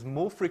that is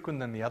more frequent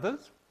than the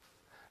others,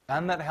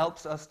 and that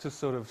helps us to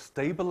sort of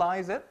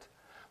stabilize it,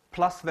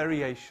 plus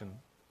variation,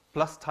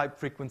 plus type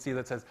frequency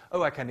that says,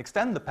 oh, I can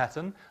extend the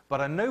pattern, but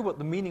I know what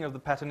the meaning of the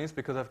pattern is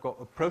because I've got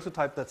a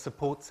prototype that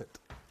supports it.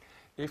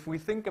 If we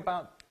think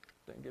about,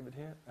 don't give it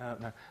here,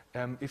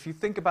 no. If you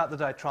think about the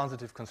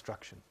ditransitive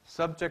construction,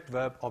 subject,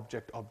 verb,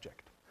 object,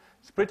 object,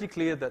 it's pretty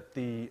clear that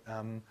the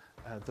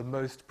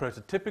most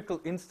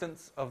prototypical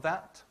instance of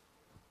that.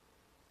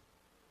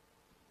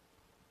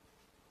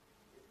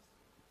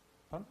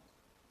 Pardon?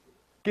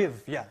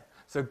 Give, yeah.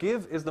 So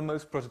give is the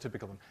most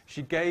prototypical one.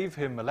 She gave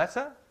him a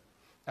letter,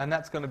 and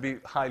that's going to be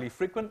highly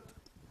frequent.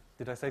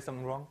 Did I say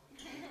something wrong?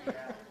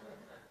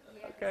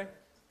 Okay.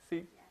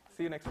 See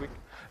you next week.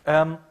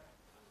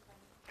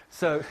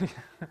 So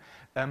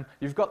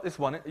you've got this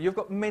one. You've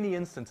got many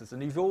instances,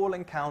 and you've all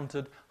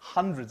encountered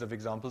hundreds of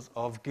examples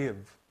of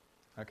give.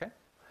 Okay?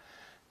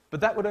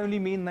 But that would only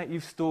mean that you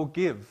store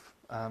give.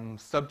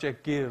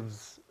 Subject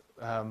gives,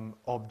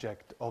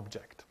 object.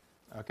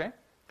 Okay?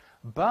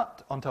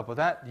 But on top of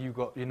that,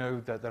 you know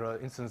that there are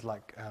instances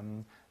like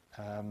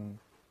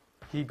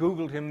he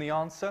Googled him the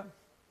answer,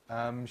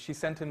 she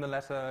sent him the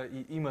letter,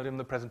 emailed him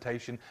the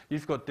presentation.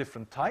 You've got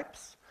different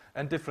types,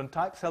 and different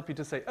types help you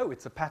to say, oh,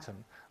 it's a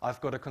pattern.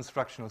 I've got a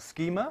constructional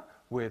schema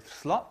with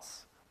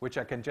slots, which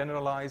I can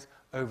generalize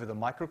over the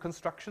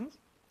micro-constructions.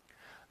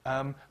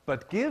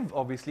 But give,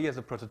 obviously, as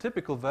a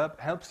prototypical verb,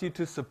 helps you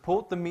to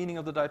support the meaning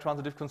of the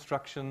ditransitive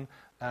construction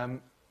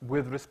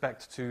with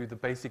respect to the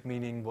basic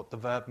meaning, what the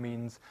verb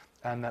means,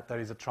 and that there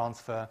is a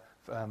transfer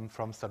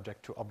from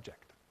subject to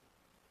object.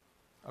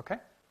 Okay?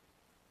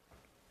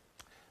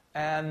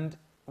 And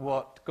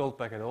what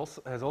Goldberg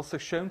has also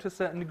shown to a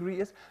certain degree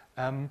is,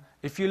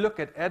 if you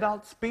look at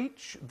adult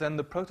speech, then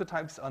the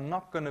prototypes are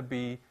not going to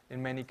be,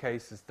 in many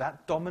cases,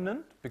 that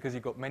dominant, because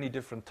you've got many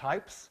different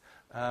types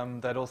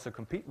that also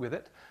compete with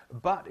it.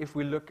 But if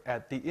we look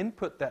at the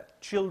input that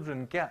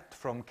children get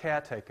from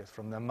caretakers,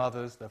 from their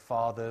mothers, their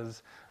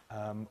fathers,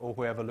 or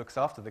whoever looks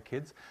after the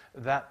kids,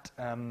 that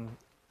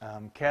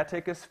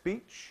caretaker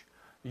speech,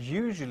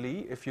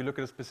 usually, if you look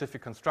at a specific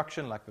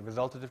construction, like the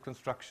resultative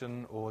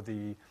construction or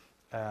the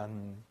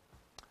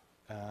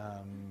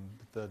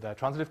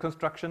transitive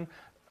construction,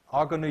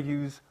 are going to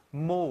use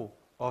more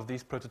of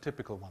these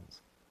prototypical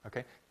ones.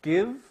 Okay?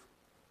 Give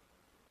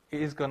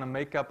is going to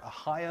make up a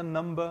higher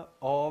number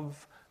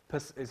of,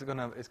 it's going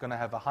to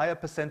have a higher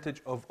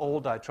percentage of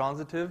all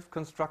ditransitive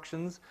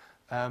constructions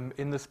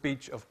in the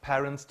speech of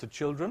parents to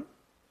children.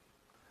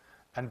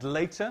 And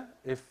later,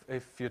 if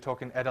you're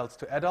talking adults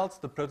to adults,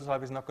 the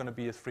prototype is not going to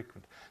be as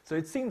frequent. So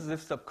it seems as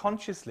if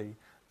subconsciously,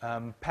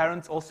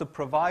 parents also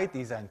provide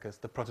these anchors,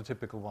 the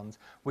prototypical ones,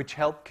 which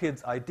help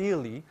kids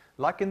ideally,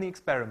 like in the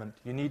experiment.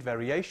 You need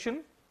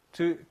variation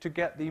to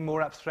get the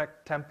more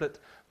abstract template,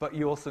 but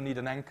you also need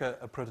an anchor,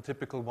 a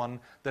prototypical one,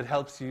 that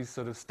helps you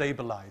sort of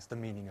stabilize the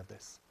meaning of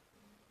this,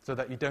 so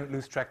that you don't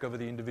lose track over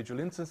the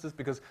individual instances,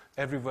 because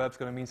every verb's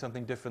going to mean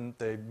something different,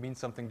 they mean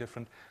something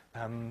different,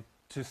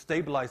 to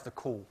stabilize the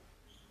core.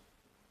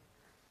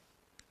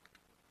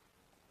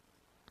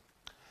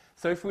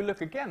 So if we look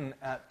again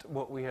at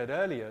what we had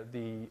earlier,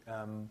 the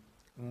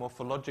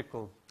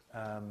morphological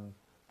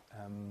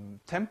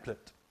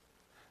template,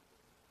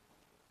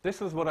 this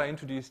was what I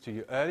introduced to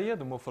you earlier,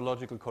 the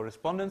morphological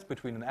correspondence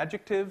between an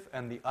adjective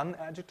and the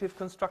unadjective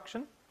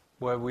construction,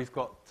 where we've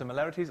got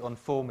similarities on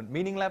form and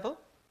meaning level.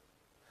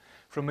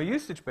 From a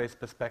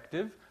usage-based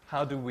perspective,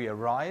 how do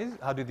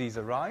these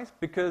arise?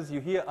 Because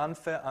you hear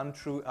unfair,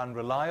 untrue,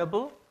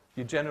 unreliable,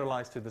 you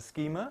generalize to the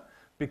schema,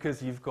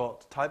 because you've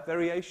got type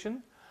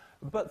variation.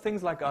 But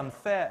things like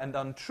unfair and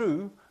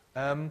untrue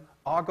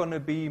are going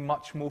to be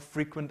much more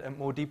frequent and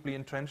more deeply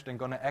entrenched and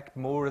going to act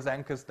more as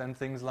anchors than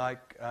things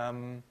like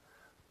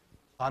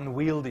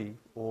unwieldy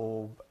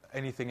or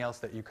anything else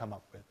that you come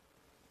up with.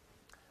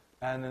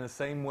 And in the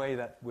same way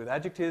that with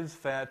adjectives,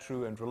 fair,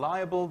 true, and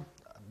reliable,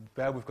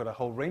 there we've got a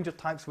whole range of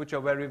types which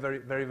are very, very,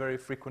 very, very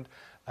frequent.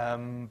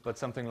 But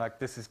something like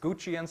this is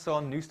Gucci and so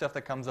on, new stuff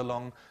that comes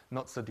along,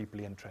 not so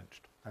deeply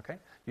entrenched. Okay?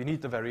 You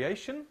need the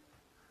variation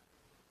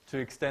to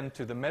extend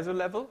to the meso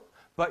level,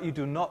 but you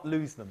do not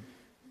lose them.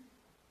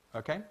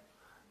 Okay?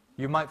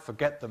 You might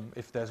forget them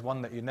if there's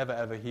one that you never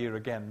ever hear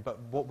again, but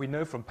what we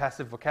know from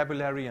passive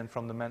vocabulary and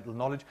from the mental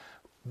knowledge,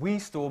 we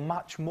store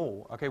much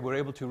more. Okay? We're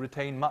able to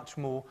retain much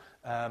more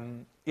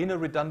in a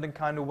redundant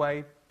kind of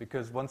way,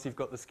 because once you've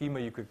got the schema,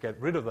 you could get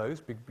rid of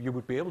those. You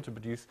would be able to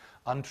produce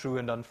untrue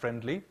and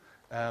unfriendly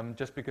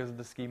just because of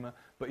the schema,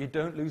 but you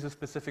don't lose the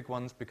specific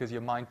ones because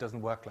your mind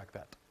doesn't work like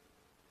that.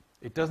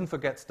 It doesn't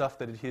forget stuff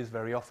that it hears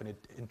very often.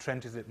 It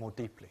entrenches it more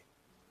deeply.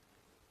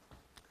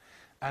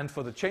 And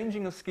for the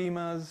changing of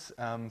schemas,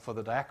 for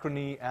the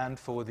diachrony, and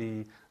for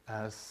the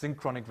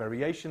synchronic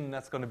variation,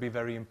 that's going to be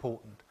very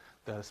important.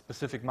 The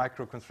specific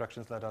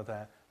micro-constructions that are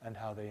there and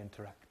how they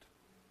interact.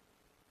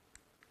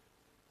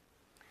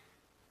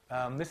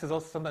 This is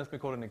also sometimes been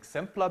called an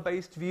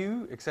exemplar-based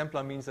view.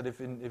 Exemplar means that if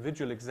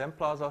individual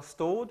exemplars are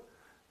stored,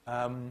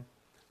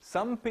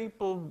 some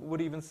people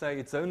would even say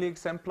it's only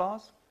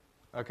exemplars.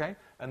 Okay?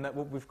 And that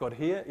what we've got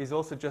here is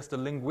also just a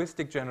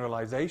linguistic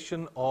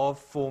generalization of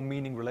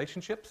form-meaning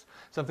relationships,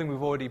 something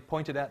we've already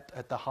pointed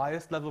at the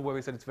highest level, where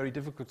we said it's very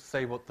difficult to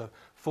say what the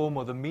form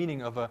or the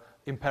meaning of an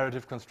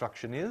imperative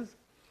construction is.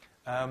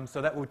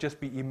 So that would just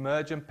be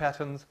emergent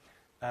patterns,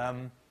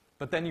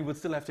 but then you would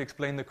still have to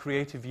explain the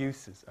creative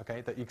uses,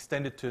 okay? That you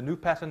extend it to a new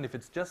pattern. If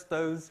it's just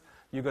those,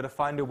 you've got to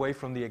find a way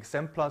from the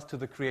exemplars to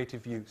the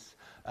creative use.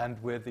 And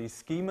with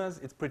these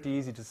schemas, it's pretty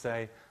easy to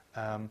say,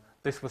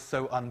 this was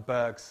so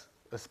un-Bergs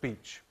a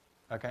speech,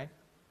 okay?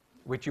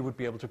 Which you would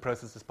be able to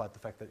process despite the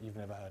fact that you've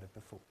never heard it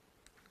before.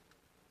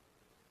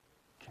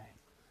 Okay.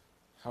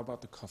 How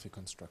about the coffee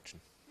construction?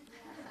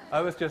 I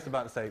was just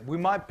about to say, we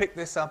might pick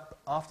this up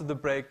after the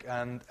break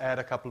and add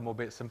a couple more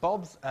bits and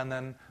bobs, and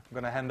then I'm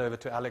going to hand over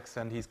to Alex,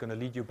 and he's going to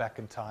lead you back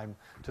in time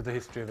to the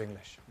history of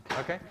English.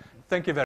 Okay? Thank you very much.